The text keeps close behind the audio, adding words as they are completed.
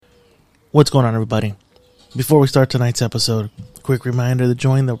What's going on, everybody? Before we start tonight's episode, quick reminder to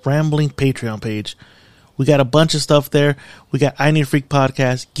join the Rambling Patreon page. We got a bunch of stuff there. We got I Need a Freak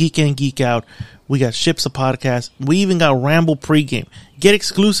Podcast, Geek In, Geek Out. We got Ships of Podcast. We even got Ramble Pregame. Get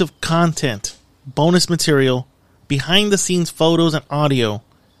exclusive content, bonus material, behind-the-scenes photos and audio.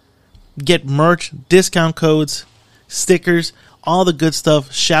 Get merch, discount codes, stickers, all the good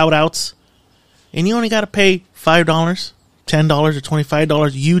stuff, shout-outs. And you only got to pay $5, $10, or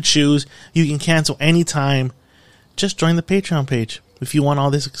 $25. You choose. You can cancel anytime. Just join the Patreon page if you want all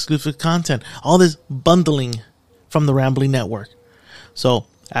this exclusive content, all this bundling from the Rambling Network. So,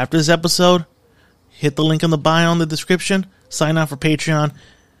 after this episode, hit the link in the bio in the description, sign up for Patreon,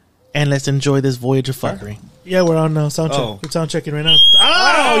 and let's enjoy this voyage of fuckery. Yeah, we're on sound check. Oh. We're sound checking right now.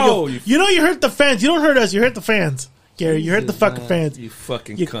 Oh! You know you hurt the fans. You don't hurt us. You hurt the fans. Gary, you hurt the fucking fans. You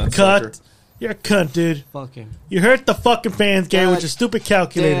fucking You cunt. cut. You're a cunt, dude. Fucking. You hurt the fucking fans, Gary, with your stupid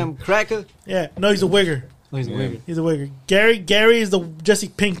calculator. Damn cracker. Yeah, no, he's a wigger. Oh, he's a wigger. He's a wigger. Gary is the Jesse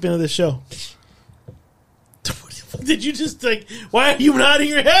Pinkman of this show. Did you just why are you nodding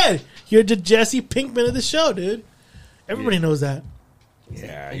your head? You're the Jesse Pinkman of the show, dude. Everybody knows that.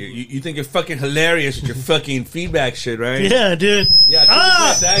 Yeah, you think you're fucking hilarious with your fucking feedback shit, right? Yeah, dude.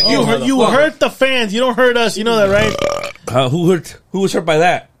 Yeah, You hurt the fans. You don't hurt us. You know that, right? Who was hurt by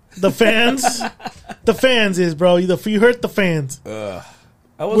that? The fans. The fans is, bro. You hurt the fans. I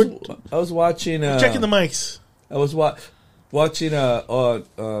was watching. Checking the mics. I was watching No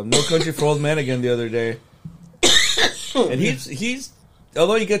Country for Old Men again the other day, and he's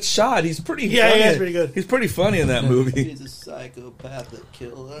although he gets shot, he's pretty. Yeah, funny. he's pretty good. He's pretty funny in that movie. He's a psychopathic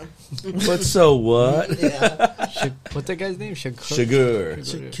killer. But so what? Yeah. What's that guy's name?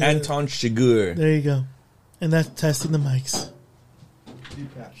 Shagur. Anton Shagur. There you go. And that's testing the mics.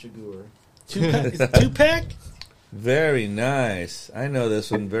 Tupac Shagur. Is it two-pack? Very nice. I know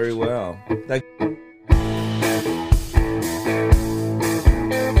this one very well.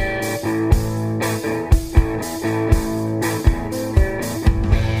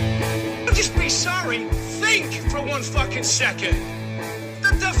 Just be sorry. Think for one fucking second.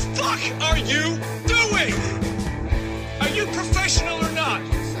 What the fuck are you doing? Are you professional or not?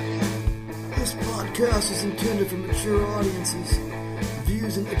 This podcast is intended for mature audiences.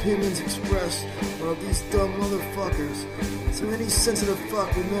 Views and opinions expressed are of these dumb motherfuckers. So any sensitive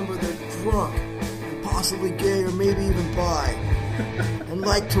fuck, remember they're drunk and possibly gay or maybe even bi. And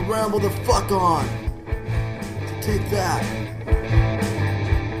like to ramble the fuck on. So take that.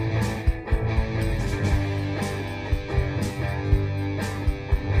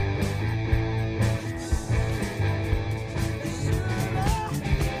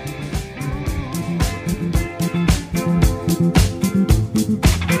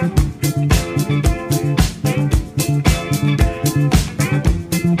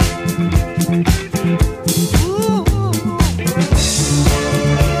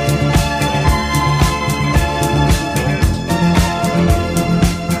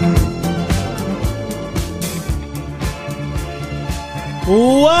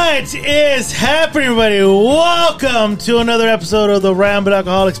 What is happening, everybody? Welcome to another episode of the Ramble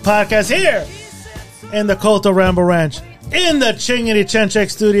Alcoholics Podcast here in the Cult of Ramble Ranch in the Chingity Chenchek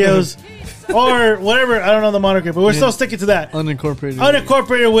Studios or whatever. I don't know the moniker, but we're still sticking to that.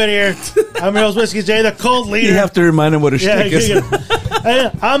 Unincorporated Whittier. I'm your host, Whiskey J, the cult leader. You have to remind him what a shtick is.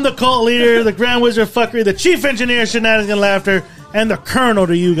 I'm the cult leader, the Grand Wizard of Fuckery, the Chief Engineer of Shenanigans and Laughter, and the Colonel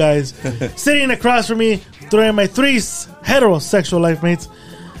to you guys. Sitting across from me, throwing my three heterosexual life mates.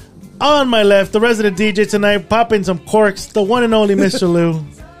 On my left, the resident DJ tonight, popping some corks, the one and only Mr. Lou.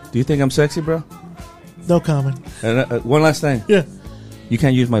 Do you think I'm sexy, bro? No comment. And one last thing. Yeah. You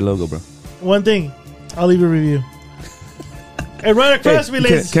can't use my logo, bro. One thing, I'll leave a review. And right across from me,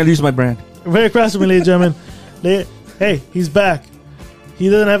 ladies. Can't use my brand. Right across from me, ladies and gentlemen. Hey, he's back. He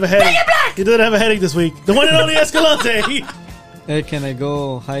doesn't have a headache. He doesn't have a headache this week. The one and only Escalante. Hey, can I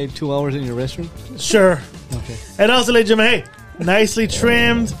go hide 2 hours in your restroom? Sure. Okay. And also, ladies and gentlemen, hey, nicely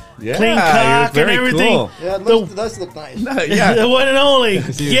trimmed, clean cock and everything. Cool. Yeah, it does look nice. The one and only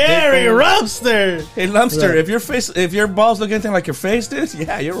Gary Rumster. Hey, Lumster, Right. if your balls look anything like your face, dude,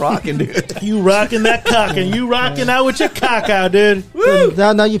 yeah, you're rocking, dude. You rocking that cock, and you rocking out with your cock out, dude. Woo!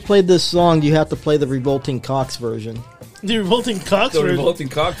 Now you played this song, you have to play the Revolting Cocks version. The Revolting Cocks. The Revolting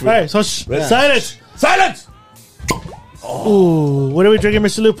Cock. All right, so silence. Silence! Ooh, what are we drinking,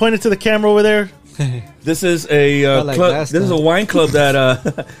 Mr. Lou? Pointed to the camera over there. This is a club. This is a wine club that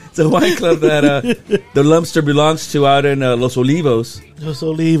it's a wine club that the Lumster belongs to out in Los Olivos. Los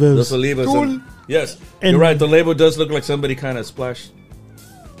Olivos. Los Olivos. Cool. And, yes, And- you're right. The label does look like somebody kind of splashed,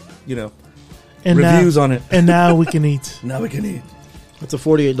 And reviews on it. And now we can eat. Now we can eat. It's a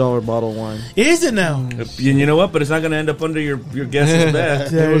 $48 bottle of wine. Is it now? You know what? But it's not going to end up under your guest's bed.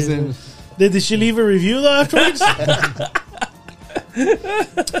 There was in. Did she leave a review though afterwards?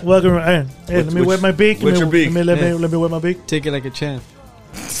 Welcome. Hey, let me wet my beak. What's your beak? Let me wet my beak. Take it like a champ.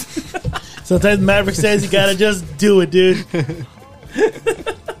 Sometimes Maverick says you gotta just do it, dude.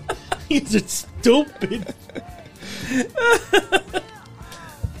 He's just stupid.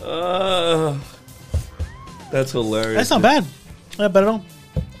 That's hilarious. That's not bad. Not bad at all.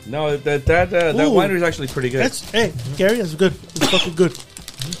 No, that winery is actually pretty good. Hey, Gary, that's good. It's fucking good.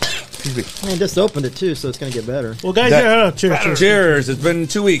 Man, just opened it too, so it's gonna get better. Well, guys, That- here, cheers. Cheers! It's been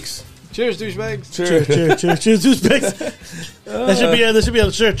 2 weeks. Cheers, douchebags. Cheers! Cheers, douchebags. There should be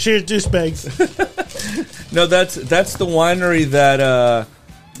a shirt. Cheers, douchebags. No, that's the winery that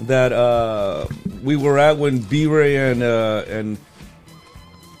we were at when B-Ray and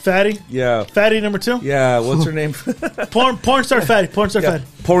Fatty. yeah. Fatty number 2. Yeah, what's her name? Porn star Fatty. Fatty.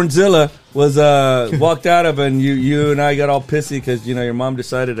 Pornzilla was walked out of, and you and I got all pissy because your mom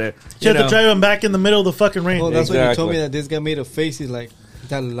decided that She had to drive him back in the middle of the fucking rain. Well, that's when you told Exactly. me that this guy made a face. He's like,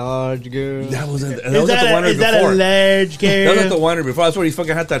 that large girl. that was at the Is winery that a before. large That was at the girl? winery before. That's where he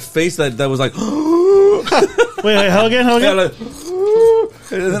fucking had that face that was like. Wait, how again? Yeah, like,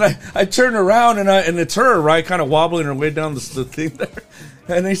 and then I turn around and it's her, right, kind of wobbling her way down the thing there.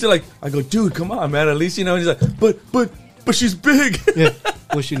 And he's like, I go, dude, come on, man. At least and he's like, but she's big. Yeah.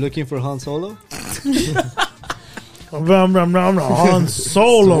 Was she looking for Han Solo? Han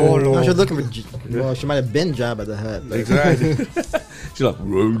Solo. No, she was looking for. Well, she might have been Jabba the Hutt. But Exactly. She's like,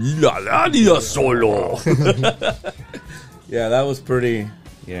 solo. Yeah, that was pretty.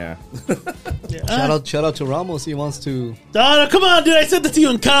 Yeah. Shout out to Ramos. He wants to. No, come on, dude. I said that to you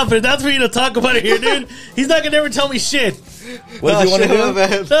in confidence. That's for you to talk about it here, dude. He's not going to ever tell me shit. What does he want to do?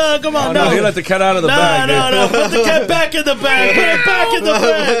 No, come on, No, no. he let the cat out of the bag. No. dude. Put the cat back in the bag. Put it back in the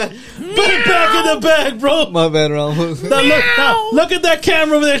bag. Put it back in the bag, bro. My bad, Ramos. Now, look at that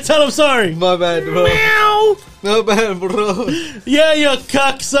camera over there. Tell him sorry. My bad, bro. Meow. My bad, bro. Yeah, you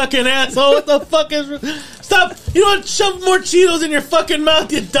cock-sucking asshole. What the fuck is... Stop. You don't shove more Cheetos in your fucking mouth,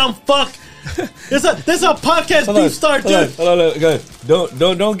 you dumb fuck. This is a podcast Hold on, beef start, hold on, dude. hold on, guys.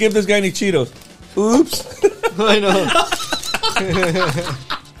 Don't give this guy any Cheetos. Oops. I know.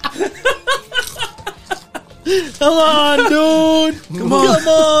 Come on, dude. Come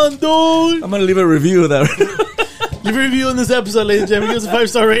on, dude. I'm gonna leave a review of that. Leave a review on this episode, ladies and gentlemen. Give us a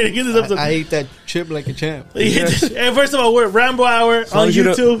 5-star rating. Give this episode. I ate that chip like a champ. And first of all, we're at Rambo Hour on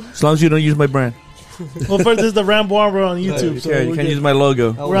YouTube. As long as you don't use my brand. Well, first, this is the Rambo Hour on YouTube. You So can't, you we're can't good. use my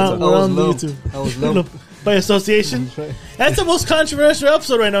logo. I We're on the low. YouTube. I was low. By association. That's right. That's the most controversial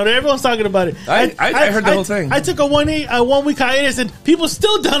episode right now. Everyone's talking about it. I heard the whole thing. I took a 1 week hiatus, and people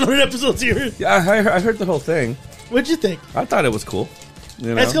still download episodes here. Yeah, I heard the whole thing. What'd you think? I thought it was cool.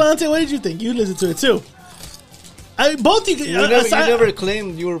 You know? Escalante, what did you think? You listened to it too. Both you. You never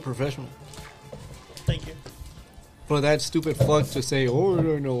claimed you were a professional. Thank you. For that stupid fuck to say, oh,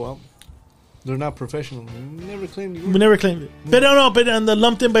 no, they're not professional. You never claimed you were. We never claimed it. But but on the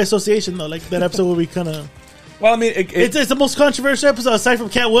lumped in by association though, like that episode where we kind of. Well, I mean, It's the most controversial episode aside from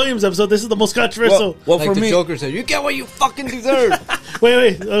Cat Williams' episode. This is the most controversial. well Like for the me, Joker said, you get what you fucking deserve.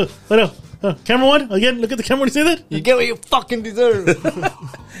 Wait. What else? Camera one again. Look at the camera when you say that. You get what you fucking deserve.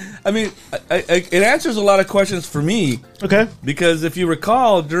 I mean, it answers a lot of questions for me Okay. because if you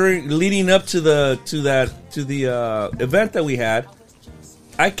recall, leading up to the event that we had,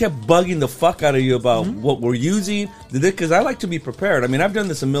 I kept bugging the fuck out of you about what we're using, because I like to be prepared. I mean, I've done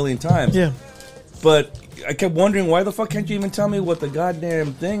this a million times. Yeah. But I kept wondering, why the fuck can't you even tell me what the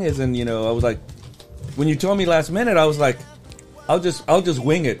goddamn thing is? And I was like, when you told me last minute, I was like, I'll just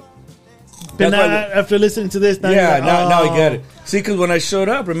wing it. But That's now, why after listening to this, now yeah, you're like, now I get it. See, because when I showed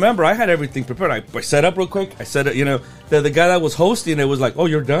up, remember, I had everything prepared. I set up real quick. I said it, the guy that was hosting it was like, "Oh,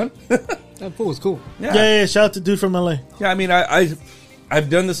 you're done." That fool was cool. Yeah. Shout out to dude from LA. Yeah, I mean, I've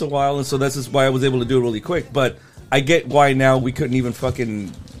done this a while, and so this is why I was able to do it really quick. But I get why now we couldn't even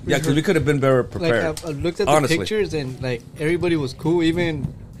fucking because we could have been better prepared. Like, I looked at honestly. the pictures and, like, everybody was cool.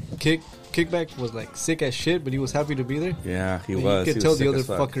 Even Kickback was, like, sick as shit, but he was happy to be there. Yeah, he And was. You He could was tell the sick other as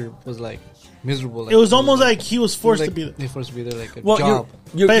fuck. fucker was, like, miserable. Like, It was almost like he was forced like, to be there They forced to be there, like, a Well,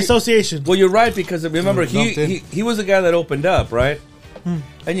 job. by association. Well, you're right, because remember Lumped in. he was the guy that opened up, right? And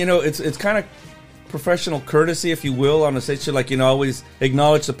it's kind of professional courtesy, if you will, on a stage show, like always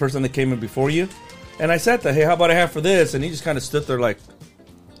acknowledge the person that came in before you. And I said that, hey, how about I have for this? And he just kind of stood there like,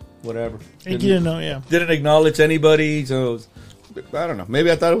 whatever. You didn't know, yeah. Didn't acknowledge anybody, so I don't know.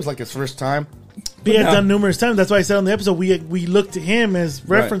 Maybe I thought it was like his first time. He had now- done numerous times. That's why I said on the episode we looked to him as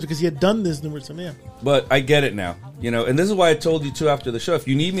reference Right. because he had done this numerous times. Yeah. But I get it now, and this is why I told you too after the show. If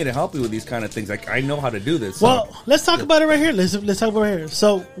you need me to help you with these kind of things, like I know how to do this. So. Well, let's talk about it right here. Let's talk about it right here.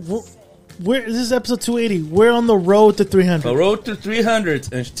 So, this is episode 280. We're on the road to 300. the road to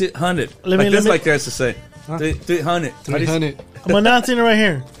 300 and 100. Like guys to say, 300. 300. I'm announcing it right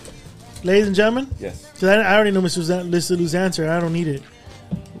here, ladies and gentlemen. Yes. Because I already know Mr. Lou's answer. I don't need it.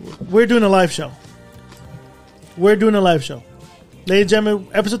 We're doing a live show. Ladies and gentlemen,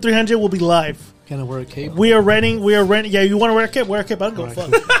 episode 300 will be live. Can I wear a cape? We are renting. Yeah, you want to wear a cape? Wear a cape. I'll go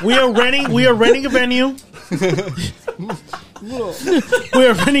fuck. We are renting a venue.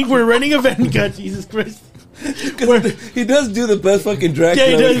 We're renting a venue. God, Jesus Christ. He does do the best fucking drag. Yeah,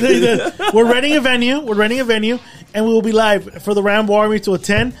 he does. We're renting a venue, and we will be live for the Rambo Army to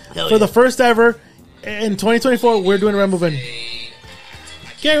attend for the first ever in 2024. We're doing a Rambo venue.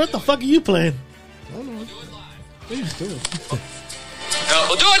 Gary, what the fuck are you playing? We'll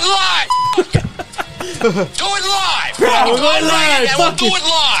do it live. Do it live. We're going live. And we'll Fuck do it.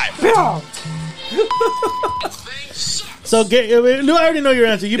 it live. So, Lou, I already know your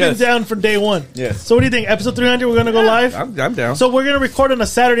answer. You've Yes. been down for day one. Yes. So, what do you think? Episode 300, we're gonna go live. I'm down. So, we're gonna record on a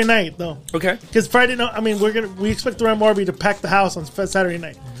Saturday night, though. Okay. Because Friday, no, I mean, we expect the Rambo Army to pack the house on Saturday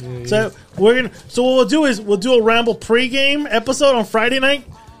night. So what we'll do is we'll do a Rambo pregame episode on Friday night,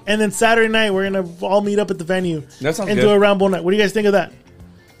 and then Saturday night we're gonna all meet up at the venue That sounds and good. do a Rambo night. What do you guys think of that?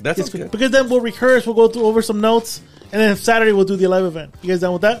 That sounds good. Because then we'll rehearse, we'll go through over some notes, and then Saturday we'll do the live event. You guys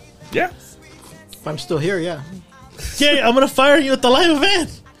down with that? Yeah. If I'm still here, yeah. Okay, I'm gonna fire you at the live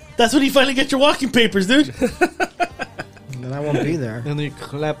event. That's when you finally get your walking papers, dude. Then I won't be there. And they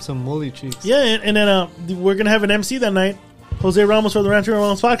clap some molly cheeks. Yeah, and then we're gonna have an MC that night. Jose Ramos from the Rancho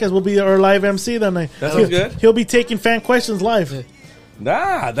Ramos podcast will be our live MC that night. That sounds good. He'll be taking fan questions live. Yeah.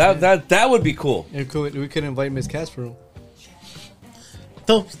 Nah, that would be cool. We could invite Miss Casper.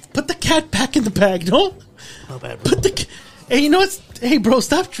 So put the cat back in the bag, no? Oh, bad. Put the. Hey, you know what? Hey, bro,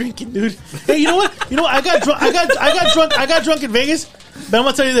 stop drinking, dude. Hey, you know what? I got drunk. I got drunk in Vegas. But I'm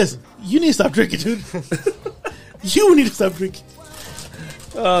gonna tell you this: you need to stop drinking, dude. You need to stop drinking.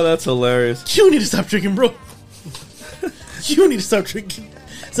 Oh, that's hilarious. You need to stop drinking, bro. You need to stop drinking.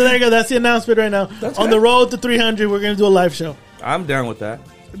 So there you go. That's the announcement right now. On the road to 300, we're gonna do a live show. I'm down with that.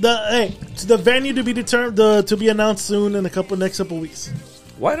 The venue to be determined, to be announced soon in next couple weeks.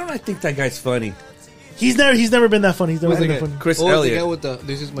 Why don't I think that guy's funny? He's never been that funny. He's never Who's been the that guy? funny. Chris The Elliott. guy with the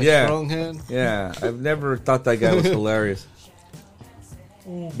this is my Yeah. strong hand. Yeah, I've never thought that guy was hilarious.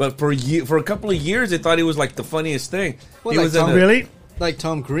 But for a couple of years, I thought he was like the funniest thing. Well, he like was in Tom- a- Really? Like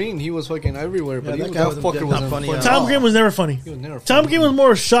Tom Green, he was fucking everywhere, but Yeah, he that was, guy that was fucker not wasn't funny funny. at all. Tom Green was never funny. He was never Tom funny. Green was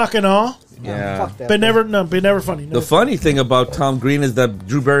more shock and awe, Yeah. Fuck that. but never funny. The funny thing about Tom Green is that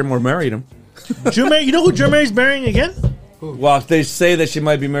Drew Barrymore married him. Drew May, you know who Drew Mary's marrying again? Well, they say that she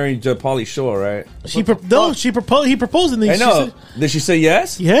might be married to Pauly Shore, right? She proposed. He proposed in these. I know. She said- Did she say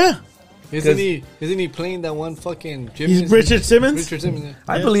yes? yeah, Isn't he playing that one fucking he's gymnast? Richard Simmons. Richard Simmons. Yeah.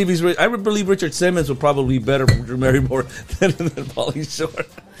 I believe I would believe Richard Simmons would probably be better for Drew Barrymore than Pauly Shore,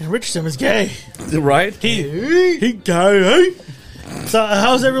 And Richard Simmons gay. right? He gay. So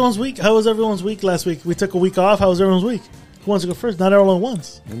how's everyone's week? How was everyone's week last week? We took a week off. How was everyone's week? Who wants to go first? Not all at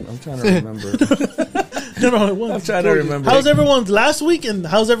once. I'm trying to remember. Not all at I'm once. trying to remember. How's everyone's last week and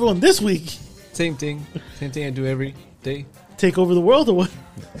how's everyone this week? Same thing I do every day. Take over the world or what?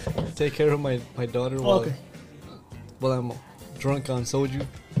 Take care of my daughter Okay. while I'm drunk on soju.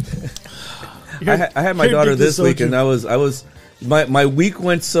 I had my You're daughter addicted this to week, soju. and I was my week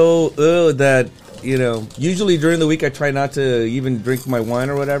went so that usually during the week I try not to even drink my wine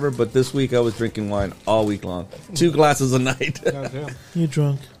or whatever, but this week I was drinking wine all week long, 2 glasses a night. Goddamn. You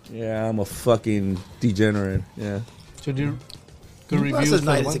drunk? Yeah, I'm a fucking degenerate. Yeah, So do good Last reviews for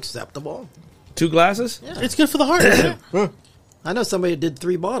night the is one? acceptable. 2 glasses. It's good for the heart. Isn't it? I know somebody did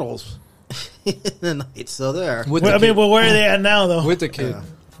 3 bottles in the night, so there. With Well, the I mean, kid. well, where are they at now, though? With the kid. Yeah.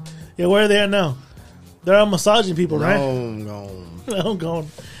 Yeah, where are they at now? They're all massaging people, right? No. I'm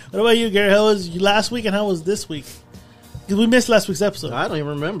going. What about you, Gary? How was you last week and how was this week? Because we missed last week's episode. I don't even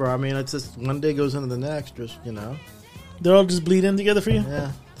remember. I mean, it's just one day goes into the next, just, They're all just bleed in together for you?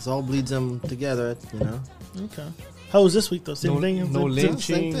 Yeah. This all bleeds them together, Okay. How was this week, though? Same No, thing? no Same-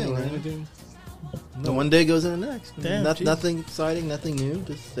 lynching thing, or man. anything. The one day goes into the next. Damn, geez. Nothing exciting, nothing new,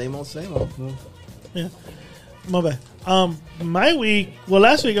 just same old, same old. Yeah. My bad. My week, well,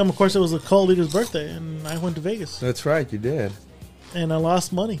 last week, of course, it was the cult leader's birthday, and I went to Vegas, That's right, you did. and I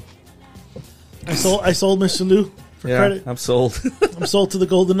lost money. I sold Mr. Lou for Yeah, credit. I'm sold. I'm sold to the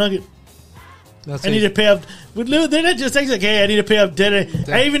Golden Nugget. That's I need to pay up. But they're not just like, hey, I need to pay up debt.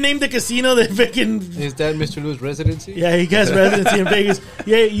 I even named the casino that fucking. Is that Mr. Lou's residency? Yeah, he has residency in Vegas.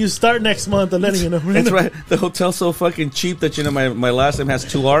 Yeah, you start next month. I'm letting you know. That's right. The hotel's so fucking cheap that, you know, my last name has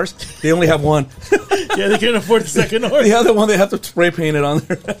 2 R's. They only have 1. Yeah, they can't afford the second R. The other one, they have to spray paint it on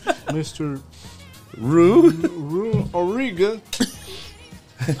there. Mr. Rue? Origa.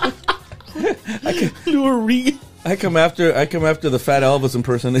 Lou I come after the Fat Elvis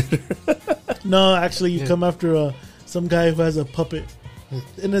impersonator. No, actually, you come after some guy who has a puppet.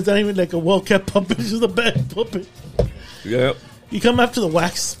 And it's not even like a well-kept puppet. It's just a bad puppet. Yep. You come after the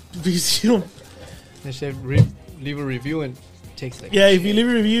wax. Because you don't, They should leave a review and it takes like. yeah, if you leave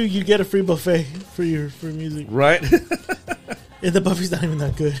a review, you get a free buffet for your music. Right? And the buffet's not even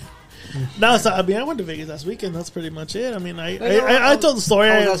that good. No, so I mean, I went to Vegas last weekend. That's pretty much it. I mean, I told the story.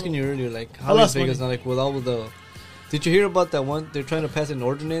 I was asking you earlier, like, how I is lost Vegas money. not like with all of the? Did you hear about that one? They're trying to pass an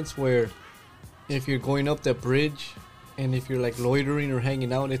ordinance where, if you're going up that bridge, and if you're like loitering or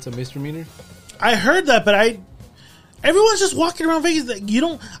hanging out, it's a misdemeanor. I heard that, but everyone's just walking around Vegas. Like, you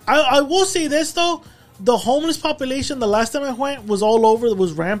don't. I will say this though: the homeless population the last time I went was all over. It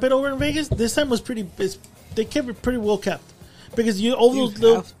was rampant over in Vegas. This time was they kept it pretty well kept because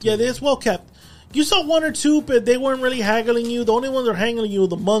it's well kept. You saw 1 or 2, but they weren't really haggling you. The only ones that are haggling you were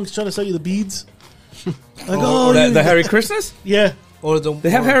the monks trying to sell you the beads. Like, the Hare Krishnas? Yeah. They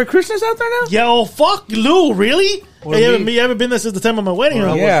have Hare Krishnas out there now? Yeah, oh, fuck, Lou, really? You haven't been there since the time of my wedding,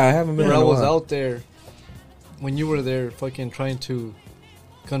 huh? Yeah, I haven't been When there. I was out there, when you were there, fucking trying to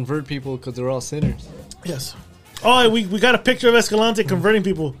convert people because they're all sinners. Yes. Oh, we got a picture of Escalante converting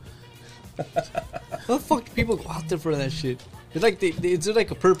people. How the fuck do people go out there for that shit? It's like it's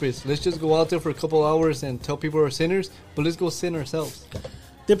like a purpose. Let's just go out there for a couple hours and tell people we're sinners, but let's go sin ourselves.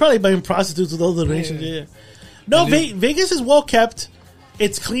 They're probably buying prostitutes with all the donations. Yeah. No, Vegas is well kept.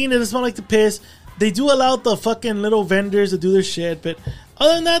 It's clean. It doesn't smell like the piss. They do allow the fucking little vendors to do their shit, but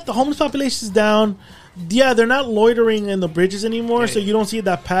other than that, the homeless population is down. Yeah, they're not loitering in the bridges anymore, so you don't see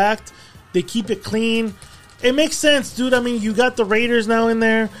that packed. They keep it clean. It makes sense, dude. I mean, you got the Raiders now in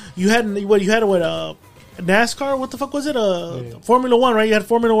there. You had NASCAR? What the fuck was it? Formula 1, right? You had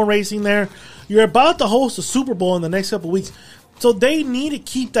Formula 1 racing there. You're about to host a Super Bowl in the next couple of weeks. So they need to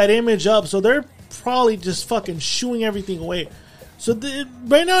keep that image up. So they're probably just fucking shooing everything away. So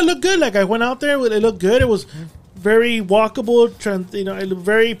right now it looked good. Like I went out there, it looked good. It was very walkable, it looked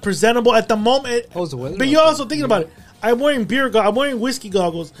very presentable at the moment. How was the weather? But you're also thinking about it. I'm wearing I'm wearing whiskey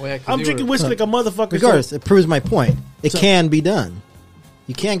goggles. Well, yeah, I'm drinking whiskey like a motherfucker. Regardless, it proves my point. It can be done.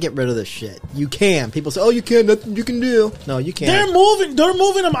 You can't get rid of this shit. You can. People say, "Oh, you can't. Nothing you can do." No, you can't. They're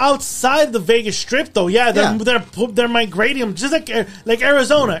moving them outside the Vegas Strip, though. Yeah, they're migrating them just like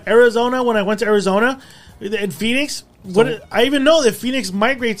Arizona. Arizona. When I went to Arizona in Phoenix, I even know that Phoenix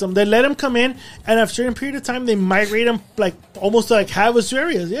migrates them. They let them come in, and after a certain period of time, they migrate them like almost to like hazardous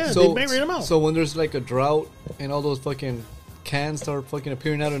areas. Yeah, they migrate them out. So when there's like a drought and all those fucking cans start fucking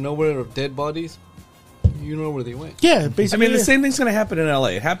appearing out of nowhere of dead bodies, you know where they went. Yeah, basically. I mean, the same thing's going to happen in LA.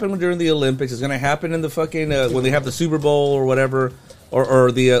 It happened during the Olympics. It's going to happen in the fucking when they have the Super Bowl or whatever,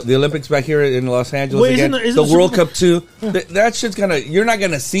 or the Olympics back here in Los Angeles again. The World Cup too. That shit's gonna. You're not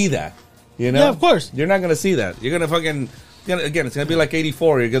going to see that. You know? Yeah, of course. You're not going to see that. You're going to fucking again. It's going to be like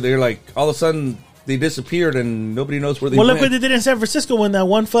 '84. You're like all of a sudden they disappeared and nobody knows where they went. Well, look what they did in San Francisco when that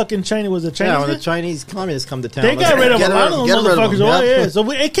one fucking Chinese was a Chinese. Yeah, when the Chinese communists come to town, they got rid of a lot of those motherfuckers. Yeah.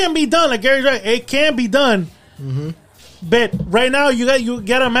 So it can be done. Like Gary's right, it can be done. Mm-hmm. But right now, you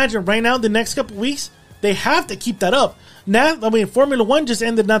got to imagine. Right now, the next couple of weeks, they have to keep that up. Now, I mean, Formula 1 just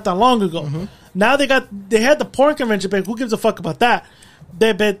ended not that long ago. Mm-hmm. Now they had the porn convention, but who gives a fuck about that?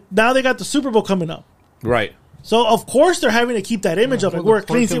 But now they got the Super Bowl coming up. Right. So of course they're having to keep that image up. Like we're a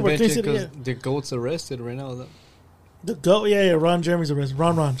clean city. We're a clean city. Yeah. The goat's arrested right now. Though. The goat, yeah. Ron Jeremy's arrested.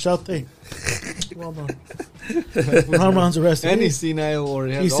 Ron, shout hey. Ron's arrested. And he's senile or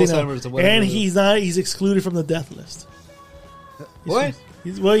he has Alzheimer's or whatever. And he's excluded from the death list. What?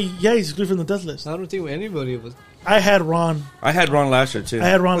 He's excluded from the death list. I don't think anybody was. I had Ron. I had Ron last year too. I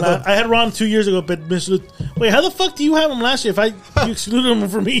had Ron 2 years ago, but wait, how the fuck do you have him last year? If you excluded him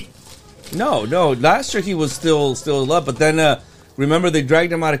from me? No. Last year he was still up, but then remember they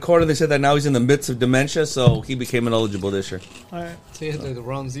dragged him out of court and they said that now he's in the midst of dementia, so he became ineligible this year. All right. So the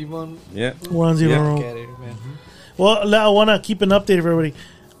Ron Zevon. Yeah. Ron Zevon. Get it, man. Well, I want to keep an update of everybody.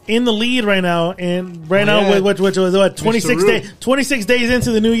 In the lead right now, and now, which was what 26 days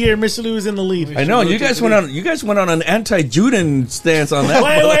into the new year, Mr. Lou is in the lead. I know you guys went on an anti-Juden stance on that.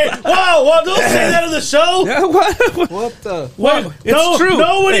 wait, whoa! Don't say that on the show. Yeah, what the? Well, it's true.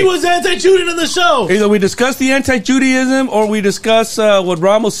 Nobody was anti-Juden in the show. Either we discuss the anti-Judaism or we discuss what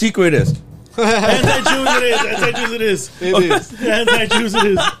Rommel's secret is. Anti-Jews it is. Anti-Jews it is. It is. Anti-Jews it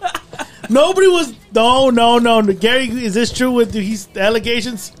is. Nobody was. No. Gary, is this true with these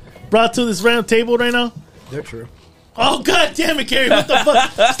allegations brought to this round table right now? They're true. Oh, god damn it, Gary. What the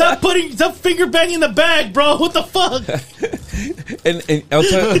fuck? Stop finger banging the bag, bro. What the fuck? And I'll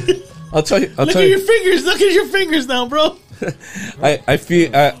tell you. Look at your fingers. Look at your fingers now, bro. I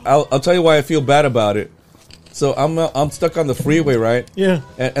feel. I'll tell you why I feel bad about it. So I'm stuck on the freeway, right? Yeah.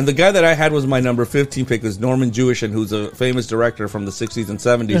 And the guy that I had was my number 15 pick, was Norman Jewison, who's a famous director from the 60s and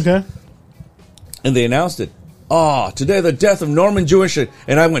 70s. Okay. And they announced it. Oh, today the death of Norman Jewison.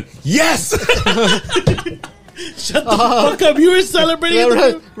 And I went, yes! Shut the fuck up. You were celebrating.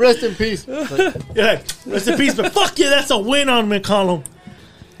 Yeah, rest in peace. Yeah, rest in peace. But fuck yeah, that's a win on McCollum.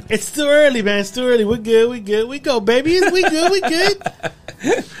 It's too early, man. It's too early. We're good. We go, baby. We good. We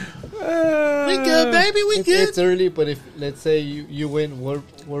good, baby. We good. It's early, but if, let's say, you win, where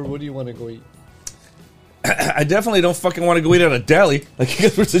would you want to go eat? I definitely don't fucking want to go eat at a deli, like you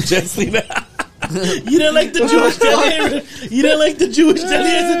guys were suggesting. You didn't like the Jewish deli? You didn't like the Jewish deli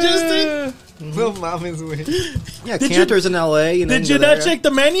I suggested? No mames, güey. Yeah, Cantor's in L.A. You know, Did you not check the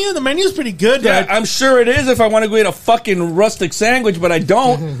menu? The menu's pretty good. Yeah, Right? I'm sure it is if I want to go eat a fucking rustic sandwich, but I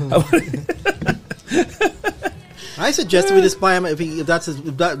don't. I suggested we just buy him if that's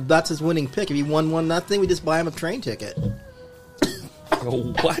his winning pick. If he won 1-0, we just buy him a train ticket.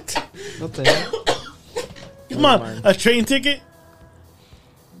 What? What the hell? Come on, a train ticket?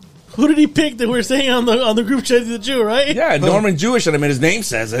 Who did he pick that we're saying on the group chat? The Jew, right? Yeah, Norman Jewison. I mean, his name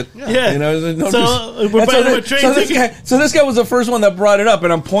says it. Yeah. You know, Norman, So we're buying him a train ticket. So this guy was the first one that brought it up,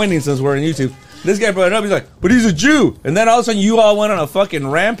 and I'm pointing since we're on YouTube. This guy brought it up. He's like, but he's a Jew. And then all of a sudden, you all went on a fucking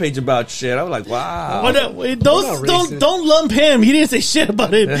rampage about shit. I was like, wow. Don't lump him. He didn't say shit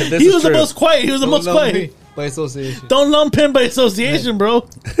about it. This He is was the true. most quiet. He was the most quiet. By association. Don't lump him by association, bro.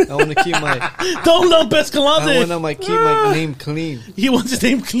 I want to keep my. Don't lump I Escalante. want to keep my name clean. He wants his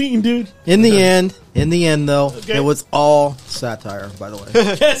name clean, dude. In the end, though, Okay. it was all satire. By the way,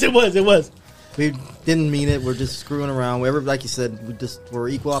 Yes, it was. It was. we didn't mean it. We're just screwing around. Whatever, like you said, we're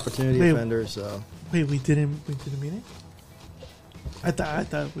equal opportunity Wait. offenders. So Wait, we didn't mean it. I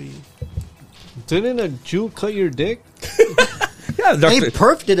thought we. Didn't a Jew cut your dick? Yeah, they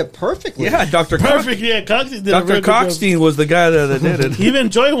Dr. did it perfectly. Yeah, Dr. Perfect. Yeah, Coxie did. a Dr. real good job. Cockstein was the guy that did it. Even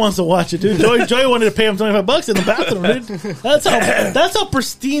Joy wants to watch it, dude. Joy wanted to pay him $25 in the bathroom, dude. That's how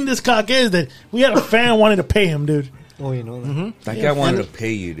pristine this cock is. That we had a fan wanting to pay him, dude. Oh, you know that. That guy wanted to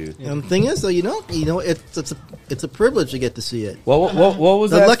pay you, dude. And the thing is, though, it's a privilege to get to see it. What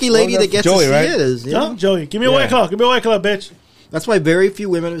was The that? lucky lady that gets Joey, to see right? it is, Huh? Joey, give me a white claw. Give me a white claw, bitch. That's why very few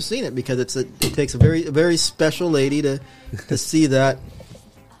women have seen it, because it takes a very special lady to see that.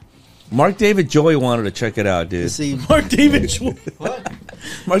 Mark David Joy wanted to check it out, To dude. see Mark David Joy.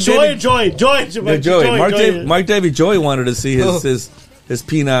 Mark Joy. Mark David Joy wanted to see his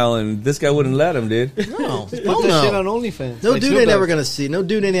penile, and this guy wouldn't let him, dude. no, Put oh, that shit no. on OnlyFans. No Like dude Snoop ain't Dogg. ever gonna see it. No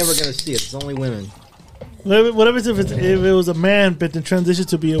dude ain't ever gonna see it. It's only women. What happens if it was a man, but then transitioned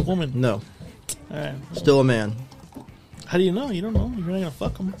to be a woman? No, All right. still a man. How do you know? You don't know. You're not gonna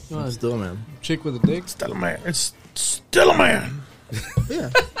fuck him. Still a man. Chick with a dick. Still a man. It's still a man. Yeah,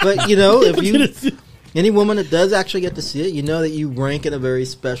 but if any woman that does actually get to see it, you know that you rank in a very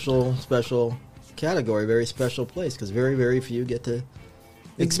special category, very special place, because very few get to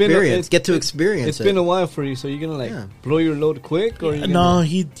experience It's been a while for you, so you're gonna blow your load quick, or you No,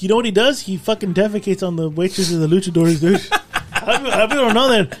 you know what he does? He fucking defecates on the waitresses and the luchadors, dude. I don't know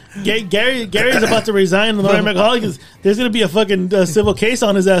that Gary's about to resign on the Royal Alcoholics. There's gonna be a fucking civil case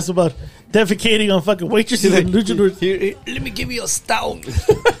on his ass about defecating on fucking waitresses and luchadors. Here, let me give you a stout.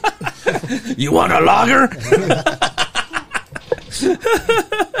 You want a lager?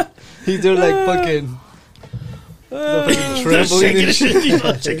 He's there like fucking trembling and shit.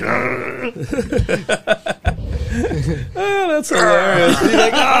 That's hilarious.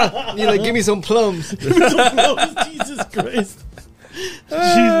 He's like, give me some plums. Jesus Christ.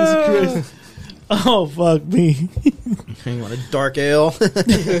 Jesus Christ. Oh, fuck me. You want a dark ale?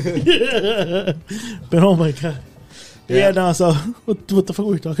 But oh my God. Yeah, no, so what the fuck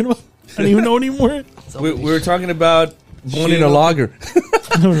were we talking about? I don't even know anymore. We were talking about wanting a lager.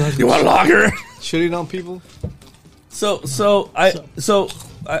 You want a lager? Shitting on people. So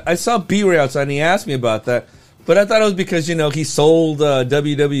I saw B-Ray outside, and he asked me about that. But I thought it was because, he sold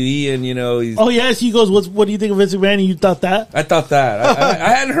WWE, and, he's... Oh, yes, he goes, what do you think of Vince McMahon? And you thought that? I thought that. I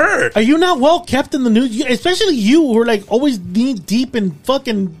hadn't heard. Are you not well kept in the news? Especially you, who are like always knee deep in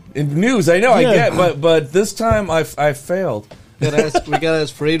fucking... In news, I know, Yeah. I get, but this time I failed. We gotta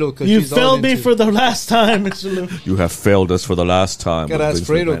ask Fredo because You she's failed all me into, for the last time, Mr. Lou. You have failed us for the last time. Gotta ask Vince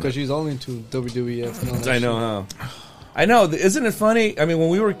Fredo McMahon. because she's all into WWF. And all that I shit. know, huh? I know. Isn't it funny? I mean, when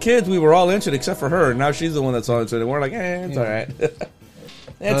we were kids, we were all into it except for her. Now she's the one that's all into it. And we're like, it's all right.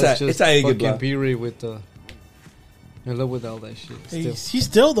 It's how you get fucking by. P-Ray with in love with all that shit. Still. He's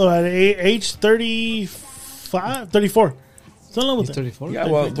still, though, at age 34. Still in love with He's it. 34. Yeah,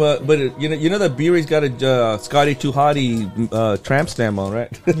 well, but you know that B-Ray's got a Scotty Too Hottie tramp stamp on,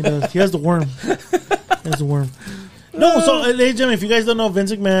 right? He does. He has the worm. No, so, ladies and gentlemen, if you guys don't know,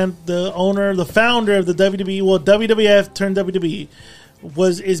 Vince McMahon, the owner, the founder of the WWE, well, WWF turned WWE,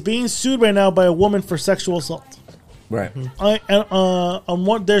 is being sued right now by a woman for sexual assault. Right.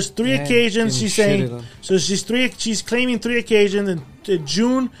 There's three Man, occasions getting she's saying. shitted on. So she's claiming 3 occasions. In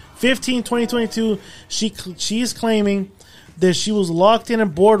June 15, 2022, she is claiming that she was locked in a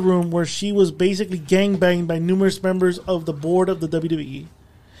boardroom where she was basically gangbanged by numerous members of the board of the WWE.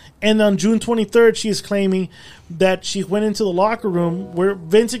 And on June 23rd, she is claiming that she went into the locker room where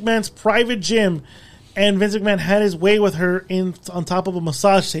Vince McMahon's private gym, and Vince McMahon had his way with her on top of a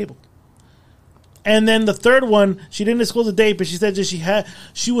massage table. And then the third one, she didn't disclose the date, but she said that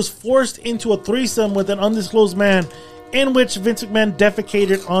she was forced into a threesome with an undisclosed man, in which Vince McMahon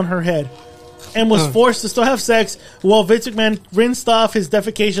defecated on her head, and was forced to still have sex while Vince McMahon rinsed off his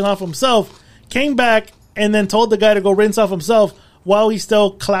defecation off himself, came back, and then told the guy to go rinse off himself while he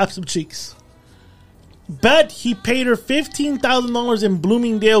still clapped some cheeks. But he paid her $15,000 in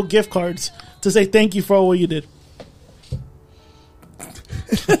Bloomingdale gift cards to say thank you for all what you did.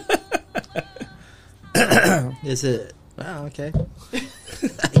 Is it? Wow, okay.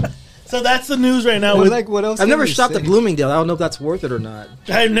 So that's the news right now. Well, like, what else? I've can never you shopped say? at Bloomingdale. I don't know if that's worth it or not.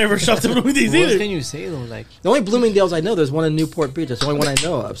 I've never shopped at Bloomingdale's What else either. can you say though? Like, The only Bloomingdale's I know, there's one in Newport Beach. That's the only one I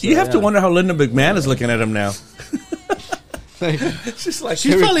know of. So, You have to yeah. wonder how Linda McMahon is looking at him now. she's like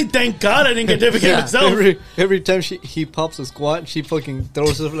She's probably, thank God I didn't get defecated myself. every time he pops a squat, she fucking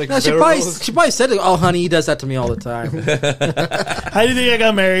throws it like No, she probably said, "Oh, honey, he does that to me all the time." How do you think I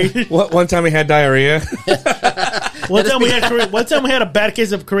got married? One time he had diarrhea. One time we had a bad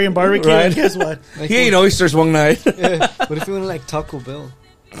case of Korean barbecue. Right. And guess what? Like, He ate oysters one night. What if you went to like Taco Bell?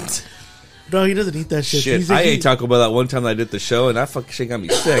 No, he doesn't eat that shit. Shit, I ate Taco Bell that one time that I did the show, and that fucking shit got me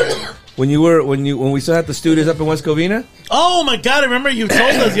sick. When we still had the studios up in West Covina. Oh my God! I remember you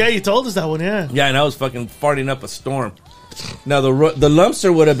told us. Yeah, you told us that one. Yeah. Yeah, and I was fucking farting up a storm. Now the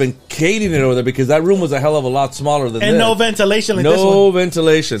Lumpster would have been cating it over there because that room was a hell of a lot smaller than And this. no ventilation like this No one.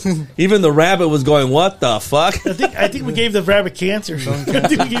 ventilation. Even the rabbit was going, "What the fuck?" I think we gave the rabbit cancer. I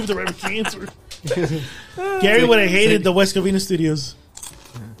think we gave the rabbit cancer. Gary would have hated the West Covina studios.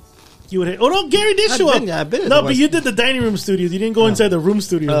 You would have. Oh no, Gary did show up. I've been in No, the but West- you did the dining room studios. You didn't go inside the room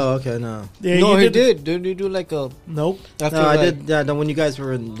studios. Oh, okay, no. Yeah, No, you he did. Didn't you do like a Nope. after No, I like, did. Yeah, no, when you guys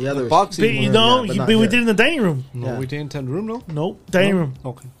were in the other boxing? But, room? no, yeah, but you, not but we here. did it in the dining room. No, Yeah. we didn't have room. No. Nope, dining room.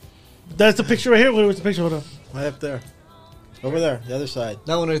 Okay, That's the picture right here. What's the picture? Hold on. right up there, over there, the other side,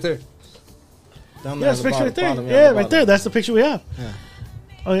 that one right there. down Yeah, there. that's the picture right there. bottom, Yeah, the right there. bottom. That's the picture we have. Yeah.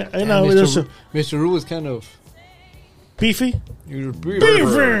 Oh yeah, I And know. There's a Mr. Rue was kind of beefy. you're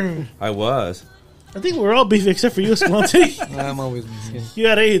Beaver. I was. I think we're all beefy except for you, Escalante. I'm always skinny. You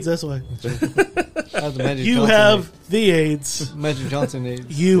had AIDS, that's why. I have the Magic You Johnson have the AIDS. AIDS. Magic Johnson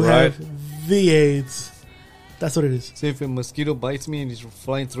AIDS. You Right. have the AIDS. That's what it is, See if a mosquito bites me and he's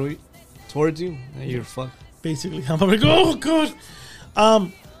flying through towards you, then you're fucked. basically. I'm like, oh god.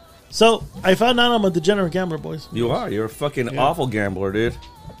 So I found out I'm a degenerate gambler, boys. You are. You're a fucking awful gambler, dude.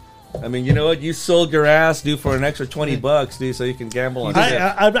 I mean, you know what? You sold your ass, dude, for an extra $20, dude, so you can gamble on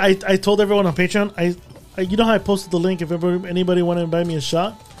shit. I told everyone on Patreon. I you know how I posted the link if ever anybody wanted to buy me a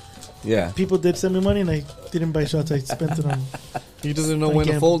shot. Yeah. People did send me money, and I didn't buy shots. I spent it on. He doesn't know on when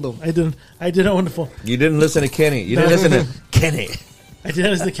to gambling. fold them. I didn't want to fold. You didn't listen to Kenny. You didn't listen to Kenny. I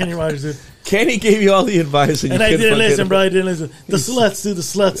didn't listen to Kenny Rogers, dude. Kenny gave you all the advice, and, And you I couldn't didn't fucking- listen, bro. I didn't listen. The sluts, dude. The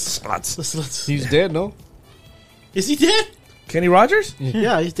sluts. Sluts. The sluts. He's dead, no? Is he dead? Kenny Rogers?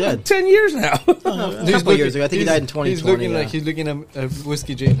 Yeah, he's dead. 10 years now. A couple years ago, I think he died in 2020. He's looking yeah. like he's looking at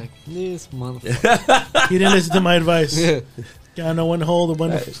Whiskey J like this motherfucker. He didn't listen to my advice. Yeah. Gotta know when to hold and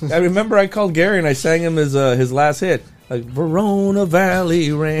when to. I remember I called Gary and I sang him his last hit. Like, Verona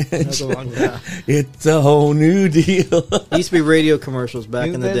Valley Ranch. That's a long- yeah. It's a whole new deal. He used to be radio commercials back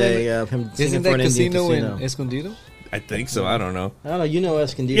Isn't in the that day. like- Him singing Isn't for that an Indian casino casino. in Escondido? I think so. I don't know. I don't know. You know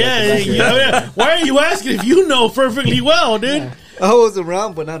Escondido. Yeah, Back here. yeah. Why are you asking if you know perfectly well, dude? I was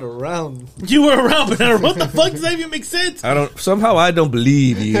around, but not around. You were around, but not around. What the fuck does that even make sense? I don't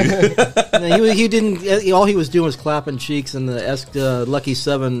believe you. He didn't. All he was doing was clapping cheeks in the Lucky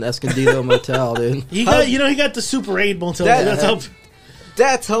 7 Escondido Motel, dude. He got the Super 8 motel.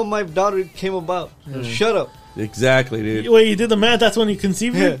 That's how my daughter came about. Shut up. Exactly, dude. Wait, you did the math? That's when you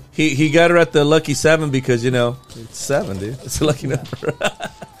conceived her? He got her at the Lucky 7 because, it's 7, dude. It's a lucky number.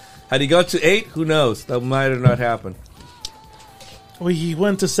 Had he gone to 8, who knows? That might have not happened. Well, he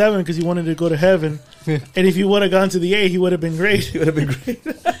went to 7 because he wanted to go to heaven. And if he would have gone to the 8, he would have been great. He would have been great.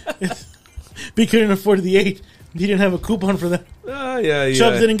 But he couldn't afford the 8. He didn't have a coupon for that. Yeah.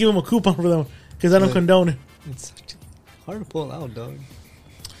 Chubbs didn't give him a coupon for them because I don't condone it. It's hard to pull out, dog.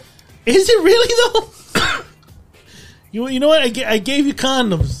 Is it really, though? You know what? I gave you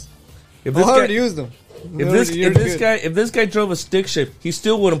condoms. If How hard to use them? If this guy drove a stick shift, he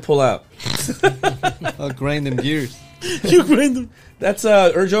still wouldn't pull out. I'll grind them gears. You grind them. That's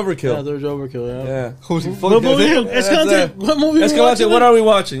Urge Overkill. Yeah, there's overkill. Yeah. Holy fuck. What movie? That's What movie? Escalante, what are we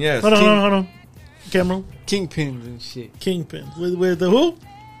watching? Yes. Hold on. Camera. Kingpins and shit. Kingpin. With the who?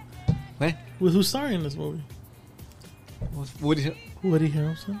 What? With who's starring in this movie? Woody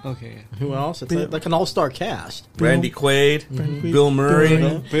Harrelson. Okay. Who else? It's like an all-star cast. Randy Quaid, Bill Murray.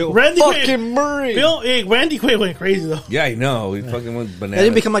 Randy fucking Murray. Randy Quaid went crazy though. Yeah, I know. He fucking went bananas.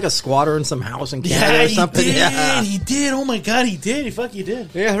 Did he become like a squatter in some house in Canada or something? He did. Oh my god, he did. He did.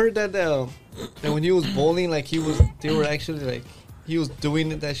 Yeah, I heard that when he was bowling, like they were actually like he was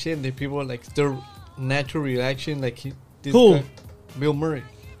doing that shit, and the people were like their natural reaction, like Who? Bill Murray.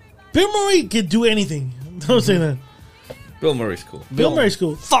 Bill Murray could do anything. Don't say that. Bill Murray's cool. Bill Murray's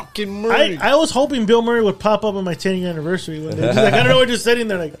cool. Fucking Murray. I was hoping Bill Murray would pop up on my 10th anniversary one day. Just like, I don't know, we're just sitting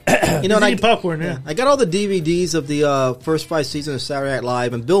there like, eating popcorn. Yeah. I got all the DVDs of the first 5 seasons of Saturday Night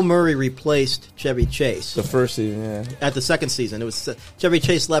Live, and Bill Murray replaced Chevy Chase The first season, yeah. at the second season. It was Chevy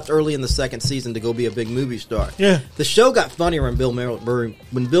Chase left early in the second season to go be a big movie star. Yeah. The show got funnier when Bill Murray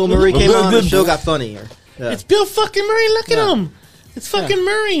came on. The show got funnier. Yeah. It's Bill fucking Murray. Look at him. It's fucking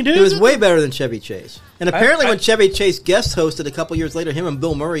Murray, dude. It was way better than Chevy Chase. And apparently, when Chevy Chase guest hosted a couple years later, him and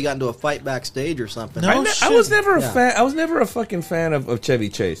Bill Murray got into a fight backstage or something. No. I was never a fan. I was never a fucking fan of Chevy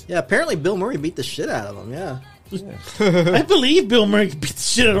Chase. Yeah, apparently Bill Murray beat the shit out of him. Yeah. I believe Bill Murray could beat the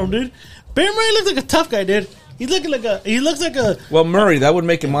shit out of him, dude. Bill Murray looks like a tough guy, dude. He looks like a. Well, Murray, that would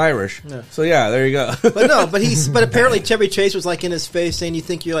make him Irish. Yeah. So yeah, there you go. But apparently Chevy Chase was like in his face saying, "You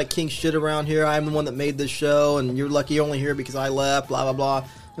think you're like king shit around here? I'm the one that made this show, and you're lucky you're only here because I left." Blah blah blah.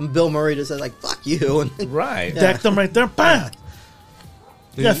 And Bill Murray just said like, "Fuck you," and right. Decked him right there. Bam.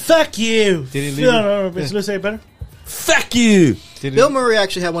 Yeah, fuck you. Did he leave? No. Let's say it better. Fuck you. Bill Murray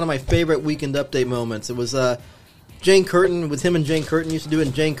actually had one of my favorite Weekend Update moments. It was Jane Curtin, with him and Jane Curtin used to do it.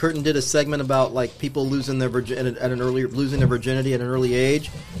 And Jane Curtin did a segment about like people losing their virginity at an early age.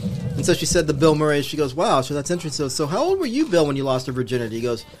 And so she said to Bill Murray, she goes, "Wow, so that's interesting. So how old were you, Bill, when you lost your virginity?" He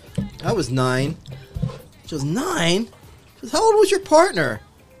goes, "I was 9." She goes, 9? She goes, "How old was your partner?"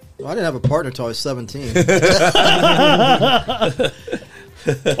 "Well, I didn't have a partner until I was 17. That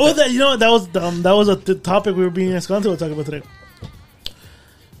was the topic we were being asked on to talk about today.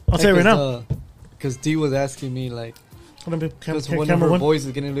 I'll tell you right now. Because Dee was asking me, like, because one of camera her one. boys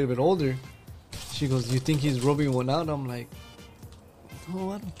is getting a little bit older. She goes, "You think he's rubbing one out?" I'm like,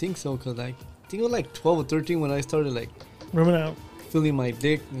 "No, I don't think so." Because I think it was like 12 or 13 when I started, like, Rubbing out. feeling my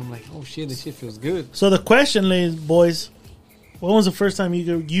dick. And I'm like, "Oh, shit, this shit feels good." So the question, ladies, boys, when was the first time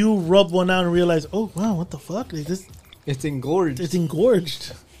you rubbed one out and realized, oh, wow, what the fuck? It's engorged. It's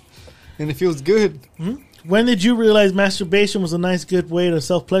engorged. And it feels good. Mm-hmm. When did you realize masturbation was a nice, good way to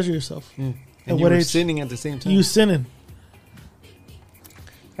self-pleasure yourself? Yeah. At And you what were age? sinning at the same time. You sinning.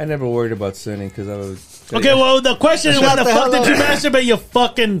 I never worried about sinning because I was. Okay, well, the question is, why the fuck did you masturbate, you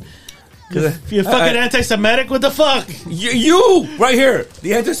fucking anti-Semitic? What the fuck? You right here,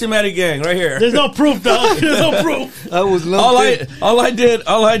 the anti-Semitic gang, right here. There's no proof, dog. There's no proof. I was all lumped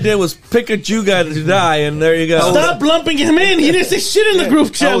I did was pick a Jew guy to die, and there you go. Stop lumping him in. He didn't say shit in the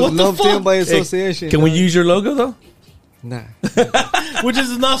group chat. I was What the lumped in fuck? by association. Can we use your logo though? Nah. Which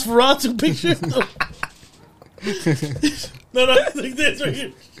is a Nosferatu picture. No, like this right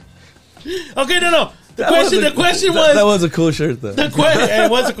here. Okay, no. The question was that was a cool shirt though. The question, it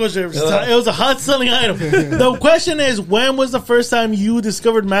was a cool shirt. It was a hot selling item. The question is, when was the first time you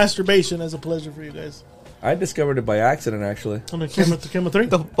discovered masturbation as a pleasure for you guys? I discovered it by accident, actually. On the camera 3.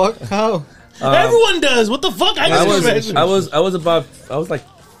 The fuck? How? Everyone does. What the fuck? I was like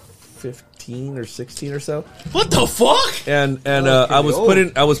 15 or 16 or so. What the fuck? And I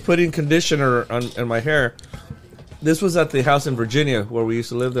was putting conditioner on my hair. This was at the house in Virginia where we used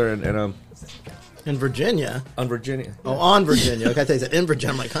to live there, and In Virginia? On Virginia. Oh, on Virginia. Okay, I thought you said in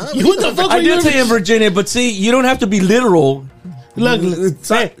Virginia. I'm like, huh? What the fuck? I were you did say in Virginia, but see, you don't have to be literal. Look,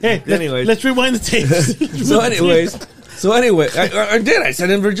 hey, Anyways. let's rewind the tapes. So anyway, I did. I said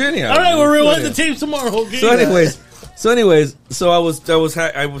in Virginia. All right, we'll rewind the tapes tomorrow. Okay. So anyways, I was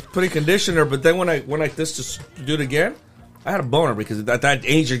putting conditioner, but then when I just to do it again, I had a boner because at that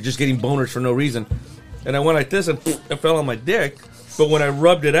age you're just getting boners for no reason, and I went like this and it fell on my dick. But when I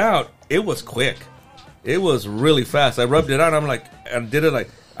rubbed it out, it was quick. It was really fast. I rubbed it out. And did it like.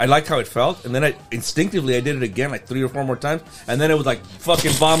 I liked how it felt, and then I instinctively did it again like 3 or 4 more times, and then it was like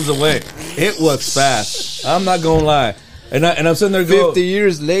fucking bombs away. It was fast. I'm not gonna lie. And I'm sitting there going, 50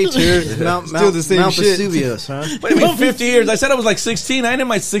 years later, still the same Mount shit. Vesuvius, huh? what do you mean 50 years? I said I was like 16. I ain't in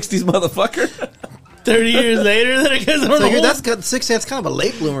my 60s, motherfucker. 30 years later, then I guess I don't know. That's got 60. That's kind of a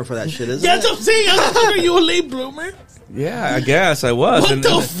late bloomer for that shit, isn't Yeah, it? that's what I'm saying. Are you a late bloomer? Yeah, I guess I was. What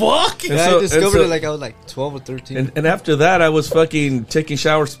the fuck? Yeah, I discovered it like I was like 12 or 13. And after that, I was fucking taking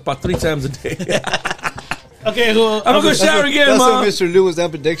showers about 3 times a day. Okay, well, I'm gonna go shower again, That's Mom. why Mr. Lou was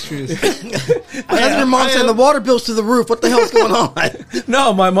ambidextrous. As your mom saying the water bill's to the roof. What the hell's going on?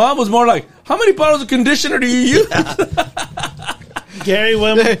 No, my mom was more like, how many bottles of conditioner do you use? Gary,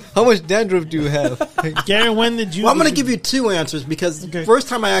 How much dandruff do you have? Gary, when did you? Well, I'm going to give you 2 answers because the first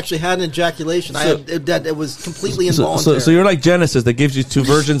time I actually had an ejaculation, it was completely involuntary. So you're like Genesis that gives you 2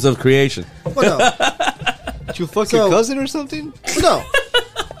 versions of creation. Well, no. Did you fuck your cousin or something? No.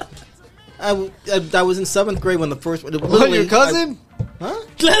 I was in 7th grade when the first one. What, your cousin? Huh?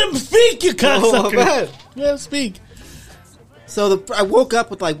 Let him speak, you cocksucker. bad. Let him speak. So I woke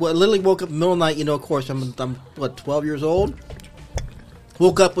up with literally woke up in the middle of the night. Of course, I'm 12 years old.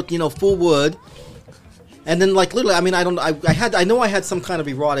 Woke up with full wood, and then literally, I mean, I know I had some kind of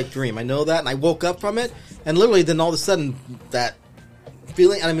erotic dream. I know that, and I woke up from it, and literally, then all of a sudden, that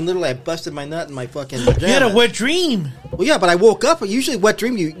feeling. I mean, literally, I busted my nut in my fucking pajamas. You had a wet dream. Well, yeah, but I woke up. Usually, wet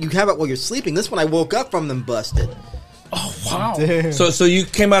dream you have it while you're sleeping. This one, I woke up from them busted. Oh wow! Damn. So you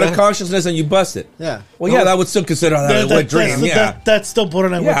came out of consciousnly and you busted. Yeah. Well, yeah, that would still consider that a wet dream. Yeah, that's still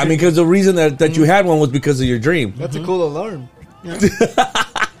borderline. yeah. I mean, because the reason that you had one was because of your dream. That's a cool alarm. Yeah.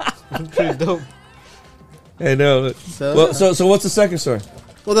 Pretty dope. I know. So, So what's the second story?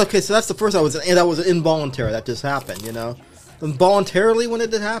 Well, okay, so that's the first. That was involuntary. That just happened. Involuntarily when it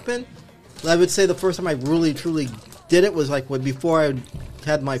did happen, I would say the first time I really truly did it was before I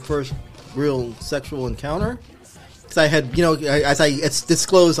had my first real sexual encounter. Because I had, it's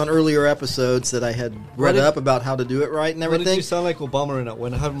disclosed on earlier episodes that I had read up about how to do it right and everything. What did you sound like Obama right now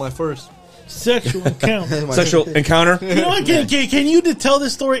when I had my first sexual encounter? Sexual encounter? You know what? Can you tell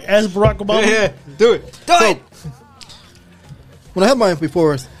this story as Barack Obama? Yeah, do it. Do it. When I had my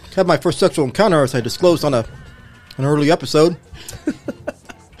first sexual encounter, as I disclosed on an early episode,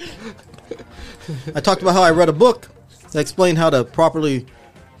 I talked about how I read a book that explained how to properly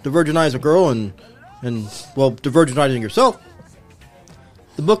de-virginize a girl and de-virginizing yourself.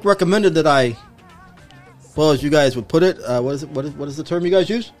 The book recommended that I, as you guys would put it, what is the term you guys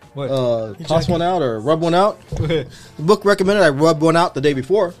use? What? Toss one out or rub one out. The book recommended I rub one out the day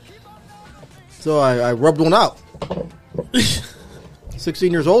before, so I rubbed one out.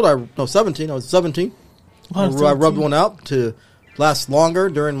 16 years old, 17. I was 17. I rubbed one out to last longer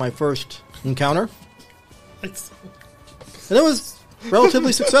during my first encounter, and it was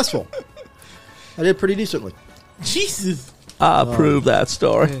relatively successful. I did pretty decently. Jesus, I approve that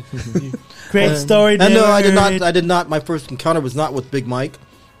story. great story. And no, I did not. I did not. My first encounter was not with Big Mike.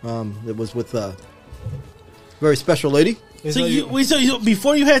 It was with a very special lady. So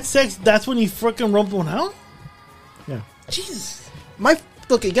before you had sex, that's when you freaking rubbed one out? Yeah. Jesus.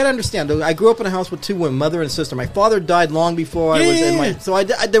 Look, you gotta understand. I grew up in a house with 2 women, mother and sister. My father died long before I was in my. So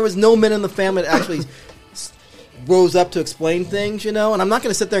there was no men in the family that actually rose up to explain things, And I'm not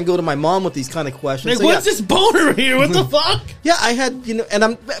gonna sit there and go to my mom with these kind of questions. Like, what's this boner here? What the fuck? Yeah, I had,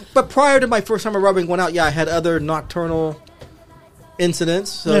 but prior to my first time of rubbing one out, I had other nocturnal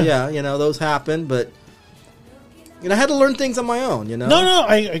incidents. So those happened, but I had to learn things on my own. No,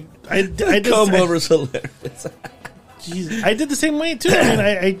 I did. Come over is hilarious. Jesus, I did the same way too.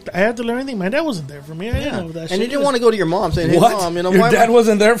 I mean, I had to learn anything. My dad wasn't there for me. I didn't know that. And shit. you didn't want to go to your mom saying, "Hey, What? mom, Your dad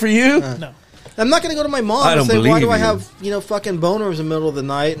wasn't there for you? No. I'm not going to go to my mom I and don't say, "Why believe do I you. have fucking boners in the middle of the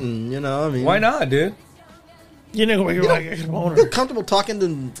night?" And I mean, Why not, dude? You know, you're like a You're boner. comfortable talking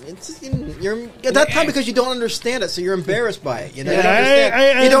to you're at that time because you don't understand it, so you're embarrassed by it. You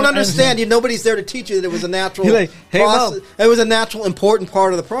don't understand. Nobody's there to teach you that it was a natural. You're like, "Hey, process. Mom." It was a natural, important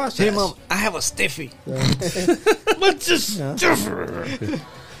part of the process. Hey, Mom, I have a stiffy. What's this?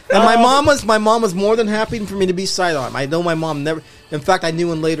 And my mom was more than happy for me to be sidearmed. I know my mom never. In fact, I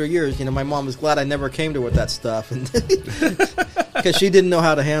knew in later years, my mom was glad I never came to her with that stuff, because she didn't know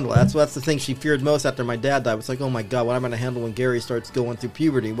how to handle it. That's the thing she feared most after my dad died. It's like, oh my god, what am I going to handle when Gary starts going through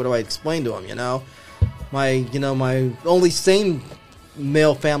puberty? What do I explain to him? My only sane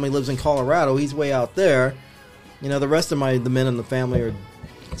male family lives in Colorado. He's way out there. The rest of the men in the family are.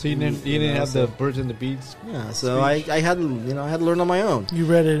 So you didn't have the birds and the bees? Yeah, so I had to learn on my own. You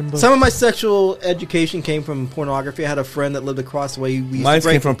read it in books. Some of my sexual education came from pornography. I had a friend that lived across the way. Mine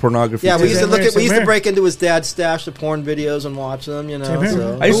came from pornography. Yeah, too. we used to break into his dad's stash of porn videos and watch them.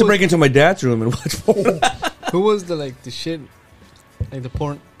 So. I used to break into my dad's room and watch porn. Who was the shit, like the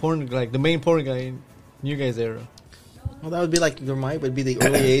porn, like the main porn guy in you guys' era? Well, that would be would be the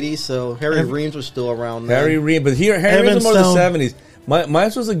early '80s. So Harry Reams was still around. Then. Harry Reams, but Harry Reams was more the '70s. Mine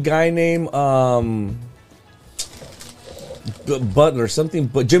was a guy named Butler,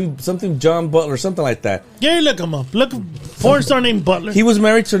 John Butler, something like that. Yeah, look him up. Look, porn star named Butler. He was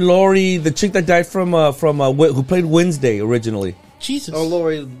married to Lori, the chick that died from who played Wednesday originally. Jesus. Oh,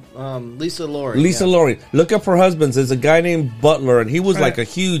 Lisa Lori. Lisa Lori. Look up her husband's. There's a guy named Butler, and he was like a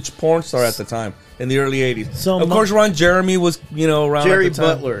huge porn star at the time in the early '80s. So of course, Ron Jeremy was around Jerry at the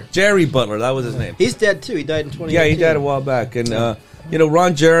time. Butler. Jerry Butler, that was his name. He's dead too. He died in 2018. Yeah, he died a while back, and.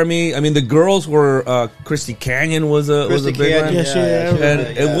 Ron Jeremy. I mean, the girls were Christy Canyon was a big one. Yeah,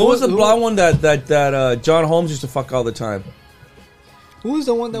 and what was the blonde one that John Holmes used to fuck all the time? Who was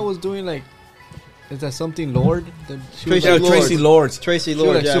the one that was doing is that something Lord? Tracy Lords. Tracy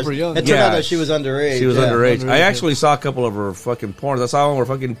Lord, like super young. It turned out that she was underage. She was underage. I actually saw a couple of her fucking porns. I saw one where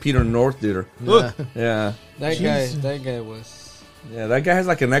fucking Peter North did her. Yeah. That guy was. Yeah, that guy has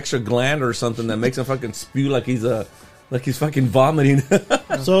like an extra gland or something that makes him fucking spew like he's fucking vomiting.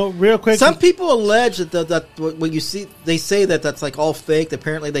 So real quick, some people allege that what you see, they say that's like all fake.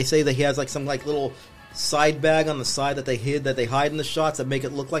 Apparently, they say that he has some little side bag on the side that they hide in the shots that make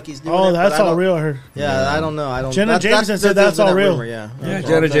it look like he's doing. Oh, that's all real. I heard. Yeah, I don't know. I don't. Jenna Jameson said that's all real. Rumor, yeah,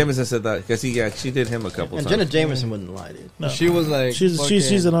 Jenna Jameson said that because she did him a couple and times. Jenna Jameson wouldn't lie, dude. No. She was like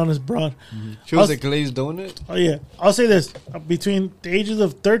she's an honest broad. She was a glazed donut. Oh yeah, I'll say this: between the ages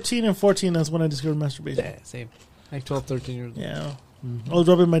of 13 and 14, that's when I discovered masturbation. Yeah, same. Like 12, 13 years old. Yeah. I was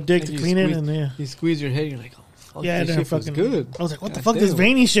rubbing my dick to clean it, and you squeeze your head, you're like, oh, fuck, yeah, this shit feels good. I was like, what the fuck? This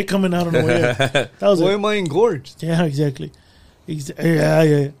veiny shit coming out on the way. That was Why am I engorged? Yeah, exactly.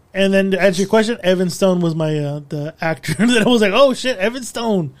 Yeah. And then to answer your question, Evan Stone was my the actor that I was like, oh shit, Evan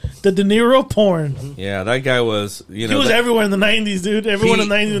Stone, the De Niro porn. Yeah, that guy was. He was everywhere in the '90s, dude. Everyone in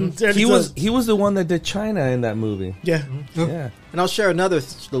the '90s. And he was the one that did China in that movie. Yeah. Yeah. And I'll share another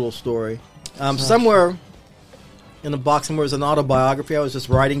little story. Somewhere in the box somewhere was an autobiography I was just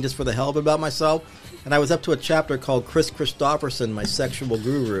writing just for the hell of it about myself. And I was up to a chapter called Chris Christopherson, my sexual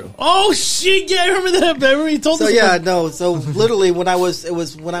guru. Oh shit! Yeah, I remember that. Remember he told us. So yeah, no. So literally, when I was, I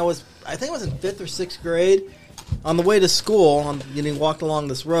think it was in 5th or 6th grade, on the way to school, walked along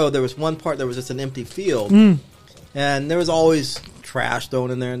this road. There was one part that was just an empty field, and there was always trash thrown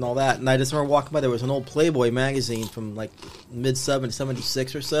in there and all that. And I just remember walking by. There was an old Playboy magazine from like mid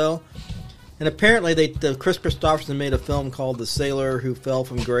 '76 or so. And apparently, Chris Christopherson made a film called "The Sailor Who Fell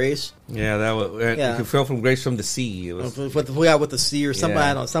from Grace." Yeah, that was who fell from grace from the sea. It was, with the sea or something.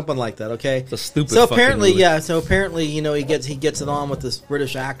 I don't know, something like that. Okay, it's a stupid. So apparently, movie. So apparently, he gets it on with this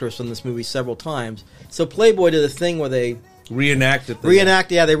British actress in this movie several times. So Playboy did a thing where they reenacted.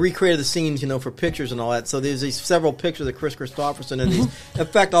 Yeah, they recreated the scenes, for pictures and all that. So there's these several pictures of Chris Christopherson, and these. In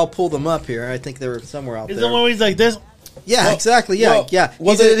fact, I'll pull them up here. I think they're somewhere out there. Is the one where he's like this? Yeah, exactly. Yeah, yeah.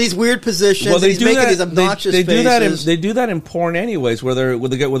 Well, he's in these weird positions. Well, he's making these obnoxious faces. They do that in porn anyways, where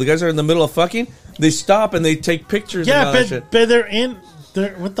the guys are in the middle of fucking. They stop and they take pictures. Yeah, and all that shit. But they're in.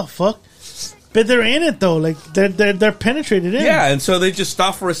 What the fuck? But they're in it though. Like they're penetrated in. Yeah, and so they just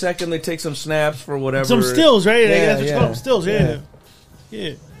stop for a second. They take some snaps for whatever. Some stills, right? Yeah, stills. Yeah.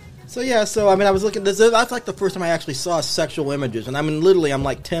 So I was looking. That's like the first time I actually saw sexual images, and literally I'm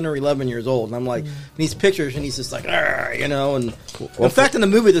like 10 or 11 years old, and I'm like these pictures, and he's just like, And in fact, in the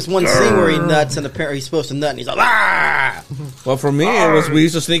movie, there's one scene where he nuts, and apparently he's supposed to nut, and he's like, ah. Well, for me, it was we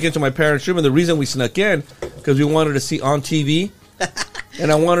used to sneak into my parents' room, and the reason we snuck in because we wanted to see on TV, and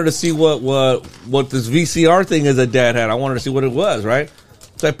I wanted to see what this VCR thing is that Dad had. I wanted to see what it was, right?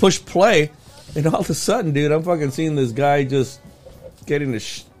 So I pushed play, and all of a sudden, dude, I'm fucking seeing this guy just getting the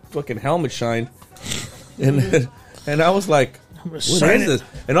fucking helmet shined, and I was like, what is this?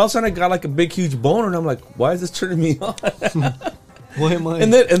 And all of a sudden I got like a big huge boner, and I'm like, why is this turning me on? Why am I?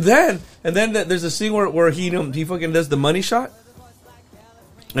 And then there's a scene where he fucking does the money shot,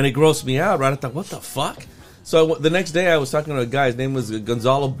 and it grossed me out. Right, I thought, what the fuck? So the next day I was talking to a guy. His name was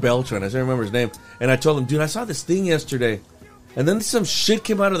Gonzalo Beltran. I still remember his name. And I told him, dude, I saw this thing yesterday. And then some shit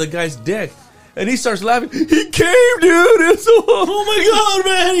came out of the guy's dick. And he starts laughing. He came, dude. It's Oh my god,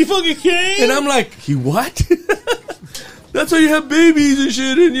 man! He fucking came. And I'm like, he what? That's how you have babies and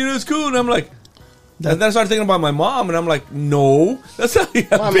shit, and it's cool. And I'm like, and then I started thinking about my mom, and I'm like, no, that's how you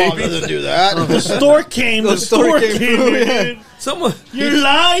have My babies. mom doesn't do that. The stork came. The stork came. through, Someone, You're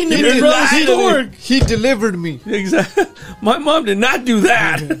lying to You're me, bro. lying to me. Stork. He delivered me. exactly. My mom did not do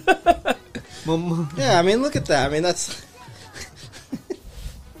that. Mama. Yeah, I mean, look at that. I mean, that's.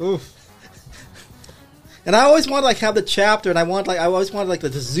 Oof. And I always want to have the chapter, and I always wanted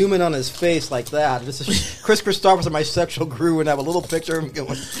to zoom in on his face like that. This is Chris Christopherson and my sexual guru, and have a little picture of him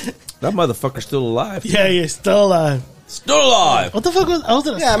going. That motherfucker's still alive. Yeah, you're still alive. Still alive. What the fuck was? I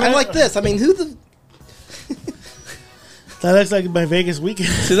was Yeah, I mean, like this. I mean, who the? That looks like my Vegas weekend.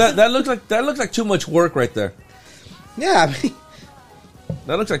 See that looks like too much work right there. Yeah, I mean,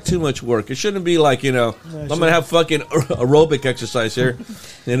 That looks like too much work. It shouldn't be like, I'm going to have fucking aerobic exercise here.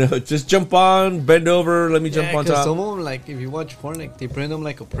 Just jump on, bend over, let me jump on top. Some of them, like, if you watch porn, like, they print them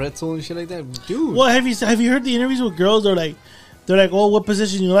like a pretzel and shit like that. Dude. Well, have you heard the interviews with girls? They're like, oh, what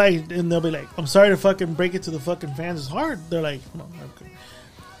position you like? And they'll be like, I'm sorry to fucking break it to the fucking fans. It's hard. They're like, no, okay.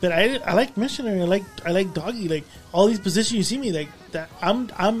 But I like missionary. I like doggy. Like all these positions you see me like that.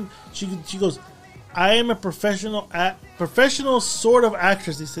 She goes, I am a professional sort of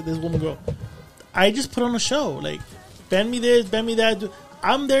actress. They said this woman girl. I just put on a show. Like bend me this, bend me that.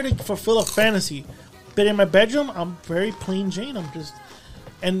 I'm there to fulfill a fantasy. But in my bedroom, I'm very plain Jane. I'm just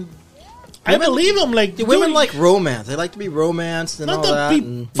I believe them. Like women like romance. They like to be romanced and not all that. to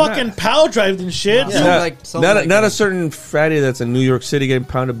be fucking power drived and shit. Yeah. Not a certain fatty that's in New York City getting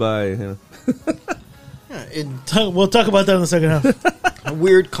pounded by. We'll talk about that in the second half.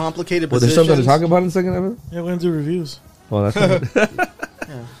 Weird, complicated Well, there's positions. something to talk about in the second half? Yeah, we're gonna do reviews. Well, that's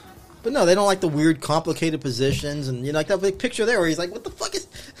Yeah. But no, they don't like the weird, complicated positions, and like that big picture there where he's like, "What the fuck is?"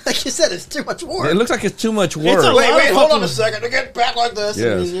 Like you said, it's too much work. It looks like it's too much work. It's a Wait, lot of hold on fucking- a second to get back like this.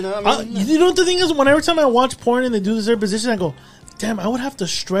 Yes. And, You know what the thing is? Every time I watch porn and they do this their position, I go, "Damn, I would have to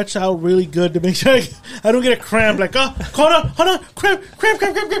stretch out really good to make sure I don't get a cramp." Like, oh, hold on, cramp.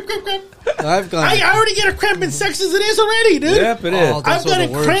 I've got. I already get a cramp in sex as it is already, dude. Yep, it is. Oh, I've those got are a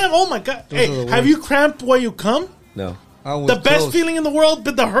the worst. cramp. Oh my god! Those are Hey, the have worst. you cramped while you come? No. I was The best close. feeling in the world,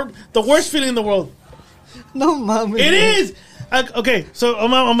 but the worst feeling in the world. No, mom. It is. Okay, so I'm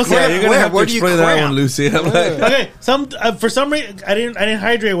gonna say. Yeah, you're gonna have to where do you explain that cramp? one, Lucy. I'm like, Okay, for some reason I didn't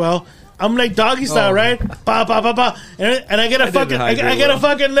hydrate well. I'm like doggy style, right? Ba ba ba ba, and I get a fucking I hydrate get a well.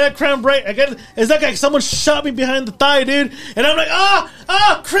 fucking leg cramp right. It's like someone shot me behind the thigh, dude, and I'm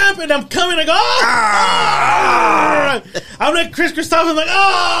like cramp, and I'm coming. I go I'm like Chris Christopher, like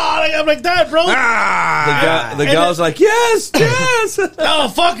I'm like that, bro. the gal's like, yes. Oh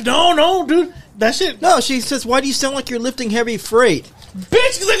fuck, no, dude, that shit. No, she says, "Why do you sound like you're lifting heavy freight?" Bitch,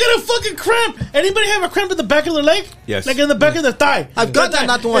 because I got a fucking cramp. Anybody have a cramp in the back of their leg? Yes. Like in the back of their thigh. I've got that,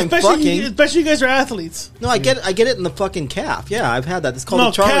 not doing fucking. Especially you guys are athletes. No, I get it in the fucking calf. Yeah, I've had that. It's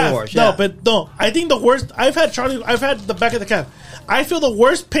called a Charlie calf. horse. Yeah. No. I think the worst. I've had the back of the calf. I feel the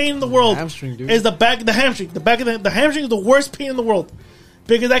worst pain in the world. Hamstring, dude. Is the hamstring. The back of the hamstring is the worst pain in the world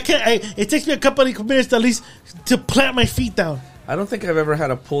because I can't. It takes me a couple of minutes at least to plant my feet down. I don't think I've ever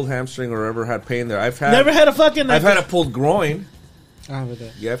had a pulled hamstring or ever had pain there. I've had I've had a pulled groin. I have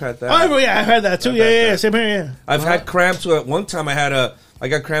that. Yeah, I've had that. Oh yeah, I've had that too. Yeah. Same here. Yeah. I've had cramps. At one time, I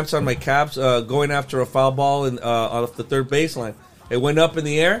got cramps on my calves going after a foul ball off the third baseline. It went up in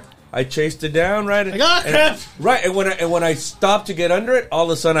the air. I chased it down. Right. I got cramps. Right, and when I stopped to get under it, all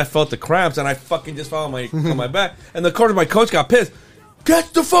of a sudden I felt the cramps, and I fucking just fell on my back. And my coach got pissed.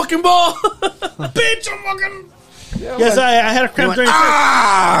 Catch the fucking ball, bitch! I'm fucking. Yeah, Yes, I had a cramp during.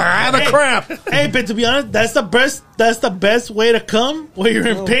 I had a cramp. Hey, but to be honest, that's the best way to come when you're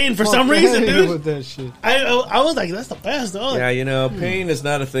in pain for some reason, dude. With that shit. I was like, that's the best. Oh. Yeah, pain is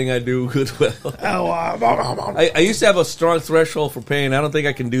not a thing I do good well. Oh, I used to have a strong threshold for pain. I don't think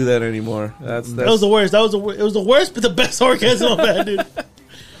I can do that anymore. That was the worst. It was the worst, but the best orgasm I've had, dude.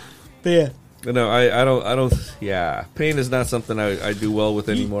 But yeah. No, I don't. Yeah, pain is not something I do well with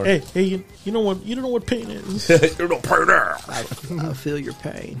anymore. Hey, you know what? You don't know what pain is. You're no pain there. I feel your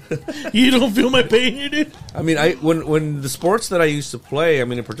pain. You don't feel my pain, dude. I mean, when the sports that I used to play, I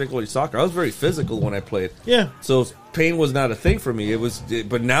mean, in particular soccer, I was very physical when I played. Yeah. So pain was not a thing for me.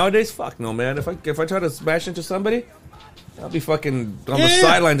 But nowadays, fuck no, man. If I try to smash into somebody, I'll be fucking on the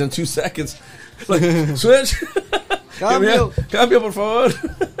sidelines in 2 seconds. Like switch. Cambio, por favor.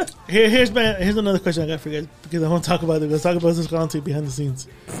 Here's another question I got for you guys because I want to talk about it. Let's talk about this content behind the scenes.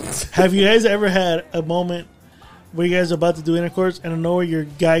 Have you guys ever had a moment where you guys are about to do intercourse and I know where your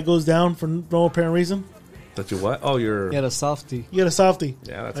guy goes down for no apparent reason? That you what? Oh, you're... You had a softie. You get a softie.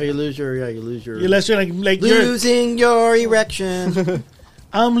 Yeah, that's... Oh, you lose your. Unless you're like you're Losing your erection.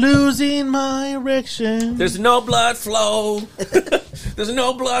 I'm losing my erection. There's no blood flow. There's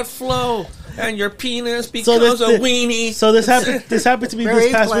no blood flow. And your penis becomes a weenie. So this happened. This happened to me Very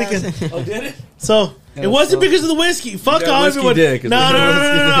this past classic. weekend. Oh, did it? So it wasn't because of the whiskey. Fuck got all whiskey everyone. dick.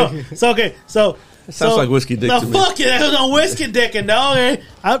 No. So okay. So Sounds like whiskey dick no, to me. fuck it. There's no whiskey dick and no. Okay.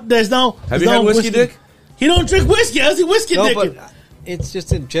 There's no. Have there's you had no whiskey dick? He don't drink whiskey. How's he whiskey No, dicking? but it's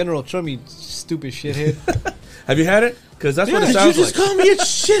just in general. Trust me, stupid shithead. Have you had it? Because that's what it Did you sounds just like. call me a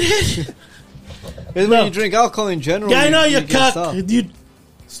shithead? It's No. when you drink alcohol in general. Yeah, I know you get soft. cuck. You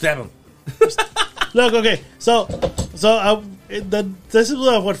Stab him. look okay. So this is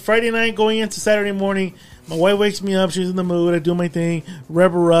what Friday night going into Saturday morning. My wife wakes me up. She's in the mood. I do my thing.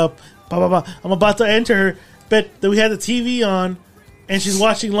 Rev her up. Blah blah blah. I'm about to enter her, but then we had the TV on, and she's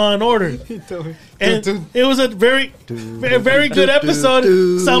watching Law and Order. And it was a very good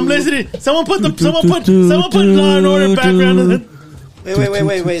episode. So I'm listening. Someone put Law and Order background in it.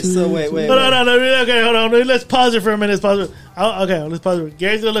 Wait. So wait. No. Okay, hold on. Let's pause it for a minute. Let's pause it. Let's pause it.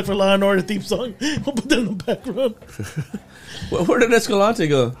 Gary's gonna look for Law and Order theme song. We'll put that in the background. Where did Escalante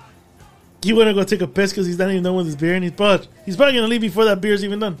go? He went to go take a piss because he's not even done with his beer, and he's probably gonna leave before that beer's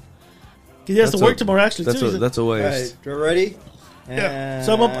even done. Because he has to work tomorrow. Actually, too. That's a All waste. right, you're ready. Yeah.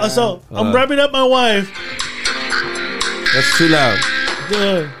 So I'm wrapping up my wife. That's too loud.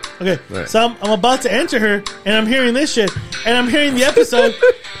 Okay, Right. so I'm about to enter her, and I'm hearing this shit, and I'm hearing the episode,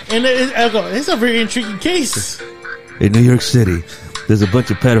 and I go, it's a very intriguing case. In New York City, there's a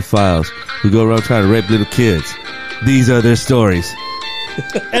bunch of pedophiles who go around trying to rape little kids. These are their stories.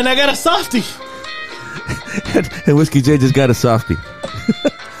 And I got a softie. And Whiskey J just got a softie.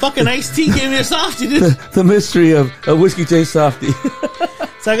 Fucking Ice-T gave me a softie, dude. The mystery of Whiskey J softie.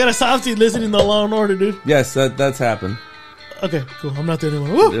 So I got a softie listening to Law and Order, dude. Yes, that's happened. Okay, cool. I'm not the only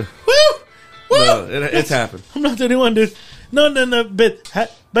one. Woo! Yeah. Woo! No, it's happened. I'm not the only one, dude. No. But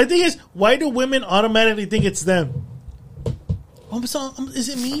the thing is, why do women automatically think it's them? Is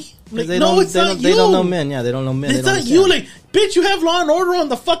it me? Like, They no, don't, it's they not don't, you. They don't know men. Yeah, they don't know men. It's They don't not you. understand. Like, bitch, you have Law and Order on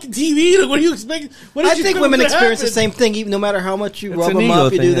the fucking TV. Like, what do you expect? What did I you think expect women to experience the happen? same thing. Even no matter how much you It's rub an them ego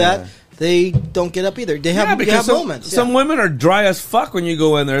up, you thing, do that. yeah. They don't get up either. They have, they have moments. Some women are dry as fuck when you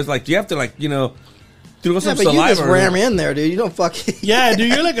go in there. It's like you have to throw some but you saliva. just ram in there, dude. You don't fucking. Yeah,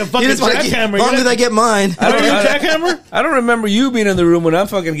 dude, you're like a fucking You just want to jackhammer. as long as I get mine. Are you a jackhammer? I don't remember you being in the room when I'm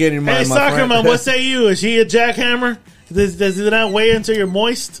fucking getting mine. Hey, my soccer friend. mom, what say you? Is he a jackhammer? Does it not weigh until you're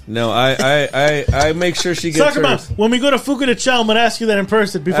moist? No, I make sure she gets Soccer mom, hers. when we go to Fuku de Chao, I'm gonna ask you that in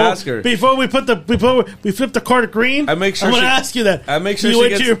person. Ask her. Before we flip the card of green. I make sure I'm gonna she- ask you that. I make sure you she wait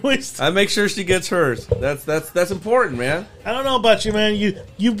gets. till you're moist. I make sure she gets hers. That's important, man. I don't know about you, man.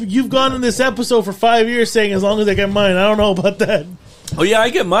 You've gone in this episode for 5 years saying as long as I get mine. I don't know about that. Oh yeah, I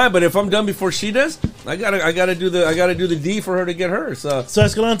get mine, but if I'm done before she does, I gotta do the D for her to get hers. So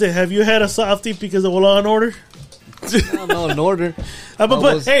Escalante, have you had a softie because of Law and Order? I don't know, in order.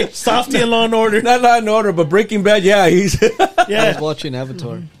 Hey, softie and Law and Order. not Law and Order, but Breaking Bad. Yeah, he's I Yeah. was watching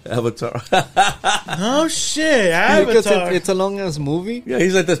Avatar. Avatar. Oh shit, Because Avatar. it's a long ass movie. Yeah,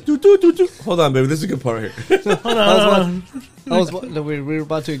 he's like this. Doo, doo, doo, doo. Hold on, baby. This is a good part here. Hold on. We were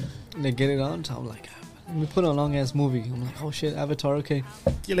about to get it on, so I'm like, let me put on a long ass movie. I'm like, oh shit, Avatar, okay.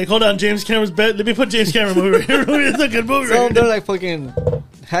 You're like, hold on, James Cameron's bed. Let me put James Cameron movie right here. It's a good movie. So Right they're here. like fucking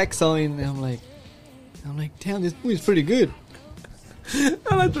hacksawing, and I'm like, damn, this movie's pretty good.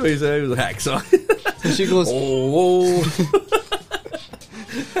 I like the way he said he was a hacksaw. So she goes, Oh,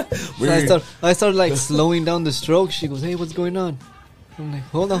 so I started like slowing down the stroke. She goes, hey, what's going on? I'm like,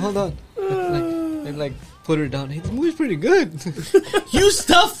 hold on. And like put her down. Hey, this movie's pretty good. You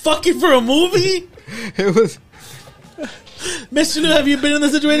stop fucking for a movie? It was. Mr. Lou, have you been in the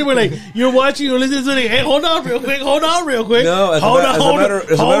situation where like you're watching, you're listening to something? Hey, hold on real quick. No, as a hold matter-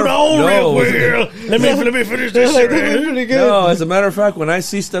 on real no. quick. Let me finish this. Like, this is Shit. pretty good. no. As a matter of fact, when I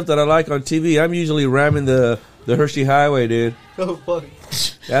see stuff that I like on TV, I'm usually ramming the Hershey Highway, dude. Oh fuck.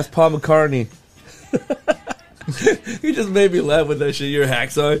 That's Paul McCartney. You just made me laugh with that shit. You're a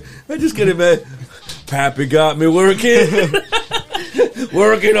hacksaw. I just get it, man. Pappy got me working,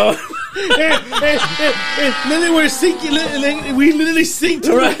 working on. Literally, we're syncing. We literally synced,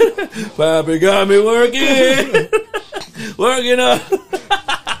 right? Pappy got me working, working on.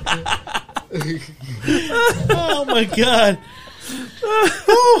 Oh my god.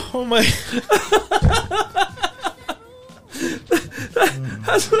 Oh my.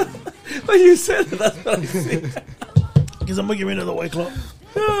 When you said that, that's what I think. Because I'm gonna give me another White Claw.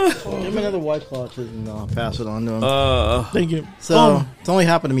 Give him another White Claw too, and I'll pass it on to him. Thank you. So it's only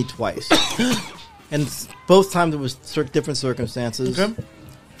happened to me twice, and both times it was different circumstances. Okay.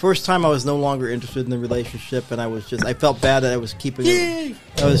 First time I was no longer interested in the relationship, and I felt bad that I was keeping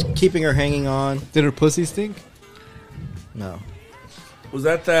her hanging on. Did her pussy stink? No. Was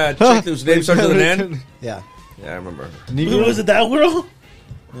that chick whose name starts with an N? Yeah. Yeah, I remember. Was it that girl?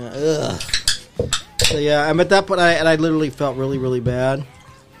 Yeah. Ugh. So yeah, I'm at that point, I literally felt really, really bad.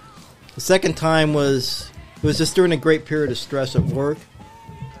 The second time it was just during a great period of stress at work,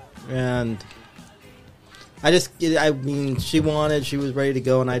 and she was ready to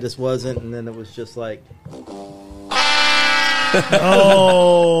go, and I just wasn't, and then it was just like,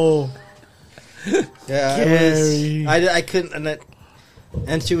 Oh. yeah, Gary. I couldn't,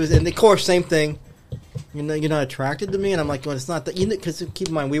 and she was, and of course, same thing. You're not attracted to me, and I'm like, well, it's not that. Because keep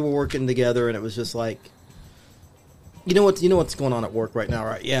in mind, we were working together, and it was just like, you know what's going on at work right now,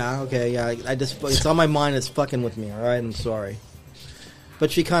 right? Yeah, okay, yeah. It's on my mind. It's fucking with me. All right, I'm sorry,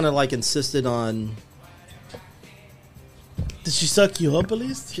 but she kind of like insisted on. Did she suck you up at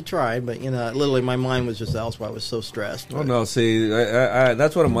least? She tried, but literally, my mind was just elsewhere. I was so stressed. Oh no! See, I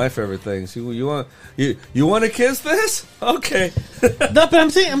that's one of my favorite things. You want to kiss this? Okay. No, but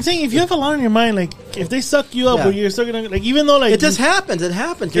I'm saying if you have a lot on your mind, like if they suck you up Yeah. or you're sucking, like even though like It just happens. It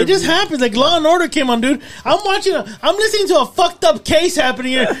happens. it just happens. Like Law and Order came on, dude. I'm listening to a fucked up case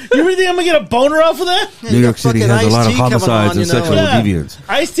happening here. You really think I'm gonna get a boner off of that? Yeah, New you York got City fucking has a lot of Ice-T coming homicides on, and sexual Yeah. deviants.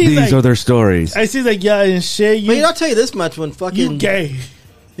 I see These are their stories. I see like yeah and shit. But You I'll tell you this much: when fucking gay.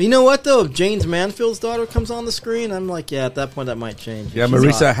 You know what though? If James Manfield's daughter comes on the screen, I'm like, yeah, at that point that might change. Yeah, She's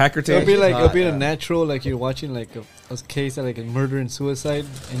Marisa hot. Hackerty. It'll be a natural, like you're watching like a case of like a murder and suicide,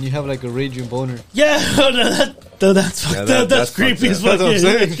 and you have like a raging boner. Yeah, that's fucked up. That's creepy as fuck. That's what I'm Yeah,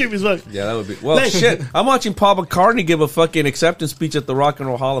 saying. that's creepy as fuck. Yeah, that would be. Well, shit. I'm watching Paul McCartney give a fucking acceptance speech at the Rock and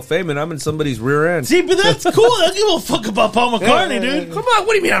Roll Hall of Fame, and I'm in somebody's rear end. See, but that's cool. I don't give a fuck about Paul McCartney, dude. Come on,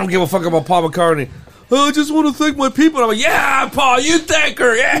 what do you mean I don't give a fuck about Paul McCartney? Oh, I just want to thank my people. I'm like, yeah, Paul, you thank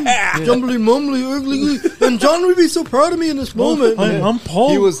her, yeah. Jumbly mumbly ugly, and John would be so proud of me in this moment. I'm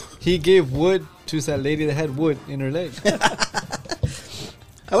Paul. He gave wood to that lady that had wood in her leg.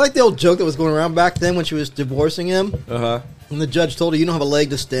 I like the old joke that was going around back then when she was divorcing him. Uh-huh. And the judge told her, "You don't have a leg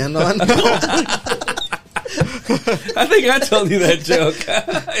to stand on." I think I told you that joke.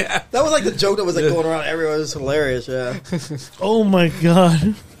 Yeah. That was like the joke that was like going around everywhere. It was hilarious. Yeah. Oh my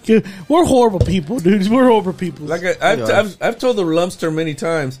god, we're horrible people, dude. We're horrible people. Like I've told the lumpster many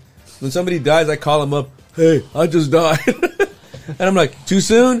times. When somebody dies, I call them up. Hey, I just died. And I'm like, too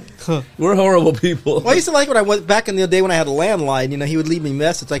soon? We're horrible people. Well, I used to like when I went back in the day when I had a landline. He would leave me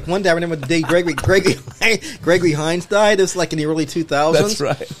messages. Like one day, I remember the day Gregory Hines died. It was like in the early 2000s. That's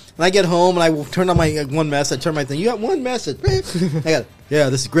right. And I get home and I turn on my one message. I turn my thing. You got one message. I got, yeah,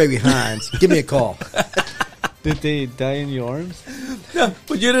 this is Gregory Hines. Give me a call. Did they die in your arms? No,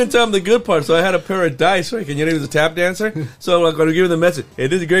 but you didn't tell him the good part, so I had a pair of dice, right? And he was a tap dancer, so I'm going to give him the message. Hey,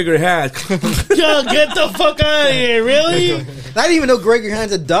 this is Gregory Hines. Yo, get the fuck out of here, really? I didn't even know Gregory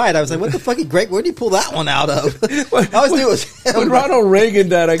Hines had died. I was like, what the fuck, Greg? Where did he pull that one out of? I always knew it was him. When Ronald Reagan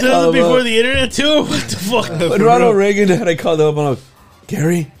died, I This called was him before up. the internet too. What the fuck? When Ronald Reagan died, I called him up and I'm like,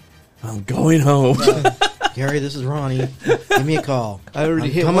 Gary, I'm going home. Gary, this is Ronnie. Give me a call. I already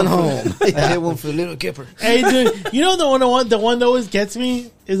I'm hit coming one home. I hit one for the little kipper. Hey, dude, you know the one that always gets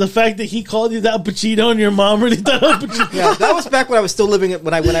me is the fact that he called you Al Pacino and your mom really thought Al Pacino. Yeah, that was back when I was still living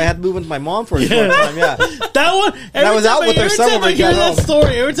when I had to move with my mom for a short time. Yeah, That one. I was out with her summer Every time I when I hear got that home.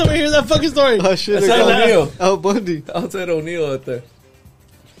 story, every time I hear that fucking story. Oh shit! That's Ed O'Neill. Al Bundy. Outside O'Neill out there.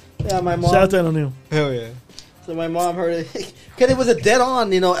 yeah, my mom. Shout out to Ed O'Neill. Hell yeah! So my mom heard it because it was a dead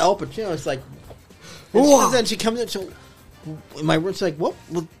on, Al Pacino. It's like, and then she comes in. So in my room, she's like, "What?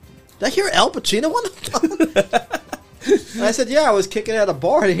 Well, did I hear Al Pacino on the phone?" And I said, "Yeah, I was kicking at a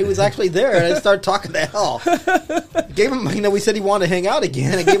bar, and he was actually there." And I started talking to Al. Gave him, we said he wanted to hang out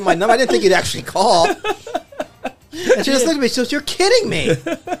again. I gave him my number. I didn't think he'd actually call. And she just looked at me. She goes, "You're kidding me." I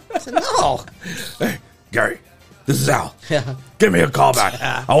said, "No." Hey, Gary, this is Al. Yeah. Give me a call back.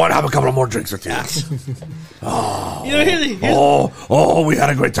 I want to have a couple of more drinks with you. We had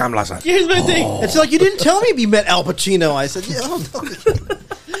a great time last night. Here's my thing. And she's like, "You didn't tell me you met Al Pacino." I said, "Yeah,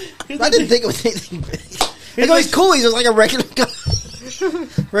 I didn't think it was anything big." I go, "He's cool. He's just like a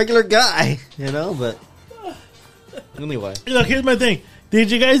regular guy, But anyway, Look, here's my thing. Did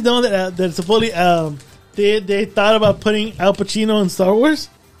you guys know that supposedly they thought about putting Al Pacino in Star Wars?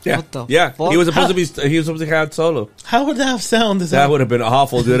 Yeah, What the yeah. fuck? He was supposed to have solo. How would that have sounded? That would have been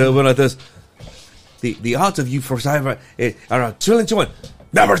awful, dude. It would have been like this. The odds of you for cyber are 2 to 1.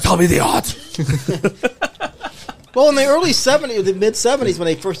 Never tell me the odds. Well, in the early 70s, the mid 70s, when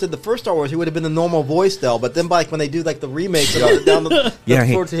they first did the first Star Wars, he would have been the normal voice though. But then, like when they do like the remakes, down the Yeah,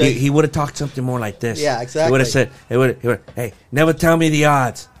 towards the- he would have talked something more like this. Yeah, exactly. He would have said, "Hey, never tell me the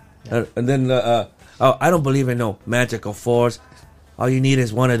odds." And then, I don't believe in no magical force. All you need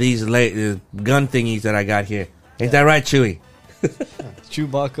is one of these gun thingies that I got here. Ain't that right, Chewie?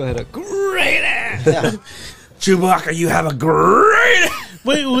 Chewbacca had a great ass. yeah. Chewbacca, you have a great.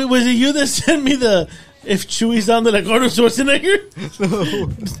 Wait, was it you that sent me the if Chewie sounded like Arnold Schwarzenegger? No.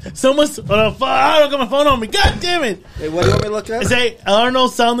 Someone's I don't got my phone on me. God damn it! Wait, what do you want me to look at? Say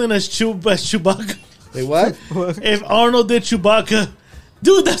Arnold sounding as Chewbacca. Wait, what? If Arnold did Chewbacca,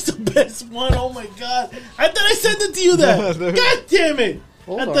 dude, that's the best one. Oh my god! I thought I sent it to you. That God damn it!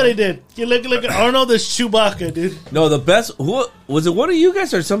 I thought I did. You look at Arnold as Chewbacca, dude. No, the best. Who was it? One of you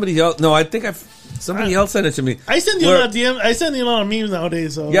guys or somebody else? No, I think somebody else sent it to me. I send you a lot of DM. I send you a lot of memes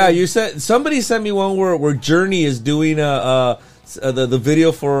nowadays. So Yeah, you said somebody sent me one where Journey is doing the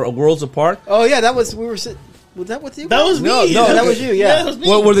video for Worlds Apart. Oh yeah, that was was that with you? That was me. No, that was you. Yeah. that was me.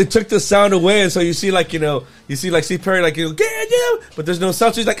 Where they took the sound away, and so you see like Steve Perry like yeah, but there's no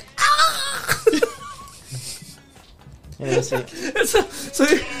sound. So he's like ah. Yeah, let's see. And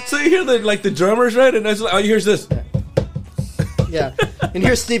so you hear the drummers, right? And that's like, here's this. Yeah, and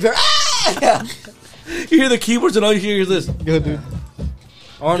here's Steve here. Ah! Yeah. You hear the keyboards, and all you hear is this. Good, dude.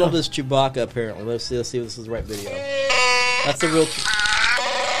 Arnold is Chewbacca. Apparently, let's see if this is the right video. That's the real.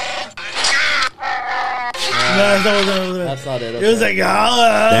 That's not it. It was like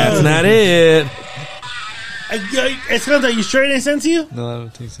That's not it. It's not that you sure it ain't sent to you? No, I don't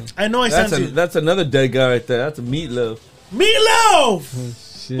think so. I know I sent to you. That's another dead guy right there. That's a Meatloaf. Meatloaf!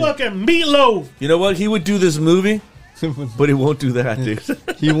 Shit. Fucking Meatloaf! You know what? He would do this movie, but he won't do that, dude.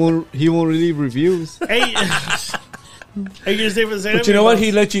 He won't relieve reviews. Hey, are you gonna stay for the same? But you know what?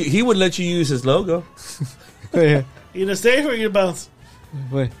 He would let you use his logo. Yeah. You gonna stay or you gonna bounce?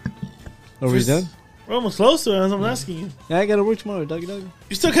 Wait. Are we done? We're almost close to it. As I'm asking you. Yeah, I gotta work tomorrow, doggy.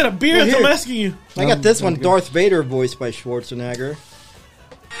 You still got a beard. Well, As I'm here. asking you. I got this one, Darth Vader, voiced by Schwarzenegger.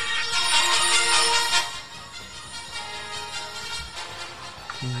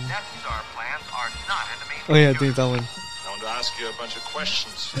 Oh yeah, I think that one. I want to ask you a bunch of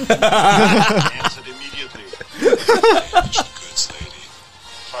questions. Answered immediately. Goods lady.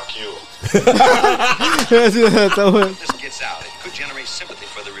 Fuck you. That one. This gets out, it could generate sympathy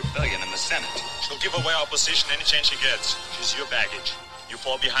for the rebellion in the Senate. She'll give away our position any chance she gets. She's your baggage. You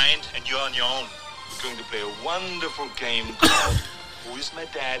fall behind and you're on your own. We're going to play a wonderful game called Who is My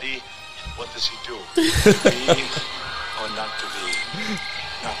Daddy and What Does He Do? To be or not to be?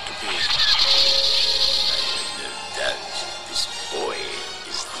 Not to be. That this boy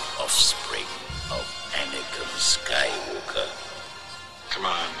is the offspring of Anakin Skywalker. Come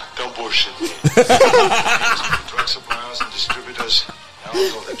on, don't bullshit me. Drug suppliers and distributors. Now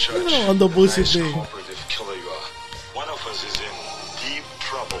go to church. No, on the bullshit Nice thing. cooperative killer you are. One of us is in deep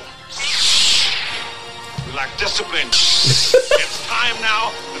trouble. We lack discipline. It's time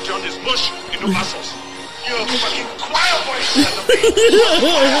now to turn this mush into muscles. You're a fucking choir boy.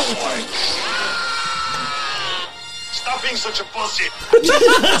 Choir boy. Stop being such a pussy.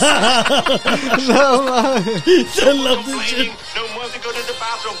 I love this shit. Complaining, no more to go to the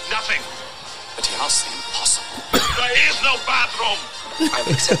bathroom, nothing. But how's the impossible? There is no bathroom. I've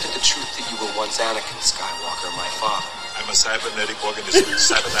accepted the truth that you were once Anakin Skywalker, my father. I'm a cybernetic organism with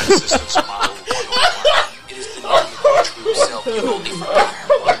cybernetic systems model 101. It is the knowing of your true self you only prepare.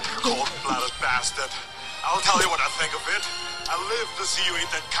 Cold-blooded bastard. I'll tell you what I think of it. I live to see you eat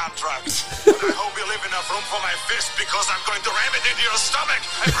that contract. But I hope you leave enough room for my fist because I'm going to ram it into your stomach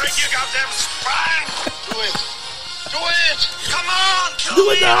and break your goddamn spine. Do it. Do it. Come on. Kill Do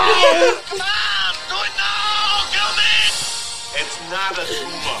me. it now. Come on. Do it now. Kill me. It's not a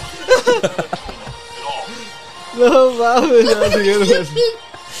tumor. At all. No, that was a good one.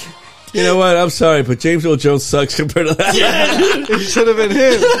 You know what? I'm sorry, but James Earl Jones sucks compared to that. It should have been him.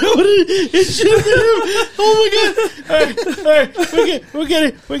 It should have been him. Oh my god! All right.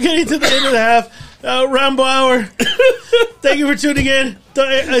 We're getting to the end of the half. Rambo hour. Thank you for tuning in.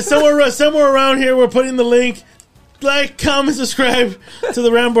 Somewhere around here, we're putting the link. Like, comment, subscribe to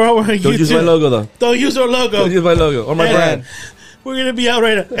the Rambo hour on YouTube. Don't use my logo though. Don't use our logo. Don't use my logo or my And brand. We're gonna be out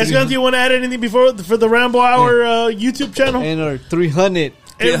right now. Escalante, do you want to add anything before for the Rambo hour YouTube channel? And our 300.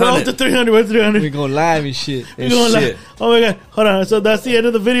 Hey, we're up to 300. We're 300. We going live and shit. We're going shit. live. Oh my god! Hold on. So that's the end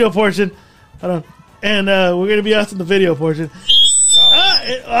of the video portion. Hold on. And we're gonna be out in the video portion.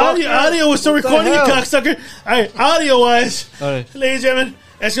 Audio was still recording, you hell? cocksucker. All right, audio wise, All right. ladies and gentlemen,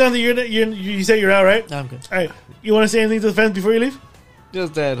 Escalante, you say you're out, right? I'm good. All right. You want to say anything to the fans before you leave?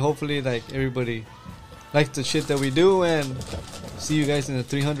 Just that hopefully, like, everybody like the shit that we do, and see you guys in the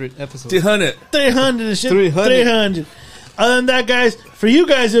 300 episode. 300. 300 and shit. 300. 300. Other than that, guys, for you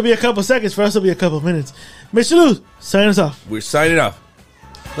guys, it'll be a couple seconds. For us, it'll be a couple minutes. Mr. Luz, sign us off. We're signing off.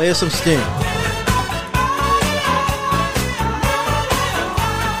 Play us some Sting.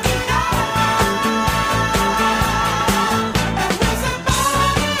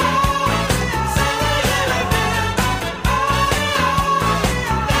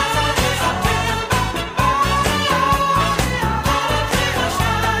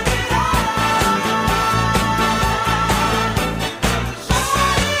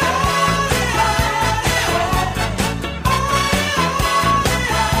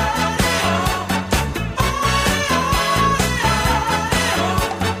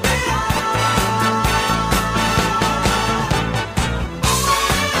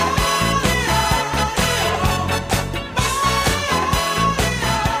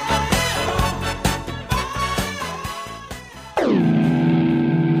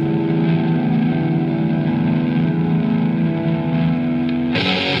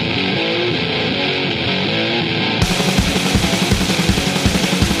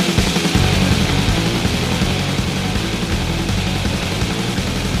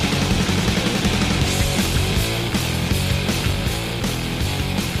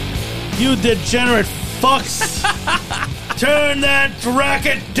 You degenerate fucks. Turn that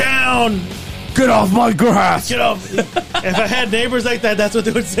racket down. Get off my grass. Get off. If I had neighbors like that, that's what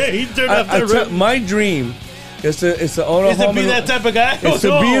they would say. Turn off the racket. My dream is to own a Is to home. be that type of guy? It's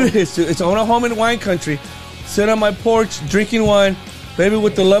to own a home in wine country, sit on my porch drinking wine, maybe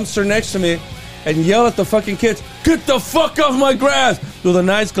with the Lumpster next to me, and yell at the fucking kids, "Get the fuck off my grass!" with a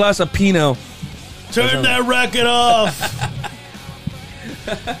nice glass of Pinot. Turn that racket off.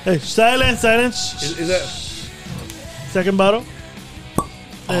 Hey, silence. Is that? Second bottle.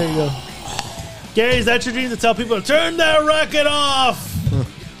 There you go. Gary, is that your dream to tell people to turn that racket off?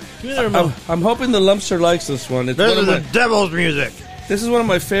 Give me the remote. I'm hoping the Lumpster likes this one. It's This one is of the my, devil's music. this is one of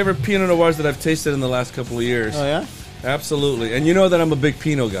my favorite Pinot Noirs that I've tasted in the last couple of years. Oh, yeah? Absolutely. And you know that I'm a big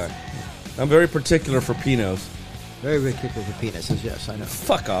Pinot guy. I'm very particular for Pinots. Very, very people for penises, yes, I know.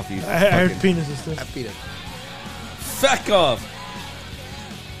 Fuck off, you. I heard fucking- penises too. Penis. Fuck off.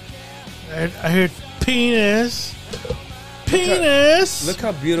 I heard penis. Penis. Look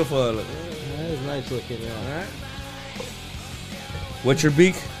how beautiful I look. That is nice looking, yeah. What's your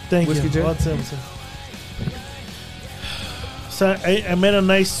beak? Thank Whiskey you. J? What's up? So I met a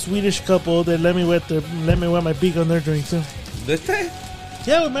nice Swedish couple that let me wet my beak on their drink too. Did they?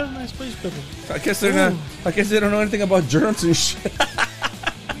 Yeah, we met a nice Swedish couple. I guess they're not. I guess they don't know anything about germs and shit.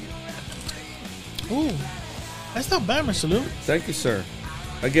 Ooh, that's not bad, Mr. Lou. Thank you, sir.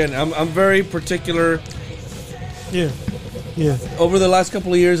 Again, I'm very particular. Yeah. Over the last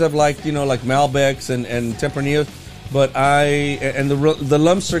couple of years, I've liked like Malbecs and Tempranillos, but the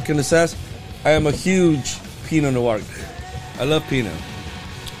Lumpster can attest. I am a huge Pinot Noir. I love Pinot.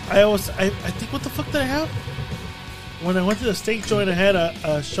 I think, what the fuck did I have? When I went to the steak joint, I had a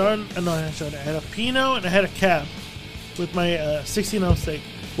Chardonnay. No, I had a Pinot and I had a Cab with my 16-ounce steak.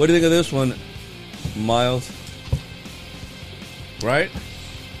 What do you think of this one, Miles? Right?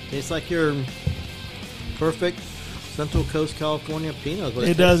 Tastes like your perfect Central Coast California Pinot.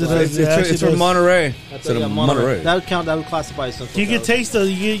 It does. It's from Monterey. That's It's from Monterey. That would count. That would classify as Central You can Coast. taste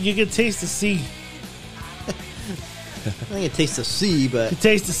you can taste the sea. I think it tastes of sea, but You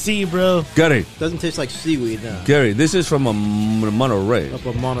taste the sea, bro. Gary, doesn't taste like seaweed now. Gary, this is from a Monterey. Up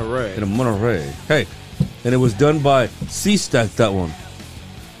in Monterey. In a Monterey. Hey, and it was done by Sea Stack, that one.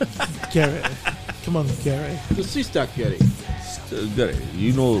 Gary, come on, Gary. The sea stack, Getty. Gary,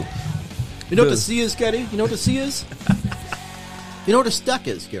 you know. You know what the sea is, Getty? You know what the sea is? You know what a stack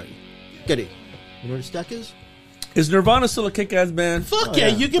is, Getty? Getty. You know what a stack is? Is Nirvana still a kick-ass band? Fuck yeah,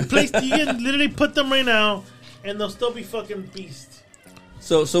 you can literally put them right now, and they'll still be fucking beast.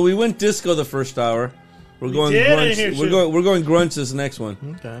 So we went disco the first hour. We're going did? I didn't hear grunge. shit. We're going grunge this next one.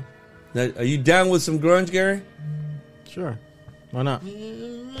 Okay. Now, are you down with some grunge, Gary? Sure. Why not?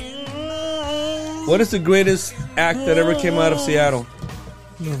 What is the greatest act that ever came out of Seattle?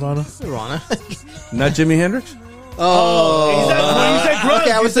 Nirvana. Nirvana. Not Jimi Hendrix? Oh. You said grunge.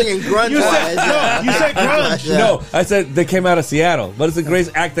 Okay, I was thinking grunge. You said grunge. Yeah. No, I said they came out of Seattle. What is the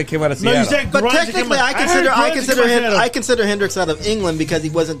greatest act that came out of No, Seattle? you said But grunge. technically, I heard grunge consider Hendrix out of England because he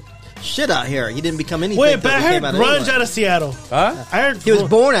wasn't shit out here. He didn't become anything. Wait, but till I he heard came out of grunge England. out of Seattle. Huh? I heard He was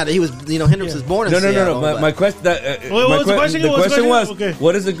born out of. He was, Hendrix was born in No. Seattle. My question. what was the question? The What was the question was, question? Okay.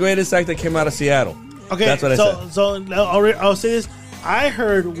 what is the greatest act that came out of Seattle? Okay, That's what I said. So I'll say this. I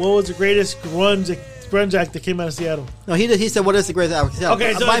heard what was the greatest grunge grunge act that came out of Seattle? No, he said, what is the greatest album?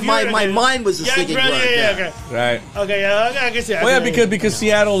 Okay, so my mind was the singing grunge. okay. Right. Okay, yeah, I can see that. Well, yeah, because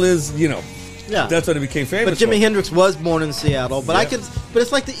Seattle is, Yeah. that's what it became famous But Jimi for. Hendrix was born in Seattle. But Yeah. but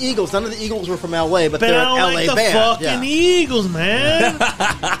it's like the Eagles. None of the Eagles were from L.A., but But they're I an don't L.A. like the band. fucking Eagles, man.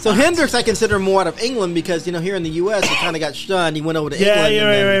 So Hendrix, I consider more out of England because here in the U.S. he kind of got shunned. He went over to Yeah, England.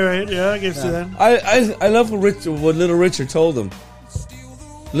 you're and then- right. Yeah, I can see that. I love what Little Richard told him.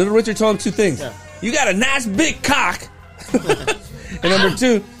 Little Richard told him two things. Yeah. You got a nice big cock. And number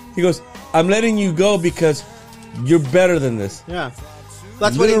two, he goes, I'm letting you go because you're better than this. Yeah.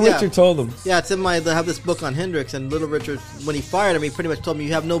 That's what Little he Richard told him. Yeah, it's in I have this book on Hendrix, and Little Richard, when he fired him, he pretty much told me,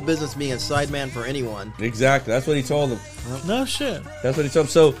 you have no business being a sideman for anyone. Exactly. That's what he told him. No shit. That's what he told him.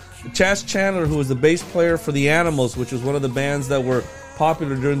 So, Chas Chandler, who was the bass player for the Animals, which was one of the bands that were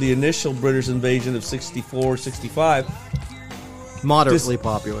popular during the initial British invasion of 64, 65, Moderately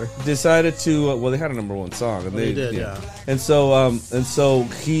popular. decided to they had a number one song, and They did, yeah. And so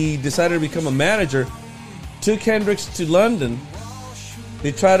he decided to become a manager. Took Hendrix to London.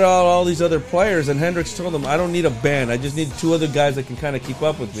 They tried out all these other players, and Hendrix told them, "I don't need a band. I just need two other guys that can kind of keep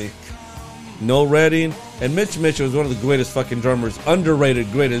up with me." Noel Redding and Mitch Mitchell was one of the greatest fucking drummers,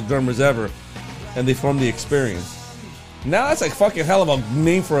 underrated greatest drummers ever, and they formed The Experience. Now that's like fucking hell of a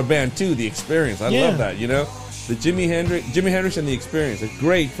name for a band too. The Experience. I love that. The Jimi Hendrix and The Experience. A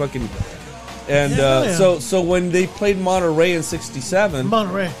great fucking. And so when they played Monterey in '67,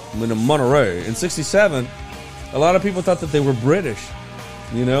 Monterey in '67, a lot of people thought that they were British,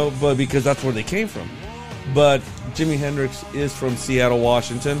 but because that's where they came from. But Jimi Hendrix is from Seattle,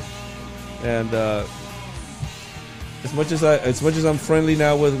 Washington, and as much as I'm friendly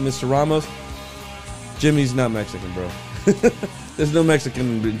now with Mr. Ramos, Jimmy's not Mexican, bro. There's no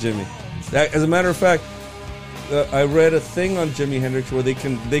Mexican in Jimmy. As a matter of fact, I read a thing on Jimi Hendrix where they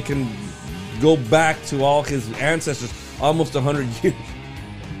can go back to all his ancestors, almost 100 years,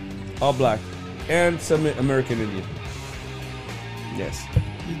 all black, and some American Indian. Yes.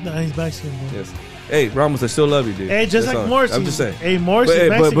 He's Mexican, bro. Yes. Hey, Ramos, I still love you, dude. Hey, just That's like all. Morrissey. I'm just saying. Hey, Morrissey's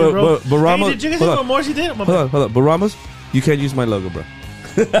Mexican, bro. But Ramos, hey, did you guys hear what Morrissey did? Hold on. But Ramos, you can't use my logo, bro.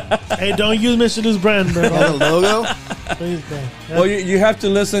 Hey, don't use Mr. Lou's brand, bro. The logo? Please, bro. Well, you have to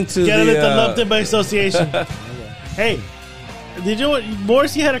listen to Get the... it lumped in by association. Hey, did you know what?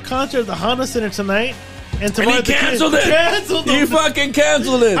 Morrissey had a concert at the Honda Center tonight. And he canceled it. Canceled You fucking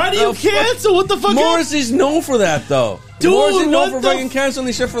canceled it. How do you cancel? What the fuck? Morrissey's known for that, though. Dude, Morrissey's known what for the fucking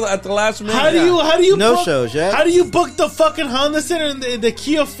canceling shit at the last minute. How do you No book, shows yet. How do you book the fucking Honda Center in the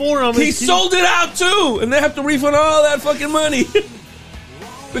Kia Forum? He sold it out too, and they have to refund all that fucking money.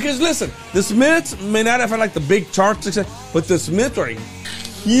 Because listen, the Smiths may not have had like the big chart success, but the Smiths are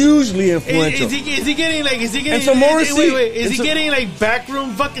hugely influential. Is he getting like? Is he getting? And so Morrissey- Is he getting like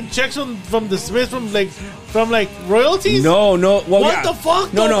backroom fucking checks from the Smiths from royalties? No. Well, What the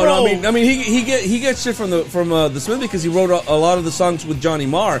fuck, No, though, bro? I mean, he gets shit from the Smiths because he wrote a lot of the songs with Johnny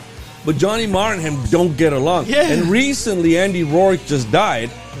Marr, but Johnny Marr and him don't get along. Yeah. And recently, Andy Rourke just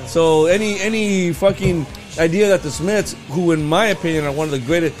died, so any fucking idea that the Smiths, who in my opinion are one of the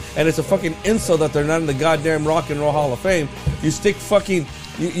greatest, and it's a fucking insult that they're not in the goddamn Rock and Roll Hall of Fame. You stick fucking.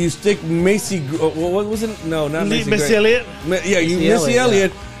 You stick Macy. What was it? No, not Macy. Missy Elliott. Missy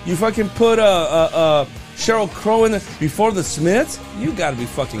Elliott. You fucking put Sheryl Crow in there before the Smiths. You got to be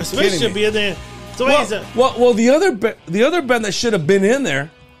fucking The Smiths kidding should me. be in there. So wait, so, Well, the other band that should have been in there.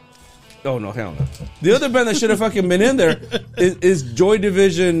 Oh no, hell no. The other band that should have fucking been in there is Joy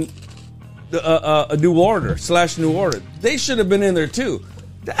Division, New Order / New Order. They should have been in there too.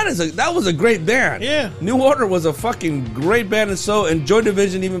 That was a great band. Yeah. New Order was a fucking great band, and Joy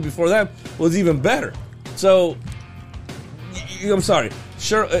Division even before that was even better. So I'm sorry.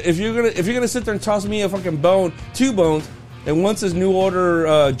 Sure, if you're gonna sit there and toss me a fucking bone, two bones, and once is New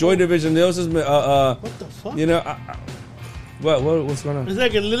Order, Joy Division, the other is what the fuck? what's going on? It's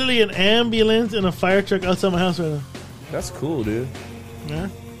like literally an ambulance and a fire truck outside my house right now. That's cool, dude. Yeah.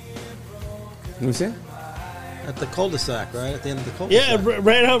 Let me see. At the cul-de-sac, right? At the end of the cul-de-sac. Yeah,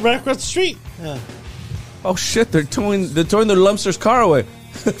 right across the street. Yeah. Oh shit! They're towing the Lumpster's car away.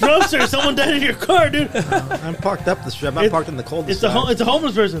 Drumster, someone died in your car, dude. I'm parked up the street. I'm not parked in the cul-de-sac. It's a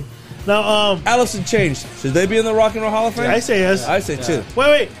homeless person. Now, Alice in Chains. Should they be in the Rock and Roll Hall of Fame? I say yes. I say too.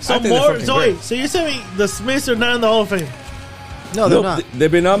 Wait. So I think they're fucking Zoe. great. So you're saying me the Smiths are not in the Hall of Fame? No, they're not.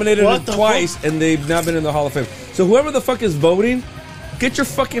 They've been nominated What the twice, and they've not been in the Hall of Fame. So whoever the fuck is voting, get your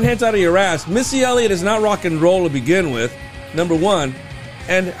fucking heads out of your ass. Missy Elliott is not rock and roll to begin with, number one.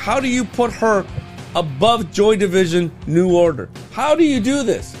 And how do you put her above Joy Division, New Order? How do you do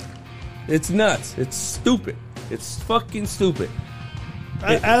this? It's nuts. It's stupid. It's fucking stupid.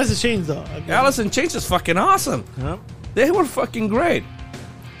 Alice in Chains, though. Alice in Chains is fucking awesome. Yep. They were fucking great.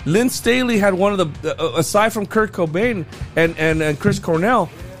 Lynn Staley had one of the, aside from Kurt Cobain and Chris Cornell,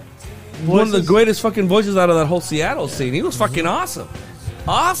 one of the greatest fucking voices out of that whole Seattle scene. He was fucking awesome.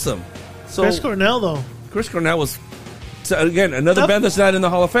 Awesome. So Chris Cornell, though. Chris Cornell was, again, another band that's not in the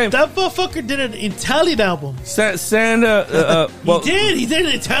Hall of Fame. That motherfucker did an Italian album. Well, He did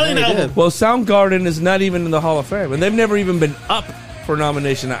an Italian album. Well, Soundgarden is not even in the Hall of Fame, and they've never even been up for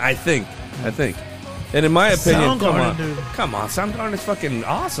nomination. I think, and in my opinion, come on, Soundgarden is fucking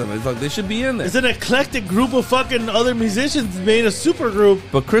awesome. It's like they should be in there. It's an eclectic group of fucking other musicians made a super group.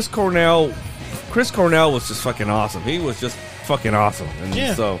 But Chris Cornell was just fucking awesome. He was just fucking awesome,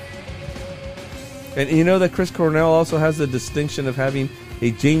 and so. And you know that Chris Cornell also has the distinction of having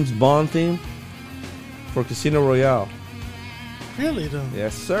a James Bond theme for Casino Royale. Really, though?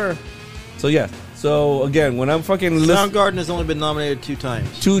 Yes, sir. So, yes. So, again, when I'm fucking listening... Soundgarden has only been nominated 2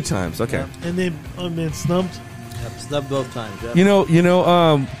 times. 2 times, okay. Yeah. And they've been snubbed? Yep, snubbed both times, yeah. You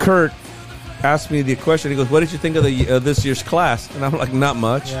know, Kurt asked me the question. He goes, what did you think of this year's class? And I'm like, not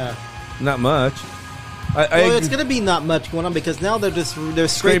much. Yeah. Not much. Well, it's going to be not much going on because now they're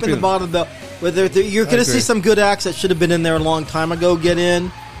scraping the bottom of the... You're going to see some good acts that should have been in there a long time ago get in,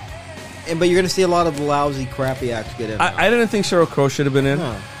 but you're going to see a lot of lousy, crappy acts get in. I didn't think Sheryl Crow should have been in.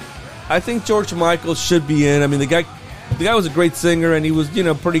 No. I think George Michael should be in. I mean, the guy was a great singer and he was,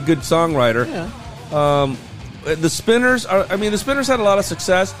 pretty good songwriter. Yeah. The Spinners had a lot of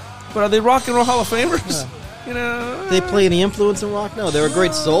success, but are they Rock and Roll Hall of Famers? Yeah. They play any influence in rock? No, they're a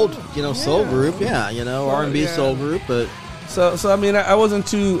great soul group. Yeah, R&B soul group, but so I mean, I wasn't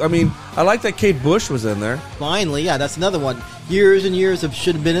too. I mean, I like that Kate Bush was in there. Finally, yeah, that's another one. Years and years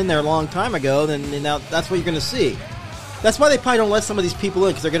should have been in there a long time ago. Then now that's what you're going to see. That's why they probably don't let some of these people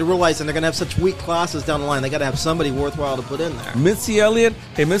in because they're going to realize and they're going to have such weak classes down the line. They got to have somebody worthwhile to put in there. Missy Elliott,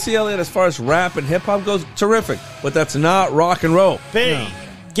 as far as rap and hip hop goes, terrific, but that's not rock and roll.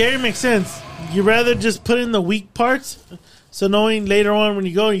 Gary makes sense. You rather just put in the weak parts, so knowing later on when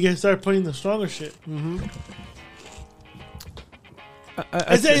you go, you can start putting the stronger shit. Mm-hmm.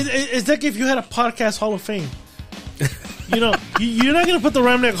 It's like if you had a podcast Hall of Fame. You're not going to put the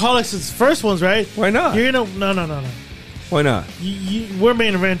Ramneckaholics as first ones, right? Why not? You're going to no. Why not? We're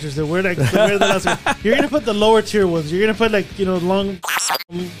main eventers. Though. We're the last one. You're going to put the lower tier ones. You're going to put long,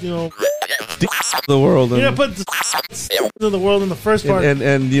 the world. You're going to put the world in the first part. And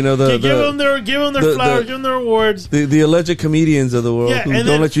give them their flowers, give them their awards. The alleged comedians of the world who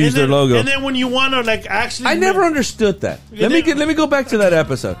don't let you use their logo. And then when you want to actually, I never understood that. Let me go back to that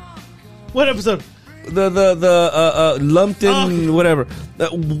episode. What episode? The lumped in whatever.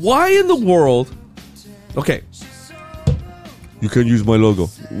 Why in the world? Okay. You can't use my logo.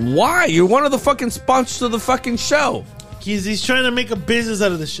 Why? You're one of the fucking sponsors of the fucking show. He's trying to make a business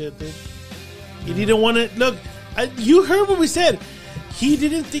out of this shit, dude. He didn't want to... Look, you heard what we said. He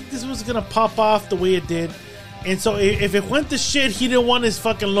didn't think this was going to pop off the way it did. And so if it went to shit, he didn't want his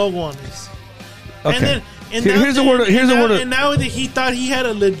fucking logo on this. Okay. Here's a word. And now that he thought he had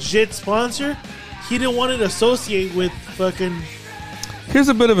a legit sponsor, he didn't want to associate with fucking... Here's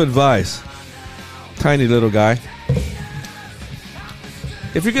a bit of advice. Tiny little guy.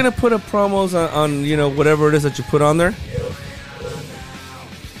 If you're gonna put up promos on whatever it is that you put on there,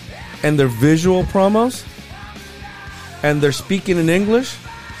 and they're visual promos, and they're speaking in English,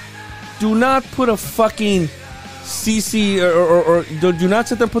 do not put a fucking CC or do not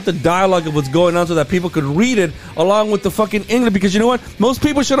sit there and put the dialogue of what's going on so that people could read it along with the fucking English. Because you know what? Most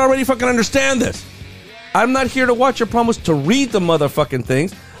people should already fucking understand this. I'm not here to watch your promos to read the motherfucking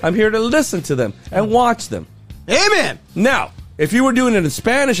things. I'm here to listen to them and watch them. Amen. Now, if you were doing it in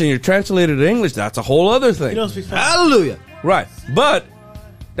Spanish and you're translated to English, that's a whole other thing. You don't speak Spanish. Hallelujah. Right. But,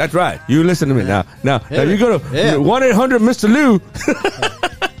 that's right. You listen to me now. Now you go to 1-800 Mr. Lou.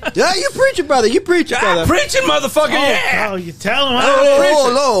 Yeah, you preach it, brother. You preach it, brother. Preaching, motherfucker. Yeah. Oh, you tell him.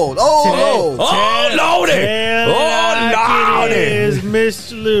 Oh, Lord. Oh, Lordy. Oh, Lordy. It is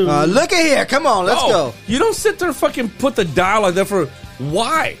Mr. Lou. Look at here. Come on. Let's go. You don't sit there and fucking put the dialogue there for...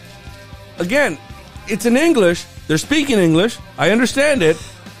 Why? Again, it's in English. They're speaking English. I understand it.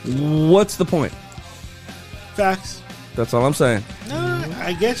 What's the point? Facts. That's all I'm saying. No,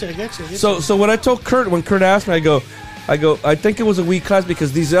 I get you. So when I told Kurt, when Kurt asked me, I go, I think it was a weak class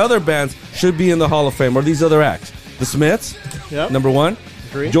because these other bands should be in the Hall of Fame, or these other acts. The Smiths, number one.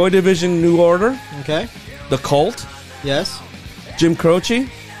 Agree. Joy Division, New Order. Okay. The Cult. Yes. Jim Croce.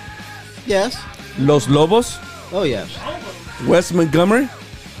 Yes. Los Lobos. Oh, yes. Wes Montgomery.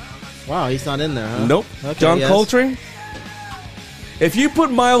 Wow, he's not in there, huh? Nope. Okay, John Coltrane. If you put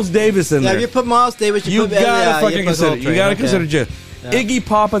Miles Davis in there, if you put Miles Davis, you gotta fucking consider. You gotta consider Jim. Yeah. Iggy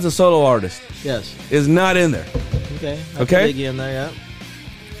Pop as a solo artist Yes. is not in there. Okay. I Okay. put Iggy in there,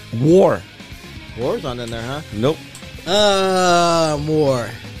 yeah. War. War's not in there, huh? Nope. War.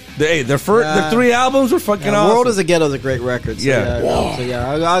 Their 3 albums were fucking Yeah, awesome. World is a Ghetto is a great record. So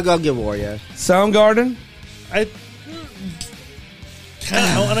Yeah. I'll give War, yeah. Soundgarden. I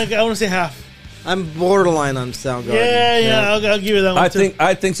want to say half. I'm borderline on Soundgarden. Yeah. I'll give you that one.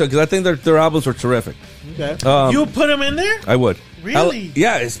 I think so because I think their albums were terrific. Okay. You put them in there? I would. Really?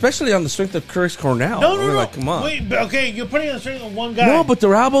 Yeah, especially on the strength of Chris Cornell. No. Like, come on. Wait, but okay, you're putting on the strength of one guy. No, but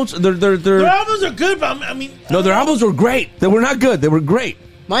their albums, their albums are good. But I mean, no, their albums were great. They were not good. They were great.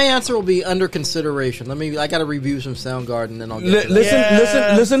 My answer will be under consideration. I got to review some Soundgarden, and I'll get to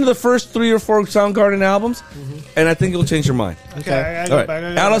that. Listen to the first 3 or 4 Soundgarden albums, and I think it'll change your mind. Okay, All right,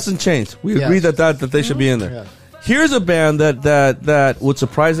 Alice in Chains. We Yes. agree that they should be in there. Yeah. Here's a band that would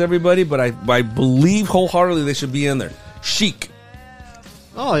surprise everybody, but I believe wholeheartedly they should be in there. Chic.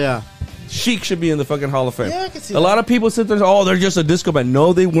 Oh, yeah. Chic should be in the fucking Hall of Fame. Yeah, I can see a lot of people sit there and say, oh, they're just a disco band.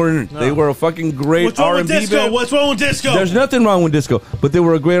 No, they weren't. No. They were a fucking great What's wrong R&B with disco? band. What's wrong with disco? There's nothing wrong with disco, but they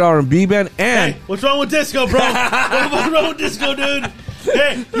were a great R&B band. And Hey, what's wrong with disco, bro? What's wrong with disco, dude?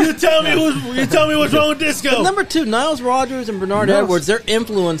 Hey, you tell me what's wrong with disco. But number 2, Niles Rodgers and Bernard Yes. Edwards, their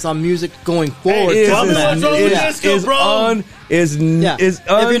influence on music going forward. Hey, tell me what's wrong with disco, bro. Is Yeah.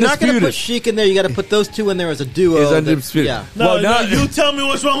 undisputed. If you're not going to put Chic in there, you got to put those 2 in there as a duo. Is that- undisputed. Yeah. No, Well, now- you tell me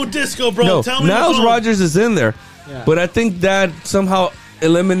what's wrong with disco, bro. No, Tell me Niles what's wrong. Rodgers is in there, Yeah. but I think that somehow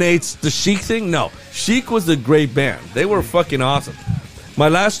eliminates the Chic thing. No, Chic was a great band. They were fucking awesome. My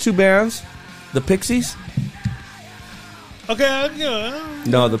last 2 bands, the Pixies. Okay, I'll give it.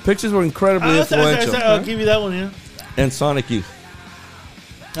 No, the Pixies were incredibly influential. I'll give you that one, yeah. And Sonic Youth.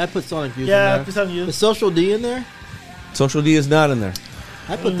 I put Sonic Youth Yeah, in there. put something you. Is Social D in there? Social D is not in there.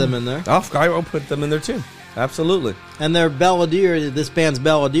 I put them in there. I'll put them in there too. Absolutely. And their Balladeer, this band's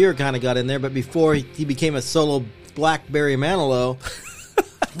Balladeer kind of got in there, but before he became a solo Blackberry Manilow,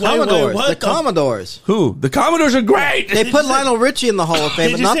 Commodores, what the the- Commodores. Who? The Commodores are great. They put Lionel Richie in the Hall of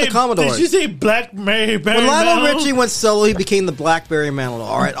Fame, but not the Commodores. Did you say Blackberry When Lionel Richie went solo, he became the Blackberry Manilow.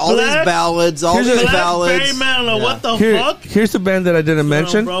 All right, all these ballads, all Here's these a- ballads. Blackberry Manilow, Yeah. what the Here- fuck? Here's the band that I didn't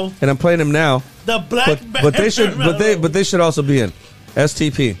mention, bro? and I'm playing them now. The Blackberry But they should, Manilow. but they should also be in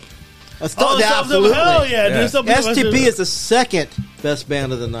STP. Yeah, absolutely. Hell yeah, Yeah. dude. STP is the second best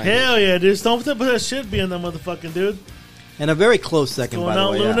band of the night, Hell yeah, dude. Stone Temple that should be in that motherfucking dude. and a very close second, Going by the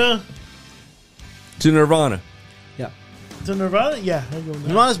out way. Yeah. Luna To Nirvana. Yeah. to Nirvana. Yeah, I'll go with that.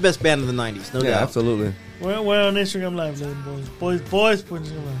 Nirvana's best band of the '90s, no Yeah, doubt. absolutely. We're on Instagram Live, boys. We're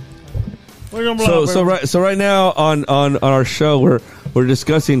Instagram Live. We're on So right now on our show we're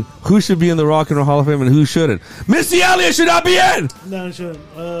discussing who should be in the Rock and Roll Hall of Fame and who shouldn't. Missy Elliott should not be in. No, sure.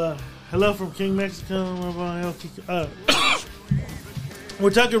 Hello from King Mexico. We're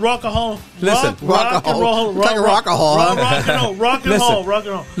talking rockahol. Listen, rock and roll, rock and roll, huh? rock and roll, rock and Listen. roll, rock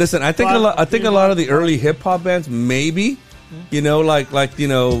and roll. Listen, I think a lot of the early hip hop bands maybe, you know, like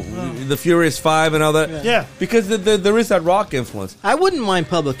the Furious Five and all that. Yeah. Because there is that rock influence. I wouldn't mind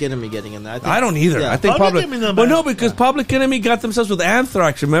Public Enemy getting in there. I don't either. Yeah. I think Public Public. Enemy's not Well, bad. no, because Public Enemy got themselves with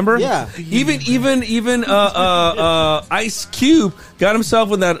Anthrax. Remember? Yeah. Even Ice Cube got himself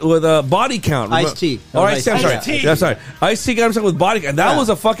with Body Count. Ice-T. All right, I'm sorry. Ice-T. Yeah, sorry. Ice-T got himself with Body Count. That Yeah. was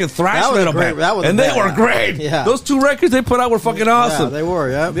a fucking thrash That was metal great. band, That was and a they band, were yeah. great. Yeah. Those 2 records they put out were fucking awesome. Yeah, they were.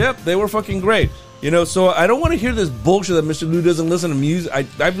 Yeah. Yep, they were fucking great. You know, so I don't want to hear this bullshit that Mr. Lou doesn't listen to music.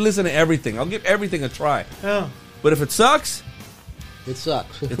 I've listened to everything. I'll give everything a try. Yeah. But if it sucks, It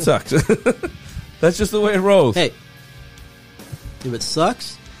sucks. it sucks. That's just the way it rolls. Hey, if it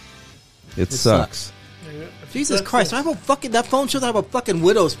sucks, it sucks. sucks. Jesus Christ! I have a fucking that phone shows I have a fucking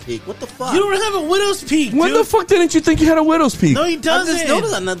widow's peak. What the fuck? You don't have a widow's peak, When dude. the fuck didn't you think you had a widow's peak? No, he I doesn't. just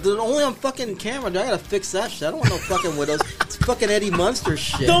noticed that. They're only on fucking camera. I gotta fix that shit. I don't want no fucking widows. It's fucking Eddie Munster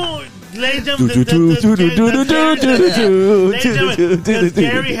shit. Don't, ladies and gentlemen, does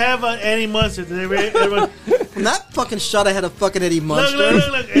Gary have an Eddie Munster? From that fucking shot, I had a fucking Eddie Munster.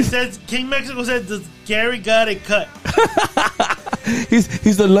 Look. It says King Mexico said, "Does Gary got it cut?" He's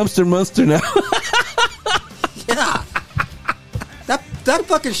the Lumpster Munster now. Yeah. That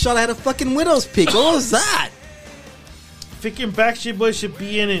fucking shot, I had a fucking widow's peak. What was that? Freaking Backstreet Boys should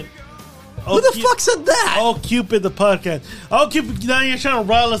be in it. Who the fuck said that? Oh, Cupid, the podcast. Oh, Cupid, now you're trying to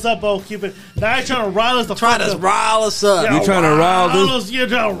rile us up, oh, Cupid. Now you're trying to rile us the Trying fuck to up. rile us up. You're trying to rile this. You're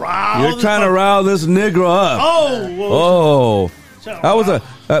trying to rile. You're trying to rile this nigger up. Oh, Oh, I was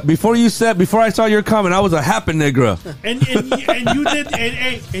before I saw your comment. I was a happy nigger. and you did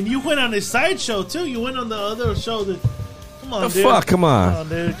and you went on a side show too. You went on the other show that. Come Come on, The dude. fuck? Come on. Come on,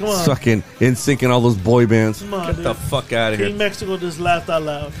 dude. Come on. Sucking NSYNC and all those boy bands. Come on, Get dude. the fuck out of King here. Mexico just laughed out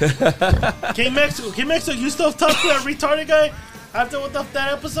loud. King Mexico, you still talk to that retarded guy after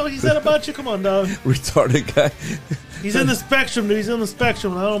that episode he said about you? Come on, dog. Retarded guy. He's in the spectrum, dude. He's in the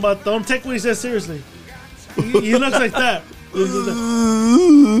spectrum. I don't know about. Don't take what he says seriously. He looks like that.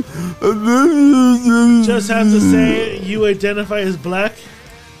 Just have to say you identify as black.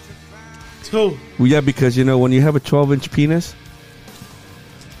 Who? Well, yeah, because when you have a 12-inch penis.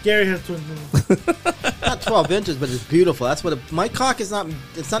 Gary has twins. Not 12 inches, but it's beautiful. That's what my cock is not.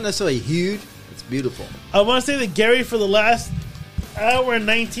 It's not necessarily huge. It's beautiful. I want to say that Gary for the last hour and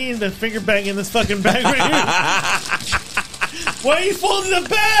 19 has been finger banging this fucking bag right here. Why are you folding the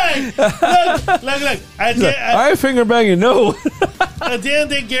bag? Look. I finger banging. No. At the end of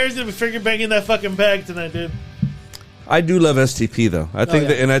the day, Gary's gonna be finger banging that fucking bag tonight, dude. I do love STP though. I think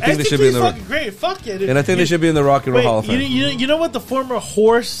yeah. I think they should be in the. fucking great. Fuck yeah, dude. And I think they should be in the Rock and Roll Hall of Fame. You know what the former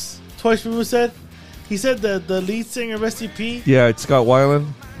horse Toys people said? He said that the lead singer of STP, Yeah, it's Scott Weiland.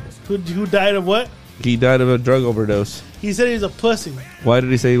 who died of what? He died of a drug overdose. He said he was a pussy Why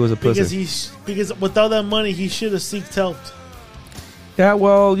did he say he was a pussy? because without that money he should have seeked help. Yeah,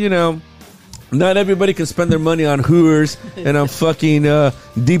 well, not everybody can spend their money on Hooters and on fucking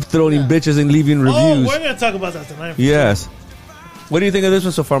deep throating bitches and leaving Oh, reviews. we're gonna talk about that tonight. Yes. What do you think of this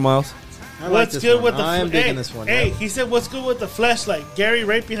one so far, Miles? I like What's this good one. with the? I am hey, digging this one. Hey, yeah. he said, "What's good with the flashlight?" Gary,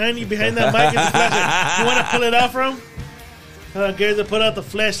 right behind you, behind that mic is the flashlight. You want to pull it out from? Gary's to put out the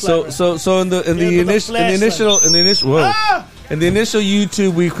flashlight. So in the initial Ah! in the initial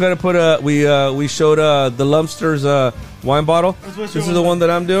YouTube we kind of put we showed the Lumpster's wine bottle. What's This your is the one? one that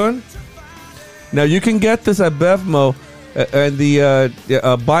I'm doing. Now you can get this at Bevmo and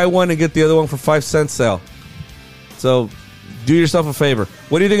the buy one and get the other one for 5 cents sale. So do yourself a favor.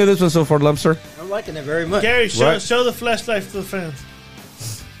 What do you think of this one so far, Lumpster? I'm liking it very much. Gary, Right. show the flashlight to the fans.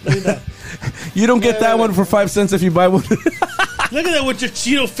 Look at that. You don't get that one for 5 cents if you buy one. Look at that with your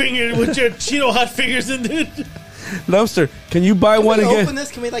Cheeto finger, with your Cheeto hot fingers in it. Lumpster, can you buy Can one we again? open this?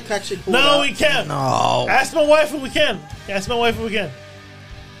 Can we actually pull it No, out? we can't. No. Ask my wife if we can. Ask my wife if we can.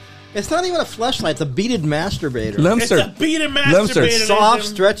 It's not even a fleshlight. It's a beaded masturbator. It's a Lumpster. beating Lumpster. masturbator. Soft,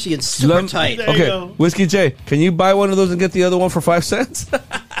 stretchy, and super tight. There you Okay, go. Whiskey J, can you buy one of those and get the other one for 5 cents?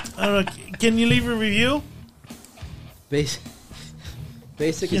 I don't know. Can you leave a review?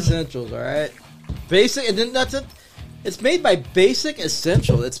 Basic essentials, all right? Basic, and then that's it. It's made by Basic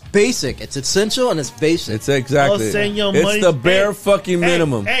Essential. It's basic. It's essential, and it's basic. It's exactly. I'll send your it's money. the bare fucking Hey,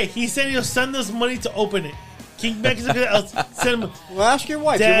 minimum. Hey, he said he'll send us money to open it. King Mexico, I'll send him. Well, ask your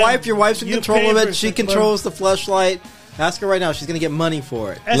wife. Damn, Your wife's in you control pay of for it. She it, controls the fleshlight. Ask her right now. She's going to get money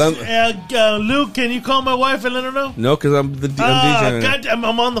for it. Luke, can you call my wife and let her know? No, because I'm DJing. God,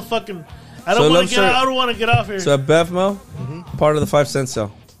 I'm on the fucking. I So don't want let's to get. start- I don't want to get off here. So at Bevmo, part of the 5 cent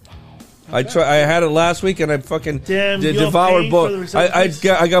sale. I had it last week and I fucking Damn, you're devoured paying for the both. I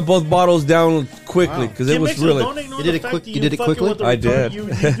receptacles? got both bottles down quickly because it King was Mexico, really. don't ignore You did the it fact quick- that you did it fucking quickly? with the I retard-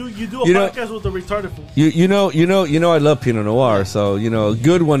 did. You do a You know- podcast with the retarded fool. You know I love Pinot Noir, so a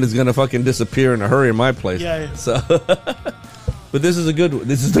good one is gonna fucking disappear in a hurry in my place. Yeah, yeah. So, but this is a good one.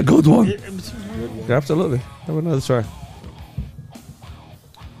 This is the good one. It's- Absolutely. Have another try.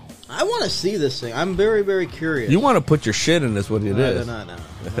 I want to see this thing. I'm very, very curious. You want to put your shit in this? What it is? No.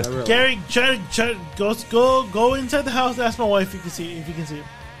 Really. Gary, try go inside the house. Ask my wife if you can see it.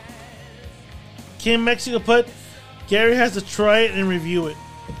 King Mexico put. Gary has to try it and review it.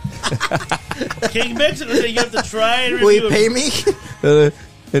 King Mexico said you have to try and review Will you it. pay me?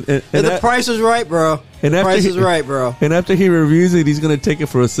 And The price is right, bro. and The after price he- is right, bro. And after he reviews it, he's gonna take it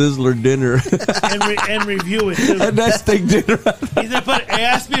for a Sizzler dinner, and review it. Too. and that steak dinner. He said, "But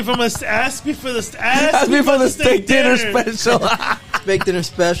ask me for the Ask me for the steak dinner special. Baked dinner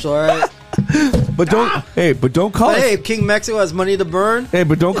special, all right? But don't call But hey, it. if King Mexico has money to burn,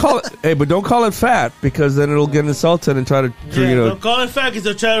 But don't call it fat because then it'll get insulted and try to Don't call it fat because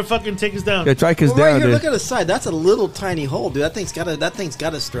they'll try to fucking take us down. yeah, try kiss well, right down. here, Dude. look at the side. That's a little tiny hole, dude. That thing's got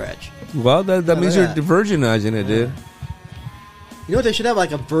to stretch. Well, that means you're look at virginizing it, dude. You know what? They should have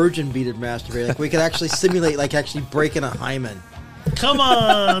like a virgin beaded masturbator. Like we could actually simulate like actually breaking a hymen. Come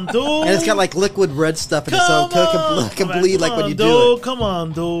on, dude. And it's got like liquid red stuff in it, so it can bleed like when you dude. do it. Come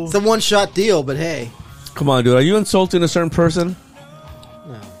on, dude. It's a one shot deal, but hey. Come on, dude. Are you insulting a certain person?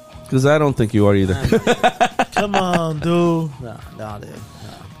 No. Because I don't think you are either. Come on, dude. No, dude.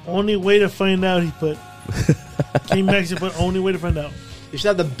 Only way to find out, he put. King Mexico put only way to find out. You should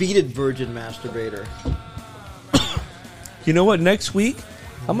have the beaded virgin masturbator. You know what? Next week,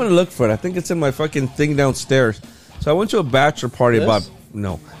 I'm going to look for it. I think it's in my fucking thing downstairs. So I went to a bachelor party This? about...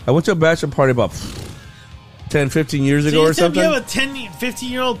 No. I went to a bachelor party about 10, 15 years So ago you or said you something. have a 10,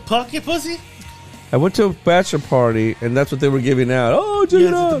 15-year-old pocket pussy? I went to a bachelor party, and that's what they were giving out. Oh, check it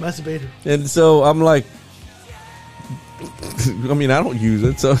Yeah, out. it's a masturbator. And so I'm like, I mean, I don't use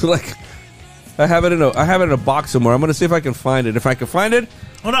it, so like, I have it in a box somewhere. I'm gonna see if I can find it. If I can find it,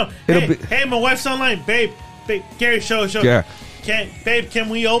 Hold on. It'll Hey, be- hey, my wife's online. Babe, Gary, show. yeah. Can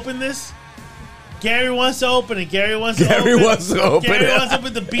we open this? Gary wants to open it. Gary wants to Gary open wants to open Gary it. wants to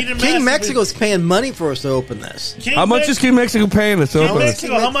open the beat and King Mexico's paying money for us to open this. How much is King Mexico paying us? to King open it?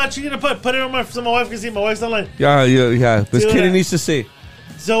 Mexico, how much you gonna put? Put it on so my wife can see. My wife's online. Yeah. This Do kid that. needs to see.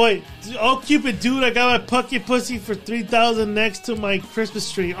 So wait, oh Cupid, dude, I got my pocket pussy for $3,000 next to my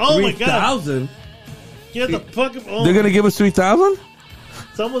Christmas tree. Oh my god, 3,000? get the pocket. Oh, They're gonna give us 3,000.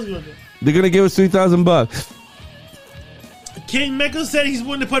 someone's gonna do. They're gonna give us $3,000. King Mexico said he's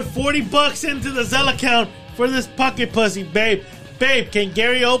willing to put $40 into the Zelle account for this pocket pussy, babe. Babe, can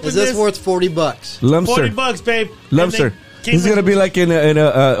Gary open Is this this? worth $40? Lumser. $40, babe. Lumser. And then King He's gonna be Mexico- like in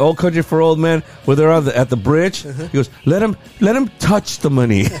a old country for old men where they're at the bridge. Uh-huh. He goes, let him touch the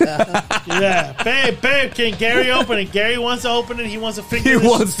money. Yeah, babe, can Gary open it? Gary wants to open it. He wants to finger He this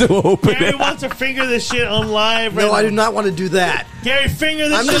wants to open Gary it. wants to finger this shit on live right No, I now. do not want to do that. Gary, finger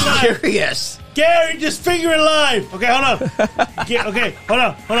this I'm shit just live. curious. Gary, just finger it live. Okay, hold on. Okay, hold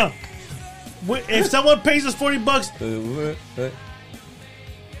on. If someone pays us $40,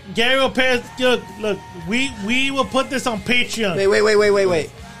 Gary will pay us. Look, we will put this on Patreon. Wait.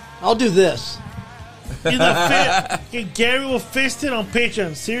 I'll do this. Gary will fist it on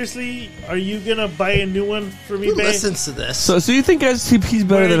Patreon. Seriously, are you gonna buy a new one for me, Who babe? listens to this? So you think he's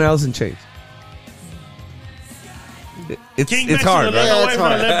better than Wait. Alice in Chains? It's King it's Mexico, hard, let right? my Yeah, wife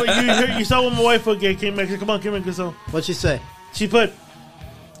it's know. hard. You saw what my wife put. King Mexico, come on, King Mexico. What'd she say? She put,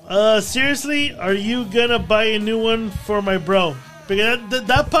 seriously, are you gonna buy a new one for my bro? Because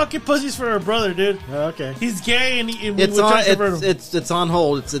that pocket pussy's for her brother, dude. Oh, okay. He's gay and we It's would on. try to convert him. It's on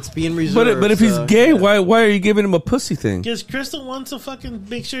hold. It's being reserved. But if he's so, gay, yeah. why are you giving him a pussy thing? Because Crystal wants to fucking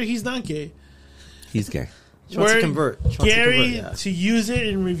make sure he's not gay. He's gay. She wants to Where convert. She wants to Gary convert, to use it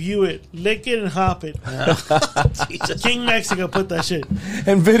and review it, lick it and hop it. Jesus. King Mexico put that shit.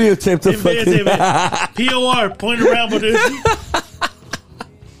 And videotape the fucking. POR, point around, but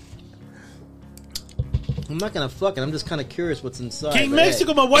I'm not gonna fuck it. I'm just kind of curious what's inside. King but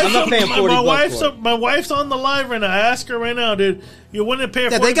Mexico, hey, my wife's I'm not paying $40 for it. my wife's on the live right now. I ask her right now, dude. You wouldn't pay her.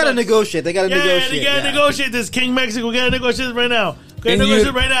 Yeah, they gotta $40. negotiate. They gotta Yeah, negotiate. they gotta yeah. negotiate this. King Mexico, we gotta negotiate this right now. Gotta And negotiate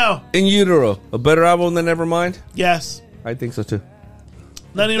you- right now. In Utero, a better album than Nevermind? Yes. I think so too.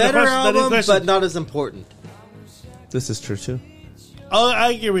 Not even Better a question. Not even a album, question. but not as important. This is true too. Oh,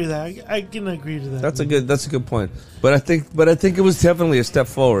 I agree with that. I can agree to that. That's a good point. But I think it was definitely a step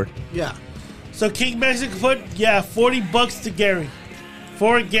forward. Yeah. So King Mexico put $40 to Gary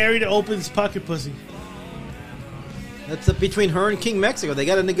for Gary to open his pocket pussy. That's between her and King Mexico. They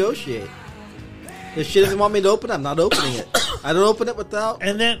gotta negotiate. If she doesn't want me to open it, I'm not opening it. I don't open it without.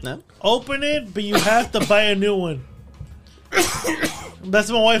 And then No. open it, but you have to buy a new one. That's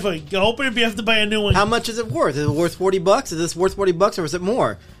my wife. Like, open it, but you have to buy a new one. How much is it worth? Is it worth $40? Is this worth $40 or is it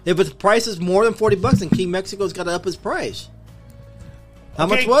more? If the price is more than $40, then King Mexico's got to up his price. How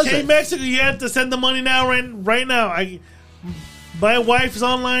much was King it? Mexico, you have to send the money now, right now. My wife's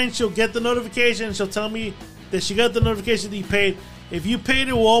online. She'll get the notification. She'll tell me that she got the notification that you paid. If you paid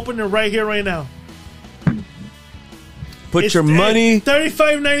it, we'll open it right here, right now. Put your money.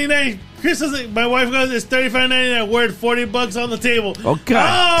 $35.99. Chris says it, my wife goes, it's $35.99. Word, $40 on the table. Oh,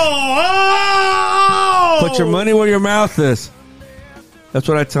 God. Oh! Put your money where your mouth is. That's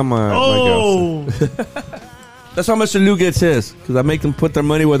what I tell my girls. That's how Mr. Lou gets his, because I make them put their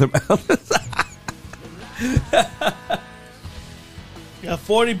money where their mouth is. You got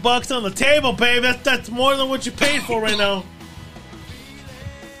 $40 on the table, babe. That's more than what you paid for right now.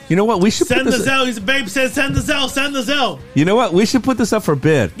 You know what? We should Send put the this. Zelle. His babe says, send the Zelle. Send the Zelle. You know what? We should put this up for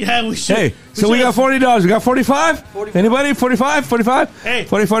bid. Yeah, we should. Hey, so we got $40. We got 45. Anybody? 45? 45? Hey.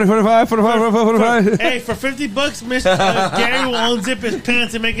 40, 40, 45, 45, 45. Hey, for $50, Mr. Gary will unzip his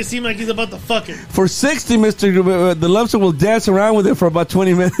pants and make it seem like he's about to fuck it. For 60, the Lumster will dance around with it for about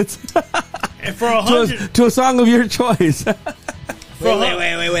 20 minutes And for 100, to a song of your choice. Wait. I'm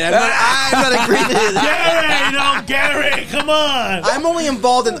not agreeing to that. Gary, come on. I'm only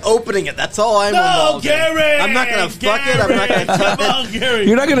involved in opening it. That's all I'm No, involved in. Gary. I'm not going to fuck it. I'm not going to Come touch it. on, Gary.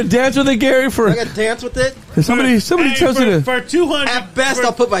 You're not going to dance with it, Gary? I'm going to dance with it. If somebody tells you to... For 200. At best,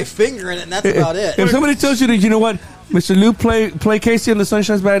 I'll put my finger in it, and that's about it. If somebody tells you that, you know what, Mr. Lou, play Casey and the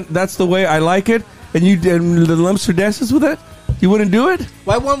Sunshine's Band, that's the way I like it, and the Lumpster dances with it, You wouldn't do it?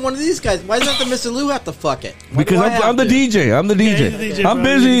 Why won't one of these guys? Why doesn't the Mr. Lou have to fuck it? Why Because do I have I'm the to? DJ. I'm the DJ. he's the DJ, I'm bro.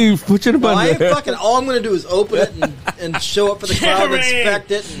 busy pushing a No, I button. ain't fucking. All I'm going to do is open it and show it for the crowd, Jerry!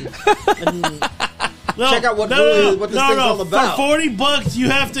 inspect it, and No, check out what this thing's all about. For $40, you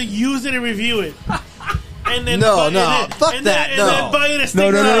have to use it and review it. And then No, fuck- no, and then- fuck and that, then- no. And then buy it a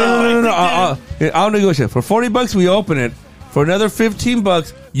No. sticker. I'll negotiate. For $40, we open it. For another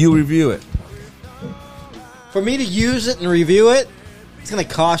 $15, you review it. For me to use it and review it, it's going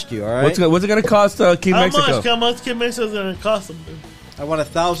to cost you. All right. What's it going to cost King Mexico? How much King Mexico's going to cost them? Dude? I want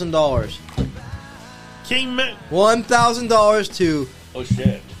 $1,000. $1,000 to Oh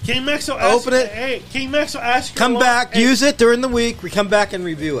shit. King Mexico Open it. Hey, King Mexico ask come back, use it during the week. We come back and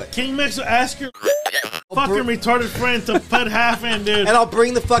review it, King Mexico ask your fucking retarded friend to put half in, dude. and I'll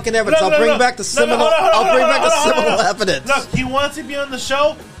bring the fucking evidence. No, I'll no, bring no. back the No, seminal. hold on, I'll bring back the hold on, seminal hold on. evidence. Look, he wants to be on the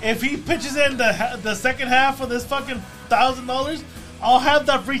show. If he pitches in the second half of this fucking $1,000, I'll have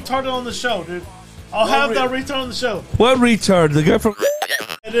that retarded on the show, dude. I'll have that retard on the show, What retard? The guy from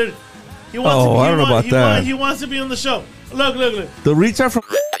dude. He wants Oh, to be, I don't know about that. He wants to be on the show. Look. the retard from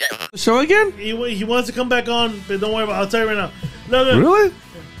the show again? He wants to come back on, but don't worry about it. I'll tell you right now. Look. Really?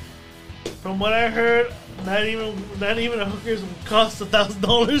 From what I heard, not even a hooker's cost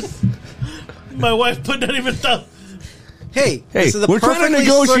 $1,000. My wife put not even $1,000. Hey, Hey, this is a we're trying to perfectly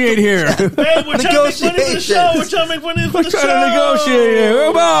negotiate here. Hey, we're trying to make money for the show. Negotiations. We're trying to make money for We're the trying show. to negotiate here.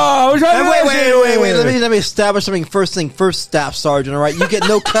 Come on. We're trying to negotiate. Wait. Let me establish something. First, Staff Sergeant. All right, you get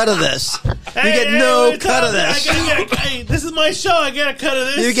no cut of this. You get no cut of this. Hey, this is my show. I get a cut of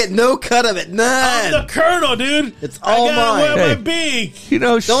this. You get no cut of it. I'm None. the colonel, dude. It's all I gotta mine. wear Hey. my beak. You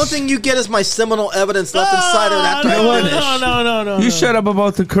know, The only thing you get is my seminal evidence left inside of it after no, I finish. no. you shut up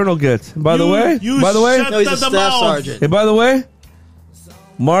about the colonel gets. By the You- way, you by the way, shut No, he's a the staff mouth. sergeant. hey, by the way,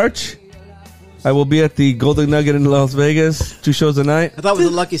 March, I will be at the Golden Nugget in Las Vegas. 2 shows a night. I thought it was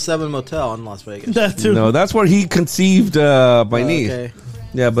a Lucky 7 motel in Las Vegas. That too. No, that's where he conceived my niece. Okay.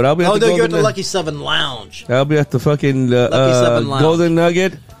 Yeah, but I'll be at Oh, the no, you're at Golden the Nugget. Lucky 7 Lounge. I'll be at the fucking Lucky 7 Lounge. Golden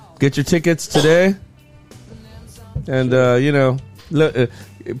Nugget. Get your tickets today. And,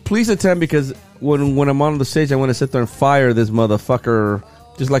 please attend because when I'm on the stage, I want to sit there and fire this motherfucker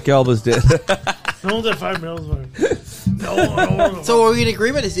just like Elvis did. Don't get $5 million for it. No. So are we in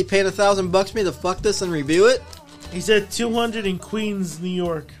agreement? Is he paying $1,000 me to fuck this and review it? He said 200 in Queens, New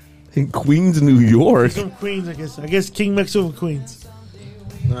York. In Queens, New York. He's from Queens, I guess. I guess King Mexico from Queens.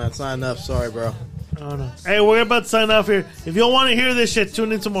 No, it's not enough. Sorry, bro. I don't know. Hey, we're about to sign off here. If you don't want to hear this shit,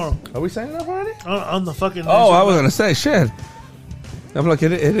 tune in tomorrow Are we signing up already? on the fucking. Oh, I was going to say, shit. I'm like,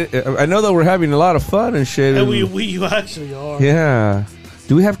 I know that we're having a lot of fun and shit. And and- we actually are. yeah.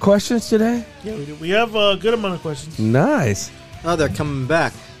 Do we have questions today? Yeah, we do. We have a good amount of questions. Nice. Oh, they're coming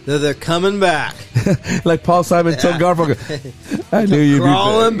back. They're coming back. Like Paul Simon told Garfunkel, I knew you'd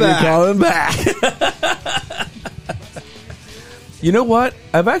Crawling be back. You're crawling back. You know what?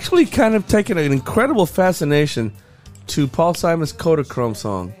 I've actually kind of taken an incredible fascination to Paul Simon's Kodachrome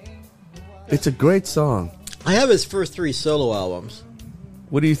song. It's a great song. I have his first 3 solo albums,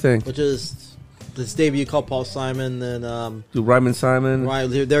 What do you think? which is his debut called Paul Simon, then Ryman Simon?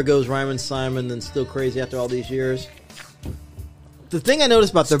 There Goes Ryman Simon, then Still Crazy After All These Years. The thing I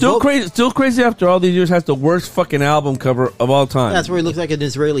noticed about their Still crazy after all these years has the worst fucking album cover of all time. that's where he looks like an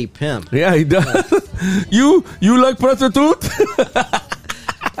Israeli pimp. Yeah, he does. You like prostitute?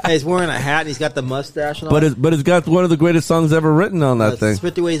 Hey, he's wearing a hat and he's got the mustache and all. but it's got one of the greatest songs ever written on that thing.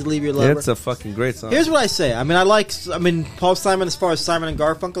 50 Ways to Leave Your Lover. It's a fucking great song. Here's what I say. I mean, Paul Simon as far as Simon and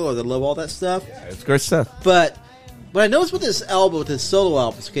Garfunkel, I love all that stuff. It's great stuff. But what I noticed with this album, with his solo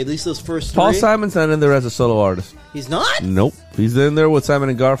albums, okay, at least those first 3. Paul Simon's not in there as a solo artist. He's not? Nope. He's in there with Simon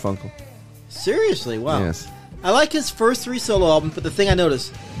and Garfunkel. Seriously, wow. Yes. I like his first 3 solo albums, but the thing I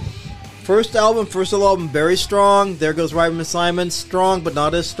noticed, first solo album, very strong. There Goes Ryman Simon, strong, but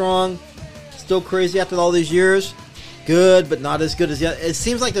not as strong. Still Crazy After All These Years, good, but not as good as yet. It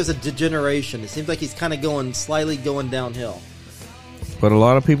seems like there's a degeneration. It seems like he's kind of slightly going downhill. But a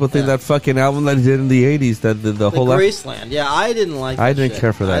lot of people think Yeah. that fucking album that he did in the 80s, that the whole... Graceland. Yeah, I didn't like that I didn't shit.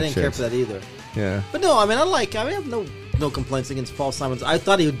 care for that I didn't care shit. for that either. Yeah. But no, I have no complaints against Paul Simon. I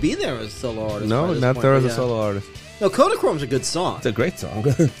thought he would be there as a solo artist. by No, this not point, there but as a yeah. solo artist. No, Kodachrome's a good song. It's a great song.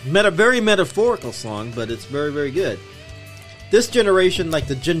 Very metaphorical song, but it's very, very good. This generation, like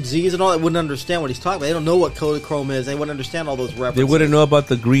the Gen Zs and all that, wouldn't understand what he's talking about. They don't know what Kodachrome is. They wouldn't understand all those references. They wouldn't know about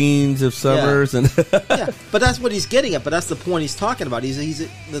the greens of summers and... Yeah, but that's what he's getting at. But that's the point he's talking about.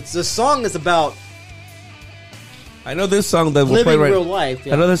 This song is about I know this song that we're Living playing right. real life.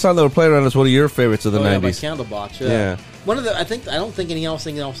 Yeah. I know this song that we're playing around is one of your favorites of the by '90s. Candlebox. Yeah. One of the. I don't think anything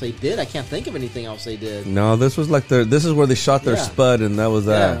else they did. I can't think of anything else they did. No, this was like this is where they shot their Yeah. spud, and that was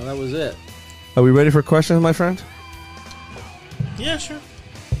that. Yeah, that was it. Are we ready for questions, my friend? Yeah, sure.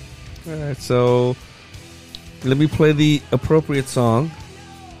 All right, so let me play the appropriate song.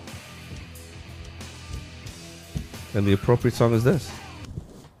 And the appropriate song is this.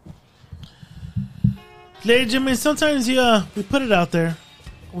 Ladies and gentlemen, sometimes we put it out there.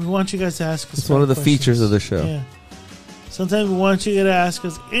 We want you guys to ask us. It's one of the questions. features of the show. Yeah. Sometimes we want you to ask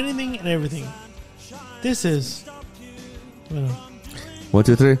us anything and everything. This is. You know, 1,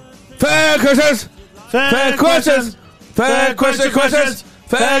 2, 3. Fair questions! Fair questions! Fair questions!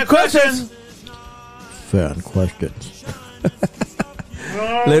 Fair questions! Fan questions.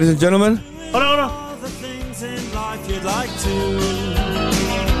 Ladies and gentlemen, Hold on.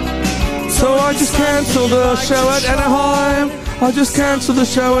 so I just canceled the show at Anaheim. I just canceled the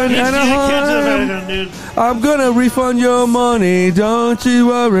show in Anaheim. Dude. I'm gonna refund your money, don't you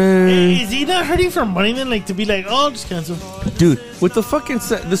worry. Is he not hurting for money then? Like to be like, oh, I'll just cancel. Dude, with the fucking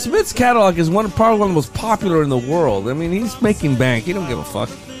the Smiths catalog is probably one of the most popular in the world. I mean, he's making bank. He don't give a fuck.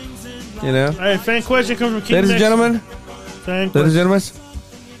 You know? All right, fan question comes from King. Ladies and gentlemen, Fan ladies and question.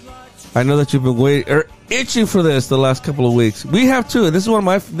 gentlemen, I know that you've been waiting or itching for this the last couple of weeks. We have too. This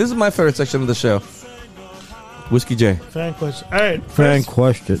is my favorite section of the show. Whiskey J. Fan question. All right. Fan First,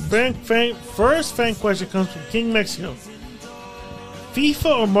 questions. first fan question comes from King Mexico.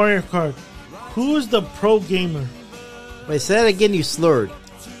 FIFA or Mario Kart? Who is the pro gamer? Wait, say that again. You slurred.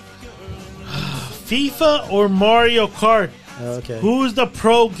 FIFA or Mario Kart? Okay. Who's the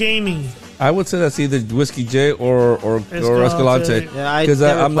pro gaming? I would say that's either Whiskey J or Escalante. Yeah, Because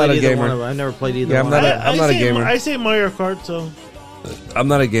I'm not a gamer. I've never played either Yeah, one. I'm not a gamer. I say Mario Kart, so I'm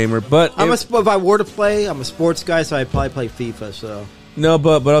not a gamer, but if I were to play, I'm a sports guy, so I'd probably play FIFA. So no,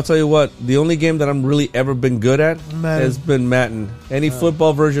 but I'll tell you what. The only game that I'm really ever been good at Madden. has been Madden. Any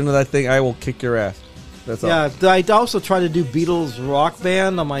football version of that thing, I will kick your ass. That's all. yeah, I also tried to do Beatles Rock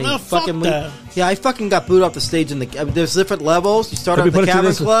Band on my No, fuck fucking. that. Yeah, I fucking got booed off the stage in the. There's different levels. You start Let off me at the put it to Cavern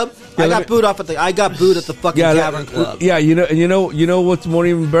this- Club. Yeah, I let got me- booed off at the. I got booed at the fucking Cavern Club. Yeah, you know what's more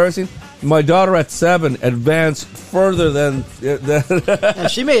even embarrassing? My daughter at 7 advanced further than And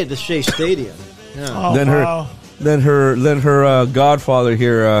she made it to Shea Stadium. Yeah. oh, Then her- wow. her godfather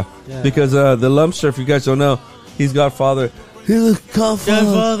here Yeah. because the Lumpster, if you guys don't know, he's godfather. He's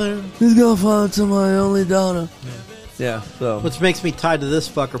Godfather. He's godfather to my only daughter. Yeah, so Which makes me tied to this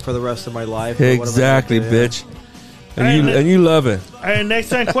fucker for the rest of my life. or whatever exactly, I do, yeah. bitch. And Hey, you love it. All right, next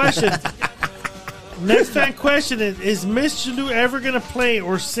fan question. Next fan question is Miss Jalou ever going to play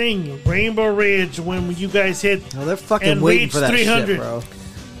or sing Rainbow Ridge when you guys hit? No, they're fucking And waiting reach for that 300. shit, bro.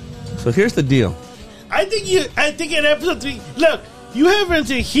 So here's the deal. I think in episode 3, look, you have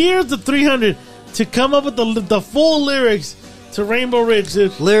until here's the 300 to come up with the full lyrics to Rainbow Ridge,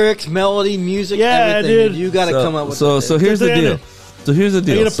 dude. Lyrics, melody, music, Yeah, everything. dude. You got to come up with so it. here's the They're deal. gonna- So here's the Are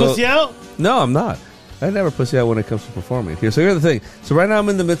deal. you going to So- pussy out? No, I'm not. I never pussy out when it comes to performing. So here's the thing. So right now I'm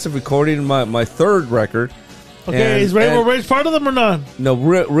in the midst of recording my third record. Okay, And- is Rainbow and- Ridge part of them or not? No,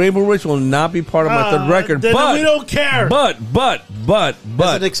 Rainbow Ridge will not be part of my third record. Then But we don't care. But It's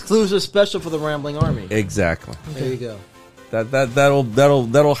an exclusive special for the Rambling Army. exactly. There you go.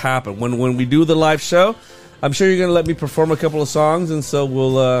 That'll happen when we do the live show. I'm sure you're gonna let me perform a couple of songs, and so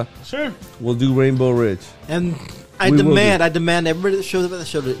Sure. we'll do Rainbow Ridge. And I We will demand everybody that shows up at the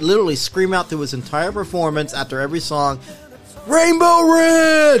show to literally scream out through his entire performance after every song, Rainbow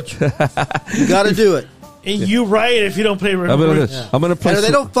Ridge! You got to do it. And you riot if you don't play Rainbow Ridge. I'm gonna play. And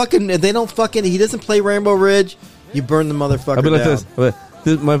if they don't fucking, he doesn't play Rainbow Ridge, you burn the motherfucker I'll be like down.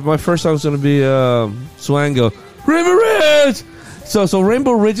 this. My first song is gonna be Swango Rainbow Ridge. So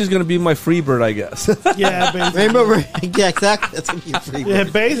Rainbow Ridge is gonna be my Freebird, I guess. Yeah, basically. Rainbow Ridge, yeah, exactly. That's gonna be free. Yeah,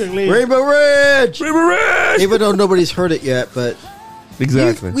 basically. Rainbow Ridge. Rainbow Ridge. Even though nobody's heard it yet, but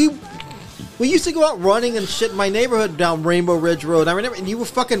Exactly. we used to go out running and shit in my neighborhood down Rainbow Ridge Road. I remember, and you were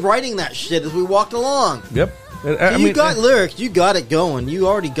fucking writing that shit as we walked along. Yep. You got lyrics. You got it going. You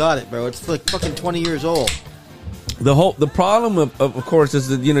already got it, bro. It's like fucking 20 years old. the problem of course is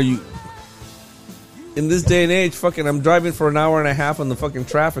that you in this day and age, fucking, I'm driving for an hour and a half on the fucking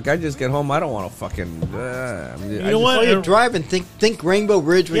traffic. I just get home. I don't want to fucking. You know what? While you're driving, think Rainbow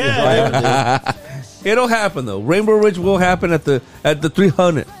Ridge when you're driving. Dude. It'll happen though. Rainbow Ridge will happen at the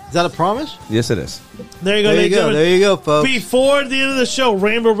 300. Is that a promise? Yes, it is. There you go, There you ladies and go. gentlemen. There you go, folks. Before the end of the show,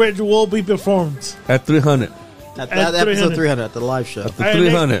 Rainbow Ridge will be performed. At 300. At At episode 300. 300 at the live show. The All right,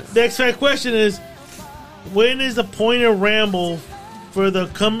 300. Next fact question is: when is the point of ramble for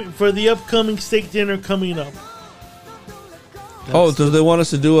the upcoming steak dinner coming up? Oh, do they want us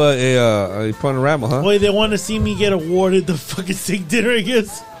to do a panorama, huh? Boy, they want to see me get awarded the fucking steak dinner, I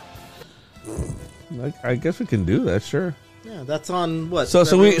guess. I guess we can do that, sure. Yeah, that's on what?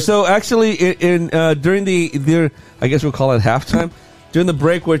 So actually in during the I guess we'll call it halftime during the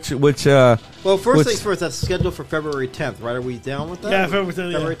break, which well, first things first. That's scheduled for February 10th, right? Are we down with that? Yeah,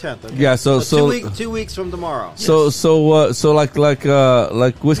 February 10th. Okay. Yeah, so 2 weeks from tomorrow. So like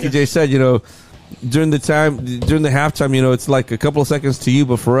Whiskey J said, during the halftime, it's like a couple of seconds to you,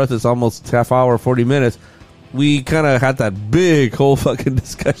 but for us it's almost half hour, 40 minutes. We kind of had that big whole fucking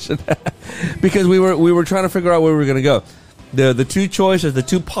discussion because we were trying to figure out where we were going to go. The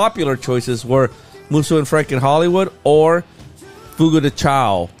two popular choices were Musso and Frank in Hollywood or Fuga de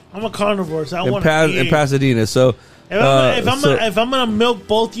Chao I'm a carnivore, so I in, want to eat. in Pasadena. So if I'm gonna milk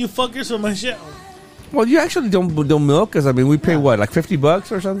both you fuckers for my shit, well, you actually don't milk because we pay what, like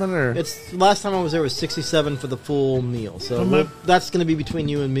 $50 or something, or it's last time I was there was $67 for the full meal. So that's going to be between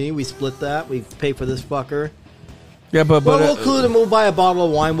you and me. We split that. We pay for this fucker. Yeah, but we'll include him. We'll buy a bottle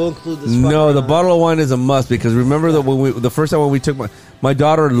of wine. We'll include this. No, the bottle of wine is a must because remember that the first time when we took my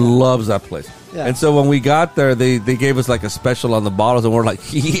daughter loves that place, and so when we got there, they gave us like a special on the bottles, and we're like,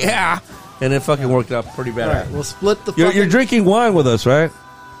 yeah, and it fucking worked out pretty bad. All right, we'll split the. You're drinking wine with us, right?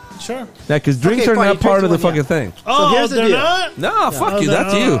 Sure. Yeah, because drinks are not part of the fucking thing. Oh, so here's the they're deal. not? No, fuck you.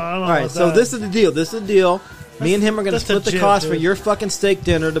 That's you. All right, so this is the deal. Me and him are going to split the cost for your fucking steak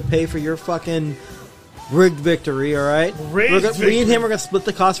dinner to pay for your fucking rigged victory, all right? Me and him are going to split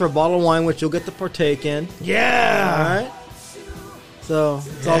the cost for a bottle of wine, which you'll get to partake in. Yeah. All right? So,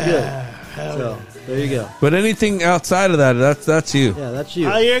 it's all good. So, there you go. But anything outside of that, that's you. Yeah, that's you.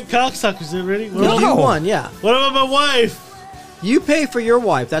 You're cocksuckers already. You won, yeah. What about my wife? You pay for your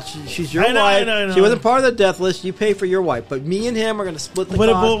wife. She's your wife. I know. She wasn't part of the death list. You pay for your wife. But me and him are going to split the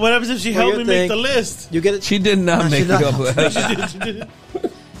cost. What happens if she helped me make the list? You get it. She did not make the list.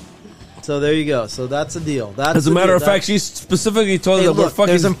 So there you go. So that's the deal. As a matter of fact, she specifically told us that we're fucking.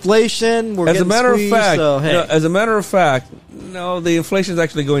 There's inflation. We're getting squeezed. As a matter of fact, no, the inflation is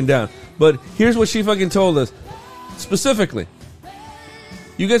actually going down. But here's what she fucking told us specifically.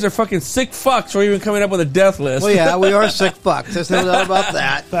 You guys are fucking sick fucks for even coming up with a death list. Well, yeah, we are sick fucks. There's no doubt about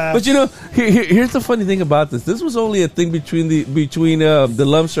that. But here's the funny thing about this. This was only a thing between the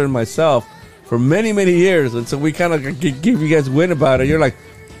Lumster and myself for many, many years. And so we kind of give you guys a win about it. You're like,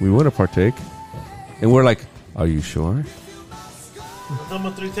 we want to partake. And we're like, are you sure?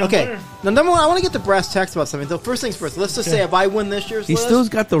 Okay. Now, number one, I want to get the brass tacks about something. So first things first. Let's just say if I win this year's list. He still's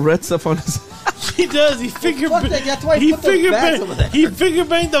got the red stuff on his... He does. He figure banged. That's why he figure banged. He figure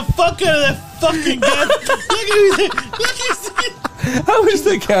banged the fuck out of that fucking guy. Look, I wish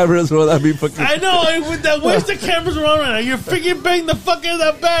the cameras were that be fucking. I know. Where's the cameras were on right now? You're figure banged the fuck out of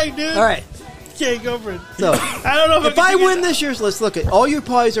that bag, dude. All right. Okay, go for it. So I don't know if I win this year's list. Look, all your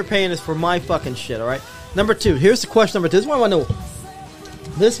pies are paying is for my fucking shit. All right. Number two. Here's the question. Number two. This is what I want to know.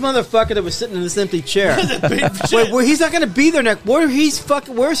 This motherfucker that was sitting in this empty chair. Wait, he's not going to be there next.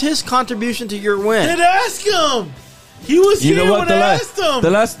 Where's his contribution to your win? Then ask him. He was here when I asked him. The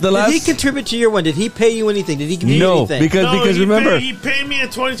last. Did he contribute to your win? Did he pay you anything? Did he give you anything? Because remember, he paid me in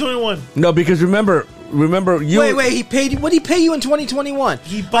 2021. No, because remember you. Wait. He paid. What did he pay you in 2021?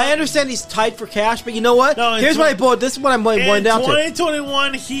 I understand he's tight for cash, but you know what? No, here's what I bought. This is what I'm going down to. In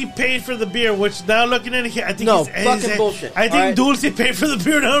 2021, he paid for the beer, which now looking at it, I think fucking bullshit. I think Dulce paid for the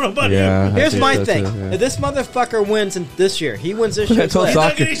beer. I don't know about him. Here's my thing: if this motherfucker wins this year, he wins this year.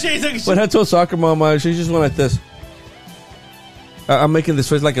 But I told soccer mama, she just went like this. I'm making this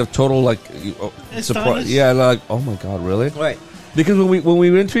face like a total surprise. Yeah, like oh my god, really? Right. Because when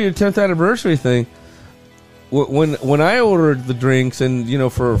we went to your 10th anniversary thing, when I ordered the drinks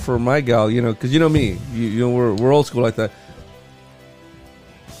and for my gal, because me, we're old school like that.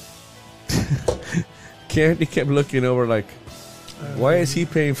 Candy kept looking over like, why is he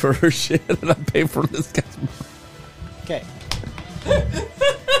paying for her shit and I'm paying for this guy's? Okay.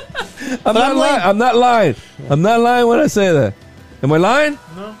 I'm not lying. I'm not lying when I say that. Am I lying?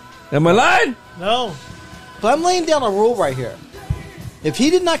 No. Am I lying? No. But I'm laying down a rule right here. If he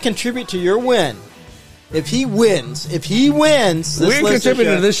did not contribute to your win, if he wins, this we ain't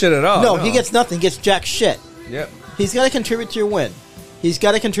contributing to this shit at all. No, he gets nothing. He gets jack shit. Yep. He's got to contribute to your win.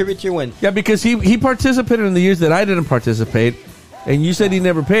 Yeah, because he participated in the years that I didn't participate, and you said he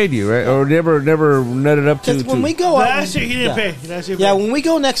never paid you, right? Or never netted up to. When we go last year, he didn't pay. Yeah, when we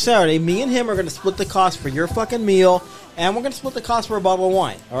go next Saturday, me and him are going to split the cost for your fucking meal, and we're going to split the cost for a bottle of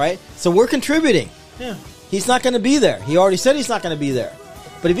wine. All right, so we're contributing. Yeah. He's not going to be there. He already said he's not going to be there.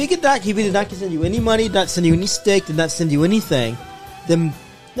 But if he did not send you any money, did not send you any steak, did not send you anything, then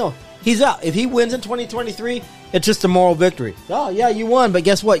no. He's out. If he wins in 2023, it's just a moral victory. Oh, yeah, you won, but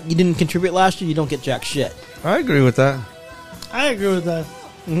guess what? You didn't contribute last year. You don't get jack shit. I agree with that. I agree with that.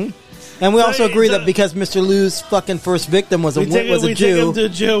 And we also Hey, agree so- that because Mr. Lou's fucking first victim was a We take him Jew. to a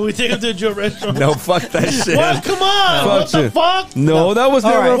Jew. We take him to a Jew restaurant. No, fuck that shit. What? Come on. What Fuck the it. fuck? No, that was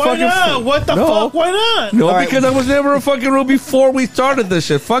All never right. a Why fucking. not? What the No. fuck? Why not? No, All right. because that was never a fucking rule before we started this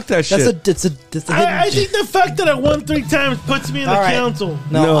shit. Fuck that shit. That's a hidden I think the fact that I won 3 times puts me in the All right. council.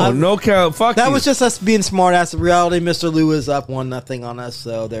 no count. Fuck That you. was just us being smart ass. In reality, Mr. Lou is up 1-0 on us,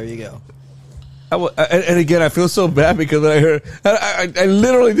 so there you go. And again, I feel so bad because I heard. I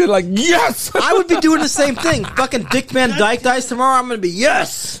literally did like yes. I would be doing the same thing. Fucking Dick Van Dyke dies tomorrow. I'm going to be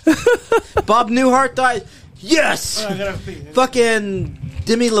yes. Bob Newhart dies. Yes. I gotta pee. Fucking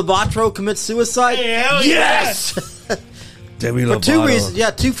Demi Lovato commits suicide. Hey, hell yes. Demi For 2 Lovato. reasons.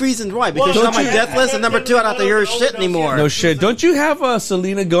 Yeah, 2 reasons why. Because Well, she's on my don't you- death list, and number 2, I don't have to hear her shit anymore. No shit. Don't you have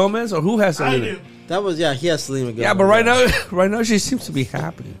Selena Gomez or who has I Selena? do. That was he has Selena Gomez. Yeah, but right now she seems to be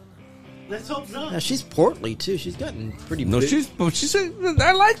happy. Let's hope not. Yeah, she's portly too. She's gotten pretty. No, big. she's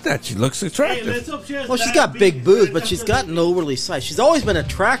I like that. She looks Hey, attractive. let's hope she has Well, she's that got big boobs, right but she's after gotten overly sized. She's always been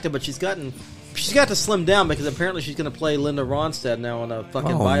attractive, but she's got to slim down because apparently she's going to play Linda Ronstadt now on a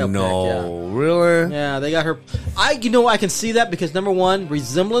fucking Oh biopic. no, really? Yeah, they got her. I can see that because number one,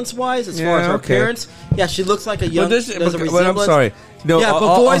 resemblance wise, as far Yeah, as her okay. appearance, yeah, she looks like a young. But there's a but I'm resemblance. sorry. No, Yeah,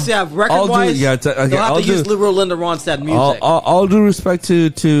 but voice, yeah, record wise, they'll they'll have to use liberal Linda Ronstadt music. All due respect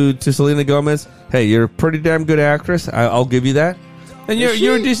to Selena Gomez. Hey, you're a pretty damn good actress. I'll give you that. And Is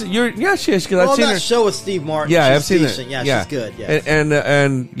you're she? decent. Yeah, she is. Because well, I've seen that her. show with Steve Martin. Yeah, she's I've seen decent. it. Yeah, she's good. Yeah,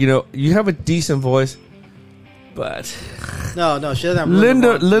 and you know you have a decent voice, but no, she doesn't have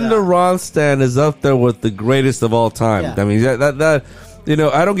Linda Ronstadt. Ronstadt is up there with the greatest of all time. Yeah. I mean that you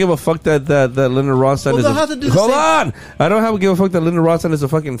know I don't give a fuck that Linda Ronstadt Well, is. they'll have to do the Hold same- on, I don't give a fuck that Linda Ronstadt is a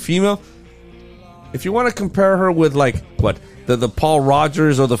fucking female. If you want to compare her with like what the Paul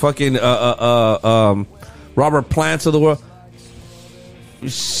Rogers or the fucking Robert Plants of the world,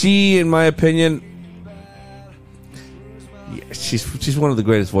 she, in my opinion, yeah, she's one of the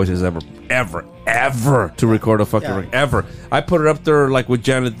greatest voices ever to record a fucking Yeah. record, ever. I put her up there like with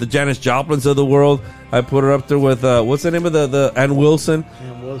the Janis Joplins of the world. I put her up there with what's the name of the Ann Wilson?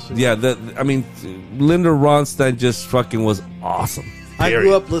 Ann Wilson. Yeah, I mean, Linda Ronstadt just fucking was awesome. I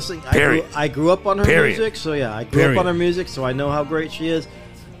grew up listening. I grew up on her Period. music, so yeah, I grew up on her music, so I know how great she is.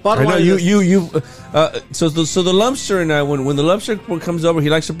 Bottom I know line is you. So the Lumpster and I, when the Lumpster comes over,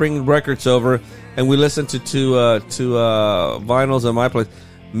 he likes to bring records over, and we listen to vinyls at my place.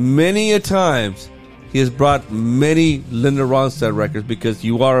 Many a times, he has brought many Linda Ronstadt records because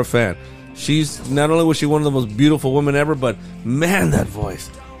you are a fan. She's not only was she one of the most beautiful women ever, but man, that voice,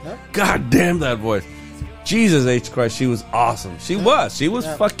 god damn that voice. Jesus H. Christ, she was awesome. She was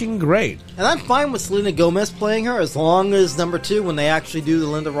fucking great. And I'm fine with Selena Gomez playing her as long as number 2, when they actually do the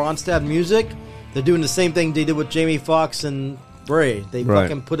Linda Ronstadt music, they're doing the same thing they did with Jamie Foxx and Ray. They Right.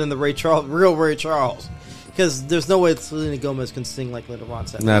 fucking put in the real Ray Charles. Because there's no way Selena Gomez can sing like Linda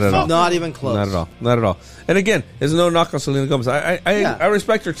Ronstadt. Not at all. Not even close. Not at all. And again, there's no knock on Selena Gomez. I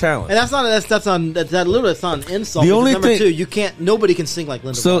respect her talent. And that's not an insult. The because only number thing- 2, nobody can sing like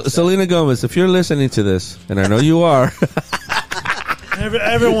Linda So Ronstadt. Selena Gomez, if you're listening to this, and I know you are,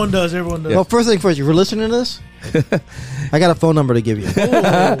 Everyone does. Everyone does. Well, first thing first, you were listening to this? I got a phone number to give you.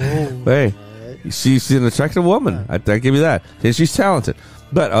 hey, she's an attractive woman. I give you that. And she's talented,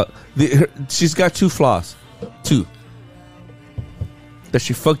 but she's got 2 flaws. 2. Does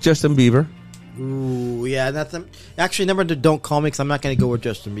she fuck Justin Bieber? Ooh, yeah, that's actually number 2. Don't call me because I'm not going to go with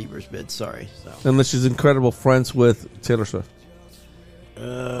Justin Bieber's bid. Sorry. So. Unless she's incredible friends with Taylor Swift.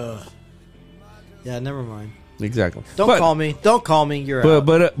 Yeah, never mind. Exactly. Don't call me. Don't call me. You're out.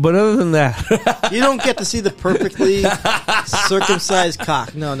 But other than that, You don't get to see the perfectly circumcised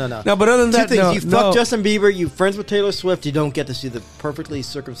cock. No. no. But other than 2 that, things. no, You fuck Justin Bieber. You friends with Taylor Swift. You don't get to see the perfectly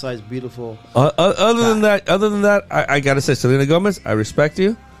circumcised, beautiful. Other than that, I gotta say, Selena Gomez, I respect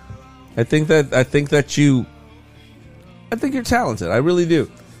you. I think you're talented. I really do.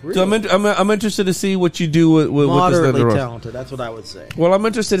 Really? So I'm interested to see what you do with this Moderately Linda Ronstadt. talented. That's what I would say. Well, I'm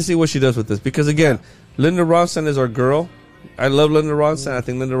interested to see what she does with this because again, Linda Ronstadt is our girl. I love Linda Ronstadt. I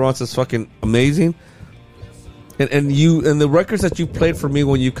think Linda Ronstadt's fucking amazing. And the records that you played for me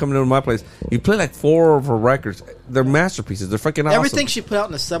when you come into my place, you play like 4 of her records. they're masterpieces. They're fucking awesome. Everything she put out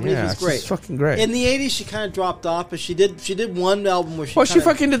in the 70s was it's great. just fucking great. In the 80s, she kind of dropped off, but she did one album where she Well, she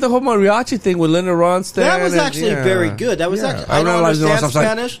fucking did the whole mariachi thing with Linda Ronstadt. That was actually very good. That was actually, I don't understand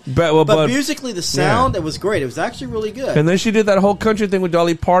Spanish, but musically the sound, it was great. It was actually really good. And then she did that whole country thing with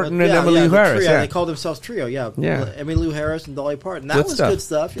Dolly Parton and Emmylou Harris. Trio. They called themselves Trio, Emmylou Harris and Dolly Parton. That was good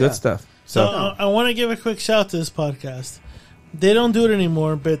stuff. Good stuff. So I want to give a quick shout to this podcast. They don't do it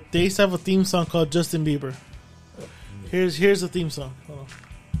anymore, but they used to have a theme song called Justin Bieber. Here's the theme song. Hold on.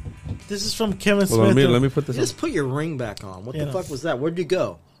 This is from Kevin Smith. Let me put this. Just put your ring back on. What the fuck was that? Where'd you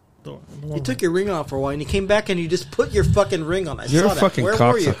go? You You took your ring off for a while, and you came back, and you just put your fucking ring on. You're a fucking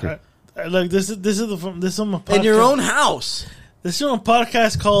cocksucker. Look, this is on my podcast. In your own house. This is on a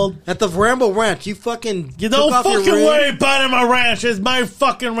podcast called At the Ramble Ranch. You fucking You don't fucking worry about it, my ranch. It's my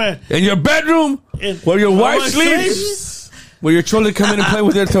fucking ranch. In your bedroom, where your wife sleeps, where your children come in and play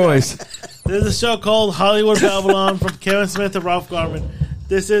with their toys. There's a show called Hollywood Babylon from Kevin Smith and Ralph Garman.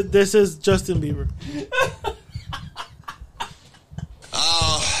 This is Justin Bieber.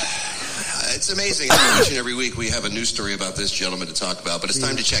 It's amazing. Each and every week we have a news story about this gentleman to talk about, but it's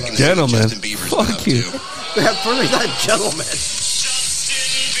time to check in. Gentleman. Justin Bieber's been up to. First, not gentleman.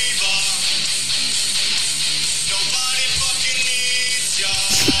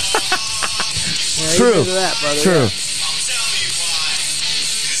 True. That, brother. True.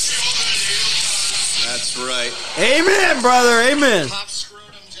 That's right. Amen, brother. Amen. Pop screwed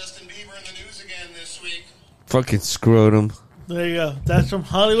him. Justin Bieber in the news again this week. Fucking scrotum. There you go. That's from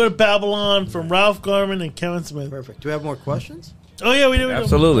Hollywood Babylon from Ralph Garman and Kevin Smith. Perfect. Do we have more questions? Oh yeah, we do.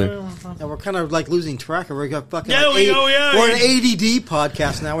 Absolutely. Yeah, we're kind of like losing track of. We got fucking. Yeah, we're yeah. an ADD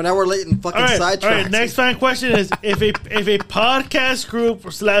podcast now. Now we're letting fucking sidetracks. All right. Next fan question is: if a podcast group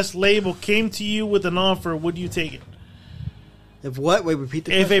 / label came to you with an offer, would you take it? If what? Wait, repeat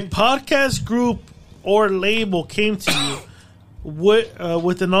the question. If a podcast group or label came to you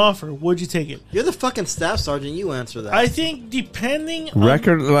with an offer, would you take it? You're the fucking staff sergeant. You answer that. I think depending on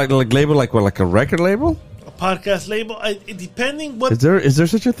Record like label like what, like a record label? A podcast label, depending what is there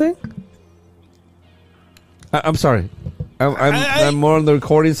such a thing? I'm sorry. I'm more on the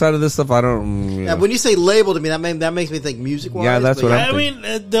recording side of this stuff. I don't. Yeah, when you say label to me, that makes me think music wise. Yeah, that's what I'm thinking.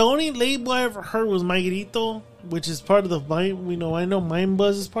 I mean, the only label I ever heard was Magrito, which is part of the Mind. I know Mind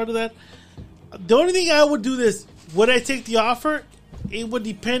Buzz is part of that. The only thing I would do this: would I take the offer? It would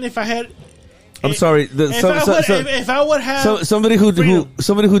depend if I had. I'm sorry. If I would have somebody who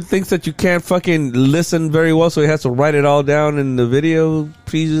thinks that you can't fucking listen very well, so he has to write it all down in the video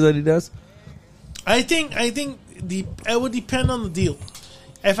previews that he does. I think it would depend on the deal.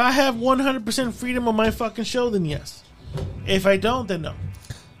 If I have 100% freedom on my fucking show, then yes. If I don't, then no.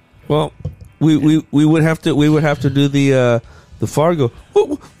 Well, we would have to do the Fargo.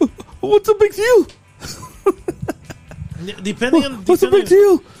 What's a big deal? Depending on what's a big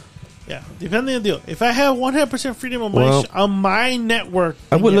deal? Yeah, depending on the deal. If I have 100% freedom on my network,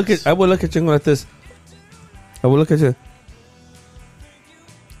 I would look at you like this. I would look at you.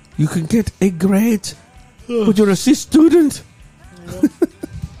 You can get a grade, but you're a C student.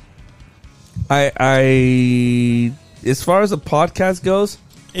 I as far as the podcast goes,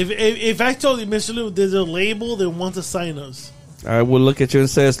 if I told you, Mr. Lou, there's a label that wants to sign us, I would look at you and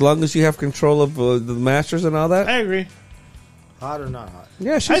say, as long as you have control of the masters and all that. I agree. Hot or not hot?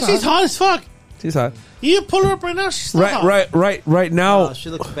 Yeah, she's hot as fuck. She's hot. You pull her up right now. She's hot. Right now.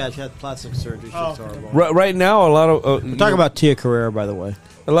 She looks bad. She had plastic surgery. She's horrible. Right now, a lot of we're talking about Tia Carrera, by the way.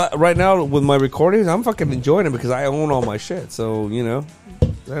 Right now with my recordings, I'm fucking enjoying it because I own all my shit. So you know,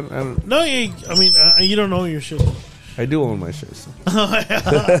 No, I mean, you don't own your shit. I do own my shit. So.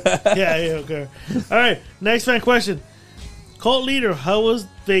 yeah, okay. All right, next fan question. Cult leader, how was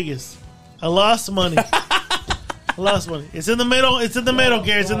Vegas? I lost money. It's in the middle. It's in the middle,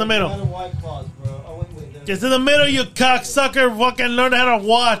 Gary. It's in the middle. It's in the middle, you cocksucker. Fucking learn how to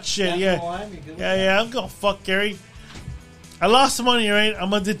watch it. Yeah. I'm gonna fuck Gary. I lost some money, right?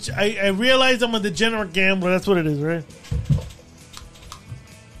 I realized I'm a degenerate gambler. That's what it is, right?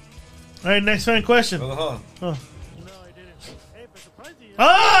 All right, next fan question. Uh-huh. Oh. No, I didn't. Hey, but surprisingly,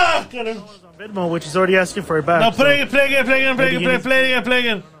 got him. On Venmo, which is already asking for it back. No, play again.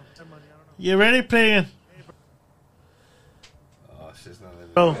 You ready? Play again. Oh, shit's not in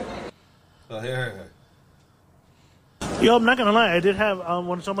there. Oh, here. Yo, I'm not gonna lie. I did have what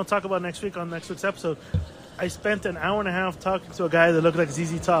I'm gonna talk about next week on next week's episode. I spent an hour and a half talking to a guy that looked like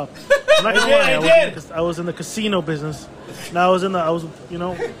ZZ Top. I'm not gonna lie. I was in the casino business. Now I was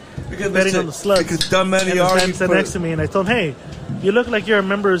betting on the slugs. Because dumb man, and this man sat next to me, and I told him, "Hey, you look like you're a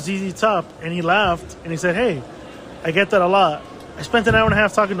member of ZZ Top." And he laughed, and he said, "Hey, I get that a lot." I spent an hour and a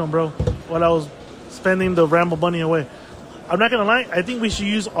half talking to him, bro, while I was spending the Ramble money away. I'm not gonna lie. I think we should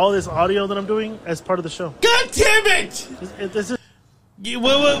use all this audio that I'm doing as part of the show. God damn it! This is,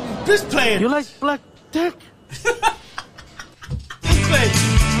 Just play it. you like black dick? Play it.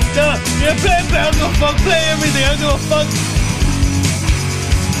 Yeah, play it. I'm gonna fuck. Play everything. I'm gonna fuck.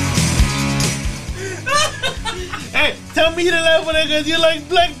 Hey, tell me to laugh when I go. You like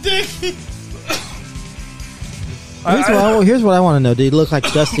black dick? Here's what I want to know. Do you look like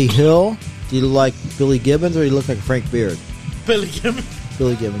Dusty Hill? Do you look like Billy Gibbons, or do you look like Frank Beard? Billy Gibbons.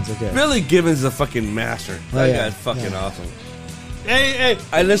 Billy Gibbons, okay. Billy Gibbons is a fucking master. That yeah. guy's fucking awesome. Hey.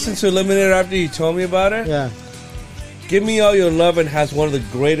 I listened to Eliminator after you told me about it. Yeah. Give Me All Your Lovin' has one of the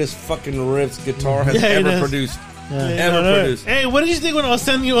greatest fucking riffs guitar has ever produced. Yeah. Produced. Hey, what did you think when I was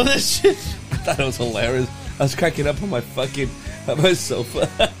sending you all that shit? I thought it was hilarious. I was cracking up on my sofa.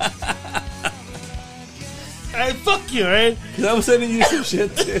 Hey, fuck you, right? Because I was sending you some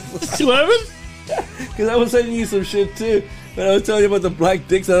shit too. What happened? Because I was sending you some shit too. When I was telling you about the black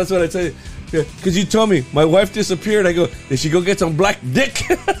dick, so that's what I tell you. Because you told me my wife disappeared. I go, did she go get some black dick?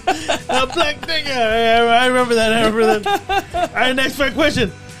 Black dick. I remember that. All right, next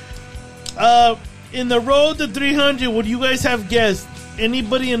question. In the road to 300, would you guys have guests?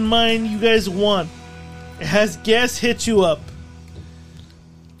 Anybody in mind you guys want? Has guests hit you up?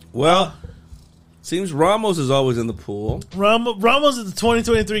 Well, seems Ramos is always in the pool. Ramos is the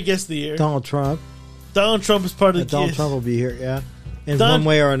 2023 guest of the year. Donald Trump. Donald Trump is part of the Donald guest. Trump will be here, yeah. In one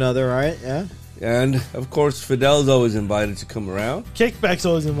way or another, right? Yeah. And, of course, Fidel's always invited to come around. Kickback's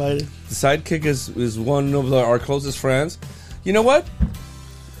always invited. The sidekick is one of our closest friends. You know what?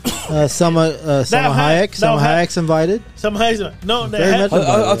 Selma Hayek. Selma Hayek's invited. Selma Hayek's no. Very much invited,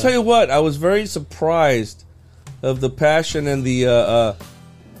 I'll tell you what. I was very surprised of the passion and the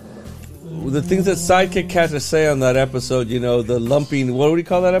things that Sidekick had to say on that episode. You know, the lumping. What would you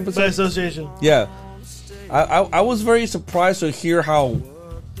call that episode? By association. Yeah. I was very surprised to hear how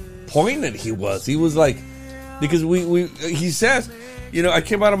poignant he was. He was like, because he says, you know, I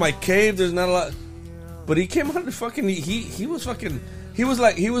came out of my cave. There's not a lot, but he came out of the fucking. He was fucking. He was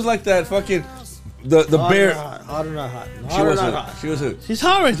like that fucking the bear. Hot or not hot? She was who? She's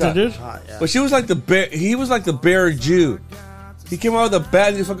hot right there, dude. Hot, yeah. But she was like the bear. He was like the bear Jew. He came out with a bat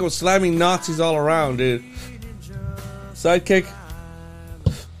and he fucking was slamming Nazis all around, dude. Sidekick.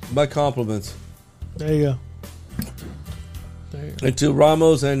 My compliments. There you go. And to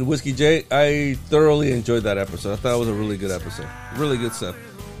Ramos and Whiskey J, I thoroughly enjoyed that episode. I thought it was a really good episode. Really good stuff.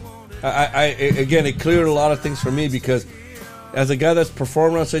 Again, it cleared a lot of things for me because as a guy that's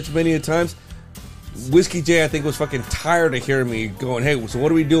performed on stage many times, Whiskey J, I think, was fucking tired of hearing me going, hey, so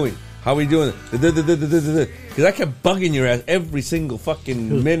what are we doing? How are we doing it? Because I kept bugging your ass every single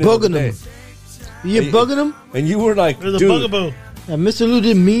fucking minute of the day. You bugging him? And you were like, There's a dude. bugaboo. Mr. Lou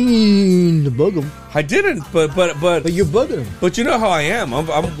didn't mean to bug him. I didn't, but you're bugging him. But you know how I am.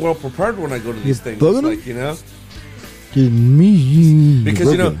 I'm well prepared when I go to these things. Bugging like, you know? Didn't mean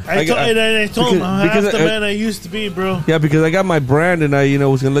because, you know, I told him I'm half the man I used to be, bro. Yeah, because I got my brand and I, you know,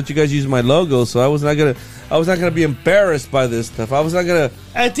 was gonna let you guys use my logo, so I was not gonna be embarrassed by this stuff. I was not gonna.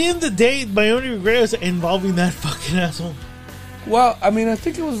 At the end of the day, my only regret was involving that fucking asshole. Well, I mean, I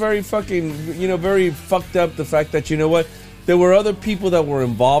think it was very fucking, you know, very fucked up. The fact that, you know what, there were other people that were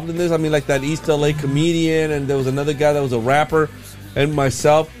involved in this. I mean, like that East LA comedian, and there was another guy that was a rapper, and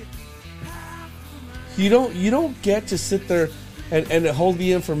myself. You don't get to sit there and hold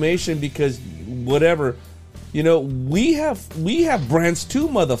the information because whatever, you know, we have brands too,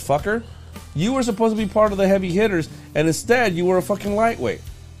 motherfucker. You were supposed to be part of the heavy hitters, and instead you were a fucking lightweight.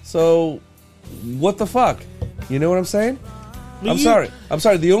 So, what the fuck? You know what I'm saying? I'm sorry.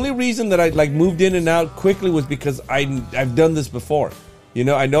 The only reason that I like moved in and out quickly was because I've done this before. You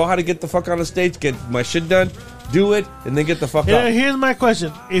know, I know how to get the fuck on the stage, get my shit done, do it, and then get the fuck out. Here's my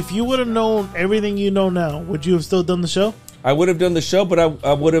question. If you would have known everything you know now, would you have still done the show? I would have done the show, but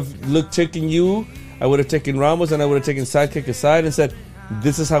I would have taken you, I would have taken Ramos, and I would have taken Sidekick aside and said,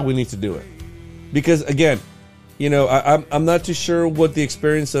 this is how we need to do it. Because, again, you know, I'm not too sure what the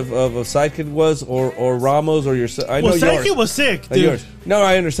experience of Sidekick was, or Ramos, or yourself. I know Sidekick was sick, dude. Yours. No,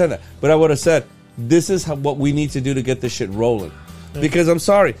 I understand that. But I would have said, this is what we need to do to get this shit rolling. Because I'm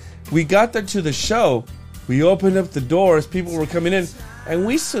sorry, we got there to the show, we opened up the doors, people were coming in, and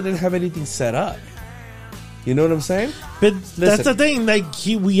we still didn't have anything set up. You know what I'm saying? But that's the thing. Like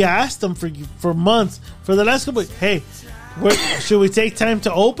we asked them for months, for the last couple. Hey, Should we take time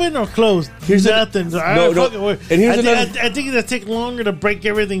to open or close? Here's nothing. and here's another. I think it'll take longer to break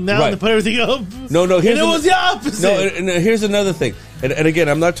everything down Right. than put everything up. No. Here's And it was the opposite. No, and here's another thing. And again,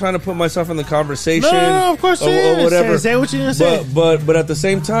 I'm not trying to put myself in the conversation. No, of course, or whatever. Say what you're gonna say. But at the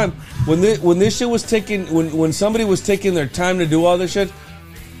same time, when this shit was taking, when somebody was taking their time to do all this shit,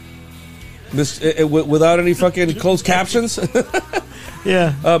 without any fucking closed captions,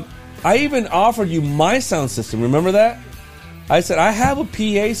 Yeah. I even offered you my sound system. Remember that? I said, I have a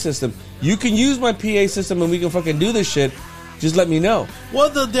PA system. You can use my PA system and we can fucking do this shit. Just let me know. Well,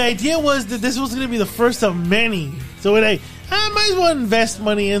 the idea was that this was going to be the first of many. So I might as well invest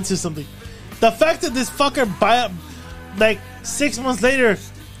money into something. The fact that this fucker like 6 months later,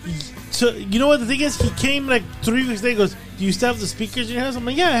 you know what the thing is? He came like 3 weeks later. Goes, do you still have the speakers in your house? I'm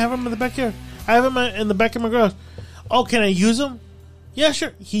like, yeah, I have them in the backyard. I have them in the back of my garage. Oh, can I use them? Yeah,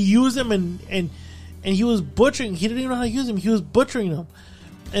 sure. He used them and he was butchering. He didn't even know how to use them. He was butchering them.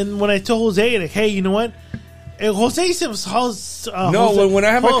 And when I told Jose, like, hey, you know what? And Jose when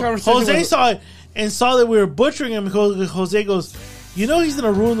I had my conversation Jose with, saw it and saw that we were butchering him. Jose goes, you know he's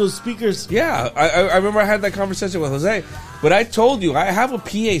going to ruin those speakers. Yeah, I remember I had that conversation with Jose. But I told you, I have a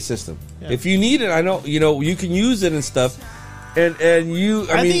PA system. Yeah. If you need it, I know, you can use it and stuff. And you,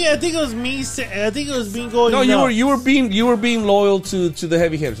 I think it was me. I think it was me going. No, you were being loyal to the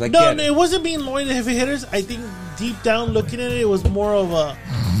heavy hitters. It wasn't being loyal to heavy hitters. I think deep down, looking at it, it was more of a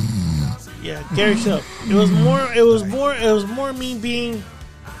Gary, shut up. It was more me being.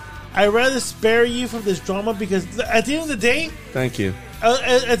 I'd rather spare you from this drama because at the end of the day, thank you.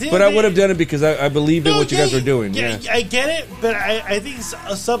 But I would have done it because I believed in what you guys were doing. Yeah, I get it, but I think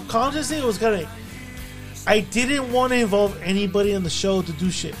subconsciously it was kind of. I didn't want to involve anybody on the show to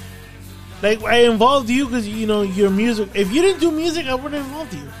do shit. Like, I involved you because, your music. If you didn't do music, I wouldn't have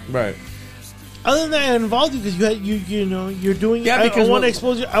involved you. Right. Other than that, I involved you because you're doing. Yeah, because I want to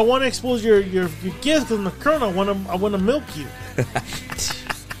expose you. I want to expose your gifts because I'm a colonel. I want to milk you.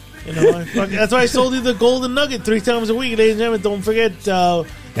 That's why I sold you the golden nugget 3 times a week, ladies and gentlemen. Don't forget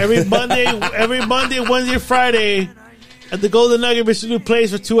every Monday, Wednesday, Friday. At the Golden Nugget, Mr. New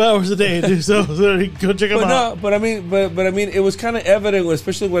plays for 2 hours a day, dude. So go check him out. No, but I mean, it was kind of evident,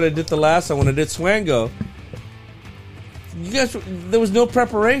 especially when I did the last time when I did Swango. You guys, there was no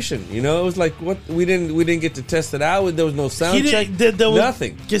preparation. It was like what we didn't get to test it out. There was no sound check.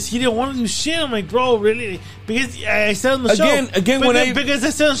 Nothing. Because he didn't want to do shit. I'm like, bro, really? Because I said on the show. Because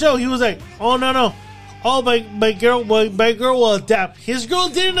I said on the show, he was like, oh no. Oh, my girl will adapt. His girl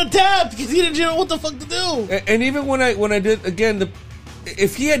didn't adapt because he didn't know what the fuck to do. And even when I did again,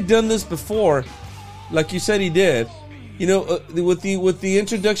 if he had done this before, like you said he did, with the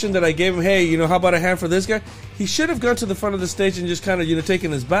introduction that I gave him, hey, how about a hand for this guy? He should have gone to the front of the stage and just kind of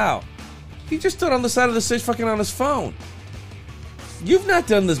taken his bow. He just stood on the side of the stage, fucking on his phone. You've not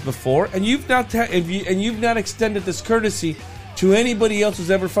done this before, and you've not extended this courtesy to anybody else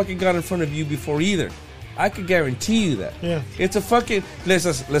who's ever fucking got in front of you before either. I could guarantee you that. Yeah. It's a fucking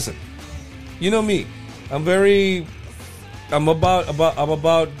listen. You know me. I'm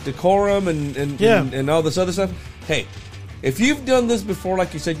about decorum and all this other stuff. Hey, if you've done this before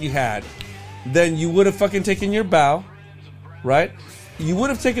like you said you had, then you would have fucking taken your bow, right? You would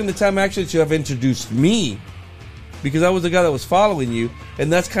have taken the time actually to have introduced me because I was the guy that was following you,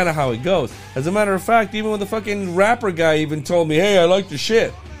 and that's kind of how it goes. As a matter of fact, even when the fucking rapper guy even told me, hey, I like your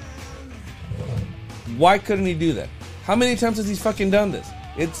shit. Why couldn't he do that? How many times has he fucking done this?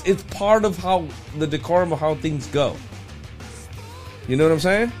 It's part of how the decorum of how things go. You know what I'm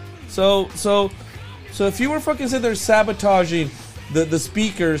saying? So if you were fucking sitting there sabotaging the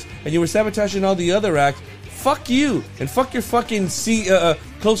speakers and you were sabotaging all the other acts, fuck you and fuck your fucking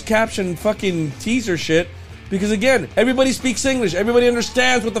closed caption fucking teaser shit. Because again, everybody speaks English. Everybody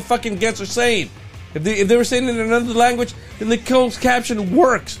understands what the fucking guests are saying. If they were saying it in another language, then the closed caption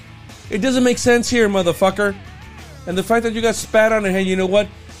works. It doesn't make sense here, motherfucker. And the fact that you got spat on and hey, you know what?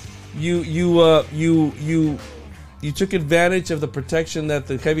 You took advantage of the protection that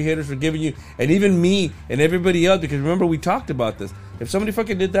the heavy hitters were giving you, and even me and everybody else. Because remember, we talked about this. If somebody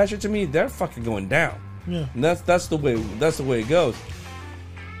fucking did that shit to me, they're fucking going down. Yeah. And that's the way it goes.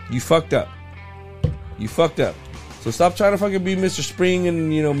 You fucked up. So stop trying to fucking be Mr. Spring and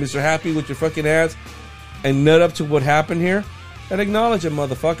Mr. Happy with your fucking ads, and nut up to what happened here, and acknowledge it,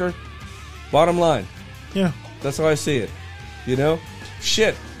 motherfucker. Bottom line. Yeah. That's how I see it.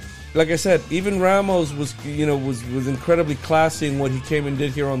 Shit. Like I said, even Ramos was incredibly classy in what he came and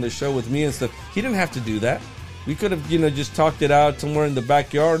did here on the show with me and stuff. He didn't have to do that. We could have, just talked it out somewhere in the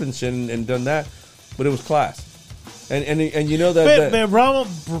backyard and shit and done that. But it was class. And you know that.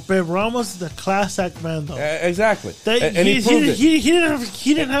 But Ramos is a class act man, though. Exactly. And he proved it. He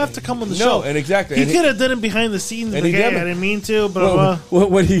didn't have to come on the show. No, and exactly. He could have done it behind the scenes. And Like, he hey, I did it. didn't mean to, but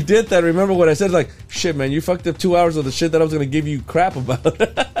when he did that, remember what I said? Like, shit, man, you fucked up 2 hours of the shit that I was going to give you crap about.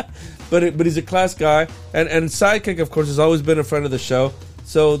 But he's a class guy. And Sidekick, of course, has always been a friend of the show.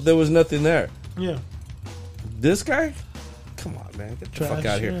 So there was nothing there. yeah. This guy? Come on, man. Get the Trash, fuck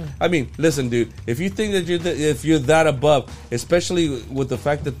out of here. yeah. I mean, listen, dude. If you think that if you're that above, especially with the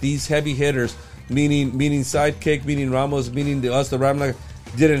fact that these heavy hitters, meaning Sidekick, meaning Ramos, meaning us, the Ramla,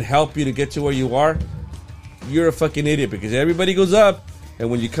 didn't help you to get to where you are, you're a fucking idiot. Because everybody goes up, and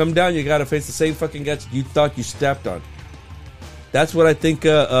when you come down, you got to face the same fucking guts you thought you stepped on. That's what I think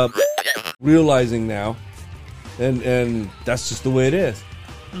realizing now. And that's just the way it is.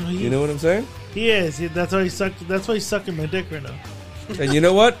 You know what I'm saying? He is. That's why he's sucking my dick right now. And you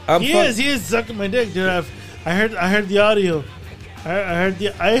know what? He is sucking my dick, dude. I heard the audio. I heard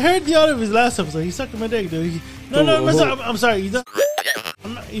the audio of his last episode. He's sucking my dick, dude. I'm sorry.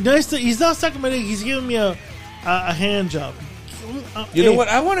 He's not sucking my dick. He's giving me a hand job. You know what?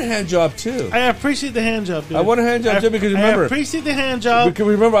 I want a hand job too. I appreciate the hand job, dude. I want a hand job too because remember, I appreciate the hand job. Because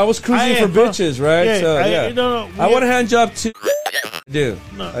remember, I was cruising for bitches, right? Yeah, so I want a hand job too. Dude,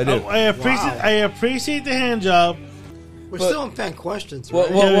 I do. I appreciate the hand job. We're still in fan questions. Well,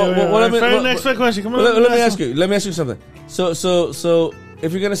 Right? Next fan question. Come on. Let me ask you something. So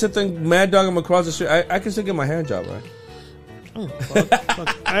if you're gonna sit there and mad dog him across the street, I can still get my hand job, right? Oh, fuck.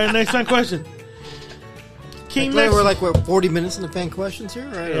 All right, next fan question. King Mexico. We're like, what, 40 minutes in the fan questions here?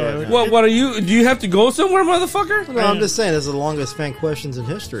 Right? Yeah, What are you? Do you have to go somewhere, motherfucker? No, I'm just saying, it's the longest fan questions in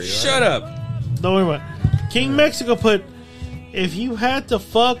history. Right? Shut up. Don't worry about it. King Mexico put, if you had to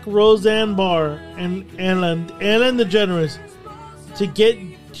fuck Roseanne Barr and Ellen DeGeneres to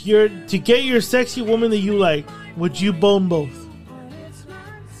get your sexy woman that you like, would you bone both?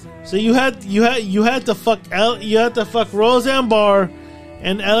 So you had to fuck Roseanne Barr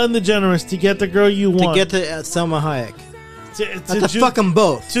and Ellen DeGeneres to get the girl you want. To get to Selma Hayek. To fuck them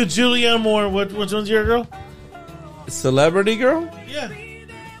both. To Julianne Moore. Which one's your girl? Celebrity girl? Yeah.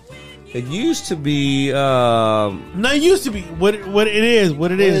 It used to be. Not used to be. What it is.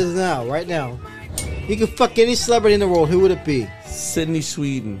 What it is now. Right now. You could fuck any celebrity in the world. Who would it be? Sydney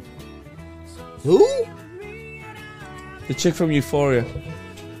Sweden. Who? The chick from Euphoria.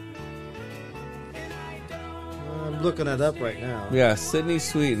 I'm looking it up right now. Yeah, Sydney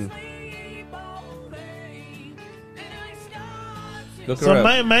Sweden. Look her So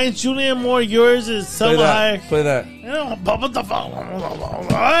up. mine's Julianne Moore. Yours is Selma Hayek. Play that. You know, what the fuck?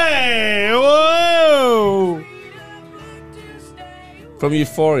 Hey, whoa! From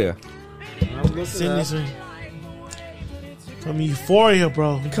Euphoria. Sydney Sweden. From Euphoria,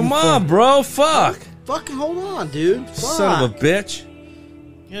 bro. Come on, bro. Fuck. Fucking hold on, dude. Fuck. Son of a bitch.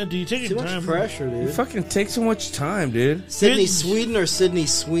 Yeah, dude, you take Too your much time. pressure, You dude. fucking take so much time, dude. Sydney Sweden or Sydney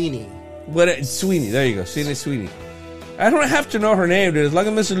Sweeney? Sweeney. There you go. Sydney Sweeney. I don't have to know her name, dude. As long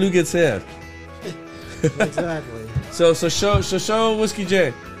as Mr. Lou gets hit. Exactly. So show Whiskey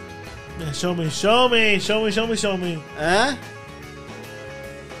J. Yeah, show me. Huh?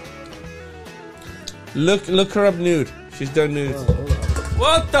 Look her up nude. She's done nudes. Oh, hold on.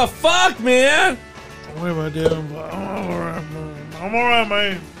 What the fuck, man? Don't worry about it, dude. I'm alright,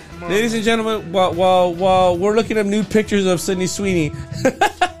 man. Ladies and gentlemen, while we're looking up nude pictures of Sydney Sweeney,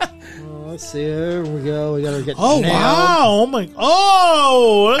 Let's see. Here we go. We gotta get. Oh nailed. wow! Oh my!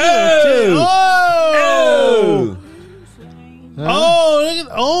 Oh! Look at that! Oh! Oh! Look at!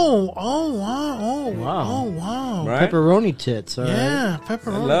 Oh! Oh wow! Oh Wow. Oh wow! right? Pepperoni tits. All right. Yeah, I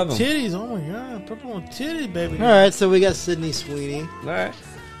pepperoni love 'em. titties. Oh my god, pepperoni titties, baby. All right. So we got Sydney Sweeney. All right.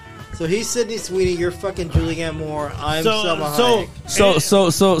 So he's Sydney Sweeney. You're fucking Julianne Moore. I'm So- Selma so-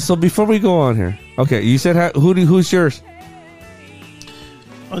 Hayek. So before we go on here, okay, you said who's yours?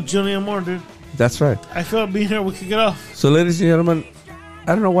 Julianne Moore, dude. That's right. I feel like being here, we could get off. So, ladies and gentlemen, I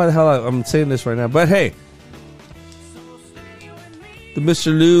don't know why the hell I'm saying this right now, but hey, the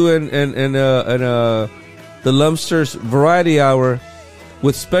Mr. Lou and the Lumpsters Variety Hour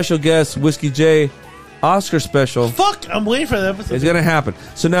with special guest Whiskey J Oscar special Fuck! I'm waiting for that episode. is gonna happen.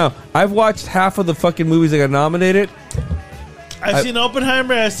 So now I've watched half of the fucking movies that got nominated. I've seen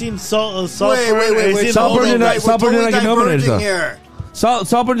Oppenheimer. I've seen Saltburn. Wait. Saltburn did not- We're Saltburn did not get nominated, diverging though. here.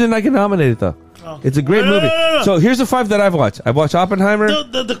 Saltburn did not get nominated though. Oh. It's a great No, movie. no. So here's the 5 that I've watched. I've watched Oppenheimer.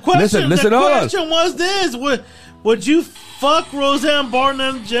 The question. Listen, the hold on. question was this: Would you fuck Roseanne Barr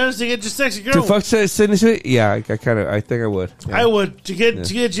and Janice to get your sexy girl? To fuck Sydney Sweeney? Yeah, I think I would. Yeah. I would to get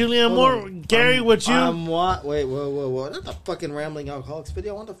Julianne Moore. Gary, would you? What? Wait, whoa. Not the fucking Rambling Alcoholics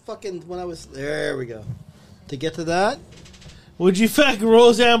video. I want the fucking when I was. There we go. to get to that. Would you fuck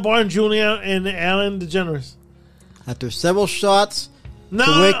Roseanne Barr, Julia, and Ellen DeGeneres? After several shots. No.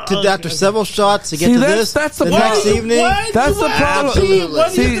 After several shots to get See, to that's- this, that's the next problem. evening. That's the problem. Absolutely.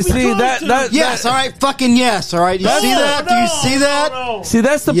 What do you have to be See, drawn that- to? that- Yes, all right, fucking yes, all right. You see that? Do you see that? No. See,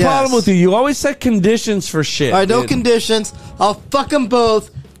 that's the Yes. problem with you. You always set conditions for shit. All right, no dude. conditions. I'll fuck them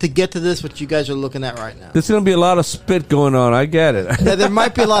both to get to this, what you guys are looking at right now. There's going to be a lot of spit going on. I get it. Yeah, there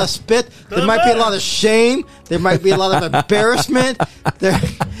might be a lot of spit. There might be a lot of shame. There might be a lot of embarrassment. But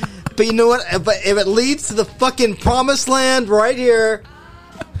you know what? If it leads to the fucking promised land right here,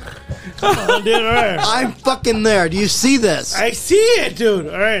 Come on, dude. All right. I'm fucking there. Do you see this? I see it, dude.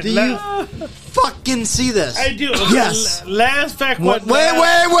 All right. Do you fucking see this? I do. Yes. Last fact. Wait.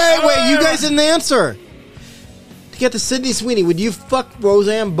 You guys didn't answer. To get to Sydney Sweeney, would you fuck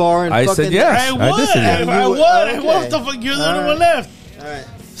Roseanne Barr and I fucking... said yes. I would. I did say yes. I would. Okay. What the fuck? You're the only All one right. left. All right.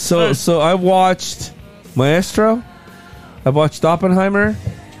 So I watched Maestro. I've watched Oppenheimer.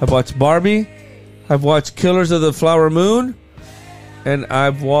 I've watched Barbie. I've watched Killers of the Flower Moon. And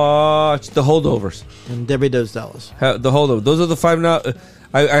I've watched The Holdovers. And Debbie Does Dallas. The Holdovers. Those are the 5 now.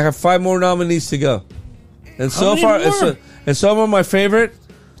 I have 5 more nominees to go. And so many far, more? and some of my favorite,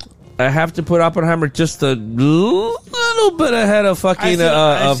 I have to put Oppenheimer just a little bit ahead of fucking.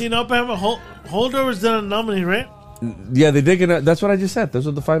 I've seen Oppenheimer. Holdover's done a nominee, right? Yeah, they did get. That's what I just said. Those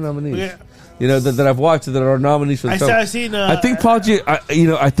are the 5 nominees. Yeah. You know that I've watched that are nominees for the film. I've seen. I think Paul G.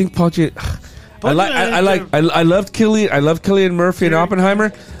 I think Paul G. I loved Cillian. I love Cillian Murphy in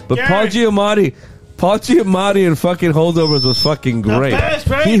Oppenheimer, but Paul Giamatti and fucking Holdovers was fucking great. best,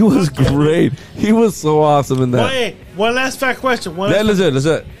 right? He was great. He was so awesome in that. Wait, one last fact question. That's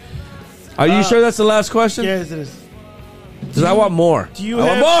it. Are you sure that's the last question? Yes, it is. Because I want more. Do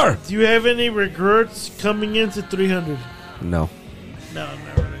want more. Do you have any regrets coming into 300? No. No,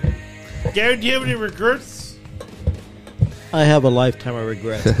 not really. Gary, do you have any regrets? I have a lifetime of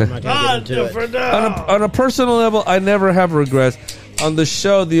regrets. I'm not going to get into it. On a personal level, I never have regrets. On the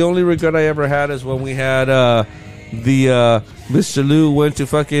show, the only regret I ever had is when we had Mr. Lou went to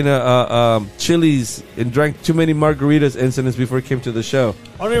fucking Chili's and drank too many margaritas incidents before he came to the show.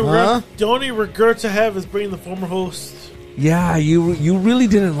 The only regrets I have is bringing the former host. Yeah, you really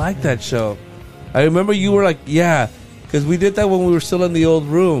didn't like that show. I remember you were like, yeah, because we did that when we were still in the old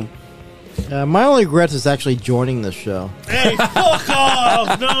room. My only regret is actually joining this show. Hey, fuck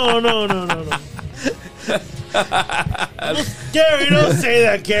off! No. Gary, don't say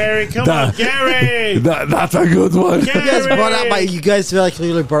that, Gary. Come on, Gary. That's a good one. Gary. You guys feel like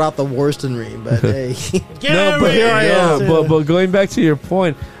clearly brought out the worst in me, but hey. Gary. No, but here I am. But going back to your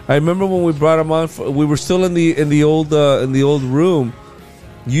point, I remember when we brought him on. We were still in the old room.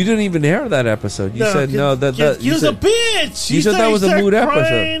 You didn't even air that episode. You said no. He was a bitch. You said that was a mood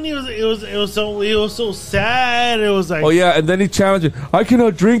episode. He was so sad. It was like, oh yeah, and then he challenged you. I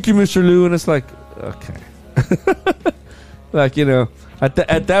cannot drink you, Mr. Lou, and it's like, okay, like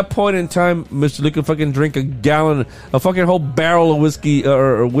at that point in time, Mr. Lou could fucking drink a fucking whole barrel of whiskey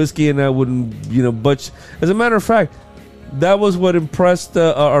or whiskey, and I wouldn't, But as a matter of fact, that was what impressed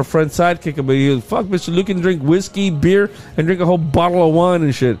our friend Sidekick about you. Fuck, Mr. Lou can drink whiskey, beer, and drink a whole bottle of wine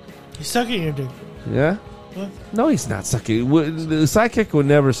and shit. He's sucking your dick. Yeah? What? No, he's not sucking. The Sidekick would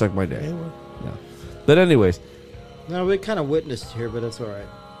never suck my dick. No. But anyways. No, we kind of witnessed here, but it's all right.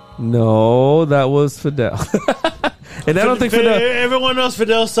 No, that was Fidel. And I don't think Fidel. Everyone knows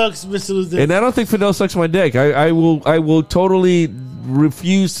Fidel sucks Mr. Lou's dick. And I don't think Fidel sucks my dick. I will totally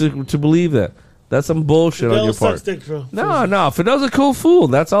refuse to believe that. That's some bullshit Fidel on your part. Sucks dick, bro. No. Fidel's a cool fool.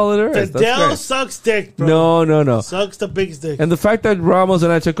 That's all it is. Fidel sucks dick, bro. No. Sucks the biggest dick. And the fact that Ramos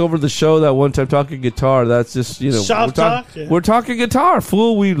and I took over the show that one time talking guitar, that's just, Shop talk? Yeah. We're talking guitar,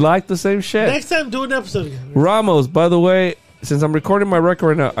 fool. We like the same shit. Next time, do an episode again. Ramos, by the way, since I'm recording my record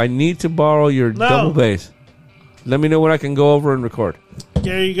right now, I need to borrow your double bass. Let me know when I can go over and record.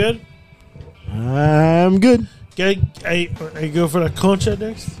 Gary, you good? I'm good. Gary, I go for the concha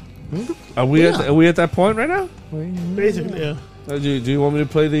next? Are we at that point right now? Basically, yeah. Do you want me to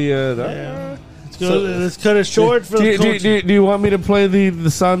play the? Yeah. Let's cut it short for the concha. Do you want me to play the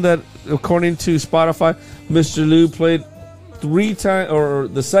song that, according to Spotify, Mr. Lou played 3 times, or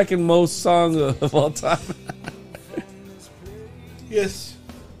the second most song of all time? Yes.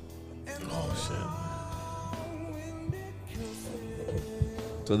 Oh shit.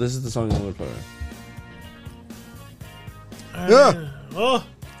 So this is the song I'm going to play. Yeah. Oh.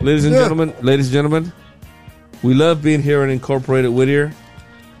 Ladies and gentlemen, we love being here in Incorporated Whittier.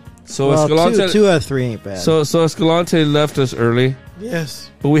 So Escalante, 2 out of 3 ain't bad. So Escalante left us early. Yes.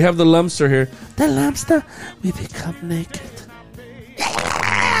 But we have the Lumpster here. The Lumpster, we become naked.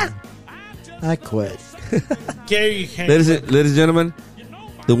 I quit. Gary, you can't. Ladies and gentlemen,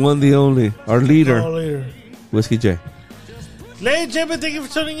 the one, the only, our leader, later. Whiskey J. Ladies and gentlemen, thank you for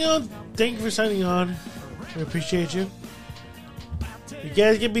signing on. Thank you for signing on. We appreciate you. You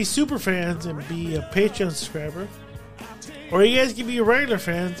guys can be super fans and be a Patreon subscriber. Or you guys can be regular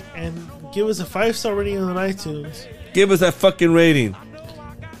fans and give us a 5-star rating on iTunes. Give us that fucking rating.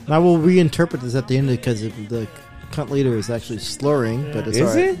 I will reinterpret this at the end because the cunt leader is actually slurring, but it's Is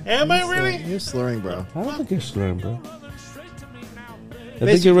alright. it? Am I really? You're slurring, bro. I don't think you're slurring, bro. I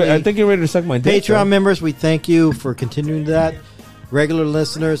Basically, think you're ready to suck my dick. Patreon bro. members, we thank you for continuing that. Regular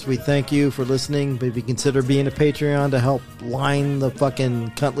listeners, we thank you for listening. But if you consider being a Patreon to help line the fucking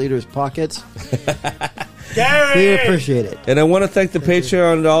cunt leader's pockets, Gary! we appreciate it. And I want to thank the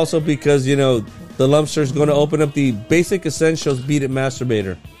Patreon also because, you know, the Lumpster is going to open up the Basic Essentials Beat It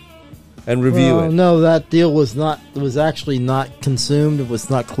Masturbator and review Well, it. no, that deal was actually not consumed. It was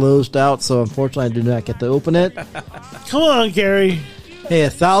not closed out, so unfortunately I did not get to open it. Come on, Gary. Hey,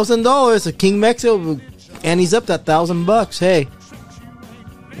 $1,000 at King Mexico, and he's up that $1,000. Hey,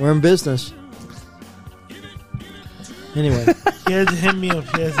 we're in business. Anyway, He has to hit me up.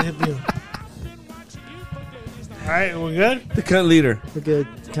 Alright, we're good? The cunt leader. we're good.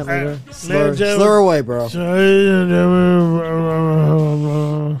 Can't All right, leave her. ladies Slur, and gentlemen. slur away, bro.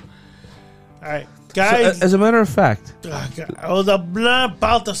 Alright, So, guys. as a matter of fact, I was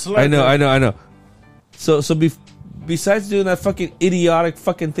about to slur. I know. So besides doing that fucking idiotic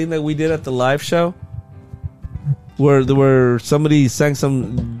fucking thing that we did at the live show, where somebody sang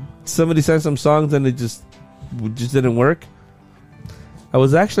some songs and it just didn't work. I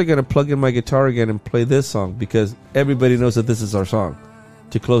was actually gonna plug in my guitar again and play this song because everybody knows that this is our song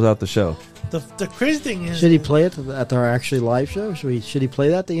to close out the show. The crazy thing is, Should he play it at our actually live show? Should he play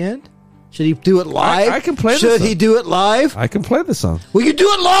that at the end? Should he do it live? I can play this Should song. he do it live? I can play the song. Will you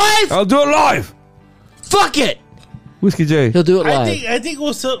do it live? I'll do it live. Fuck it. Whiskey J. He'll do it live. I think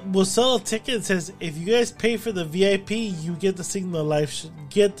we'll sell a ticket that says if you guys pay for the VIP, you get to sing the live.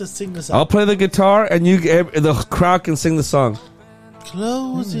 Get to sing the song. I'll play the guitar and the crowd can sing the song.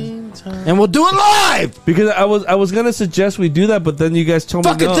 Closing time. And we'll do it live. Because I was gonna suggest we do that, but then you guys told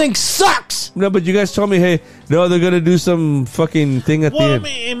me Fucking no. thing sucks. No, but you guys told me, hey, no, they're gonna do some fucking thing at the Well, I end.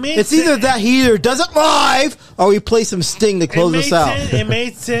 mean, it made It's either sense. that he either does it live or we play some Sting to close us out. It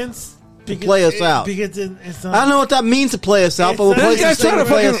made sense. Because play us out. Because it's not. I don't know what that means to play us out, It's but we'll not- play This some guy's Sting trying to to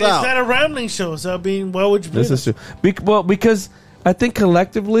play fucking- us It's out. not a rambling show, so I mean, why would you? This do is that? true. Well, because I think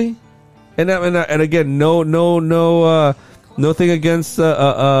collectively, and again, no thing against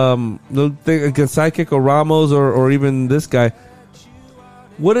no thing against Sidekick or Ramos or even this guy.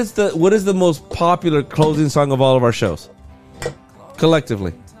 What is the most popular closing song of all of our shows?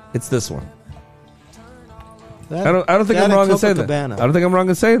 Collectively, it's this one. I don't think I'm wrong in saying that. I don't think I'm wrong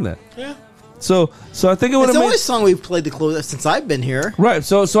in saying that. Yeah. So I think it would It's have the made only song we've played to close since I've been here. right.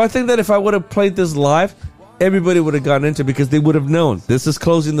 So I think that if I would have played this live, everybody would have gotten into it because they would have known this is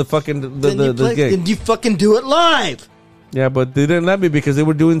closing the fucking the gig. Then you fucking do it live. Yeah, but they didn't let me because they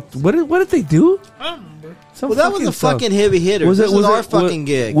were doing what did they do? I don't remember. Some Well, that was a song. fucking heavy hitter. This was our fucking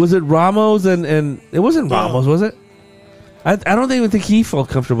gig. Was it Ramos and it wasn't No. Ramos, was it? I don't even think he felt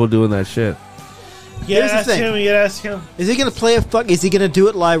comfortable doing that shit. You Here's gotta the ask thing. him. You gotta ask him. Is he gonna play a fuck? Is he gonna do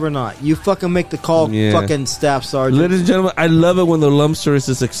it live or not? You fucking make the call, Yeah. fucking staff sergeant. Ladies and gentlemen, I love it when the lumpster is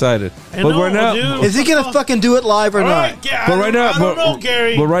this excited. I But know, right now, dude. Is he gonna fucking do it live or All not? right, yeah, but right now, I don't know,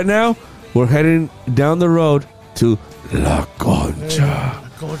 Gary. But right now, we're heading down the road to La Concha.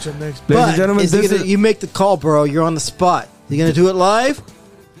 Concha next. Ladies But and gentlemen, is he this gonna, is, you make the call, bro. You're on the spot. You gonna do it live?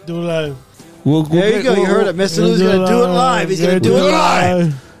 Do live. There you go. You heard it. Mr. Lou's gonna do it live. He's gonna do it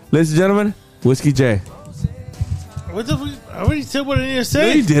live. Ladies and gentlemen, Whiskey J. What the? I already said what I need to No,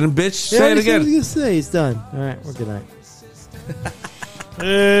 say. you didn't, bitch. Yeah, Say it that's what I was again. gonna say. He's done. All right. We're good night.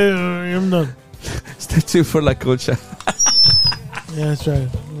 I'm done. Stay tuned for La Concha. Yeah, that's right.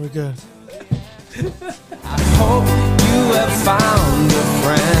 We're good. Hope you have found a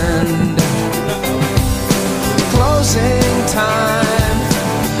friend. Closing time.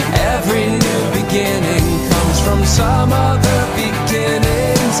 Every new beginning comes from some other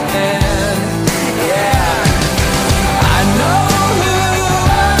beginning's end. Yeah, I know who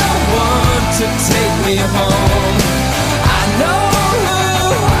I want to take me home. I know who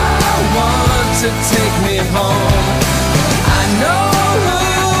I want to take me home. I know who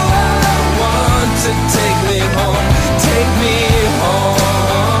I want to take me home. Take me home.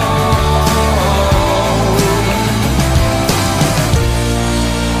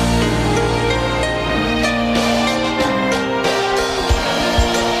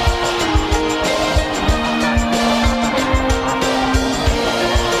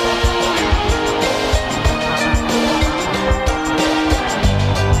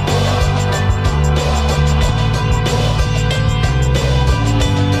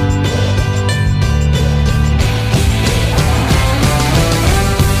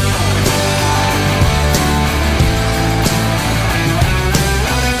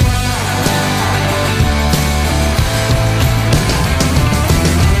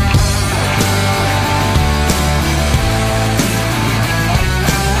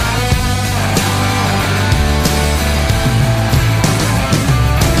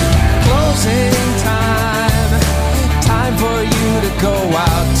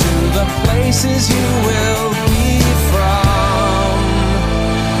 places you will be from.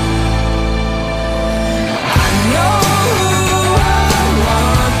 I know who I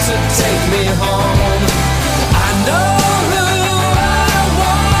want to take me home. I know who I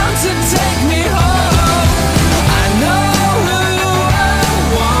want to take me home. I know who I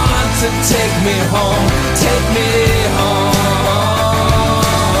want to take me home. Take me home.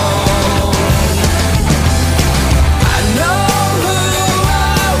 I know who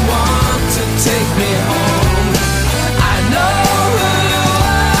I want to take me home. I know who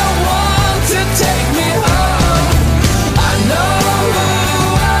I want to take me home. I know who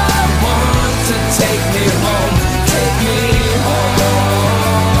I want to take me home. Take me home.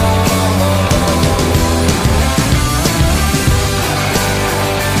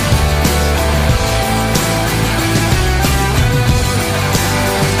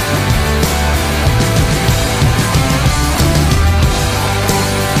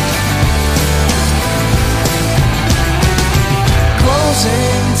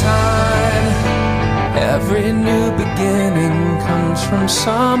 Closing time. Every new beginning comes from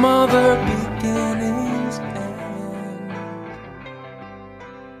some other beginning's end.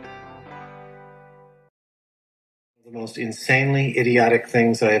 The most insanely idiotic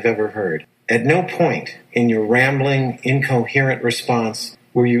things I have ever heard. At no point in your rambling, incoherent response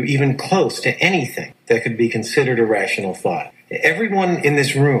were you even close to anything that could be considered a rational thought. Everyone in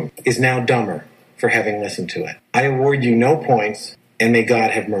this room is now dumber for having listened to it. I award you no points, and may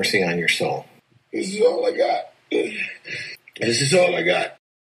God have mercy on your soul. This is all I got. This is all I got.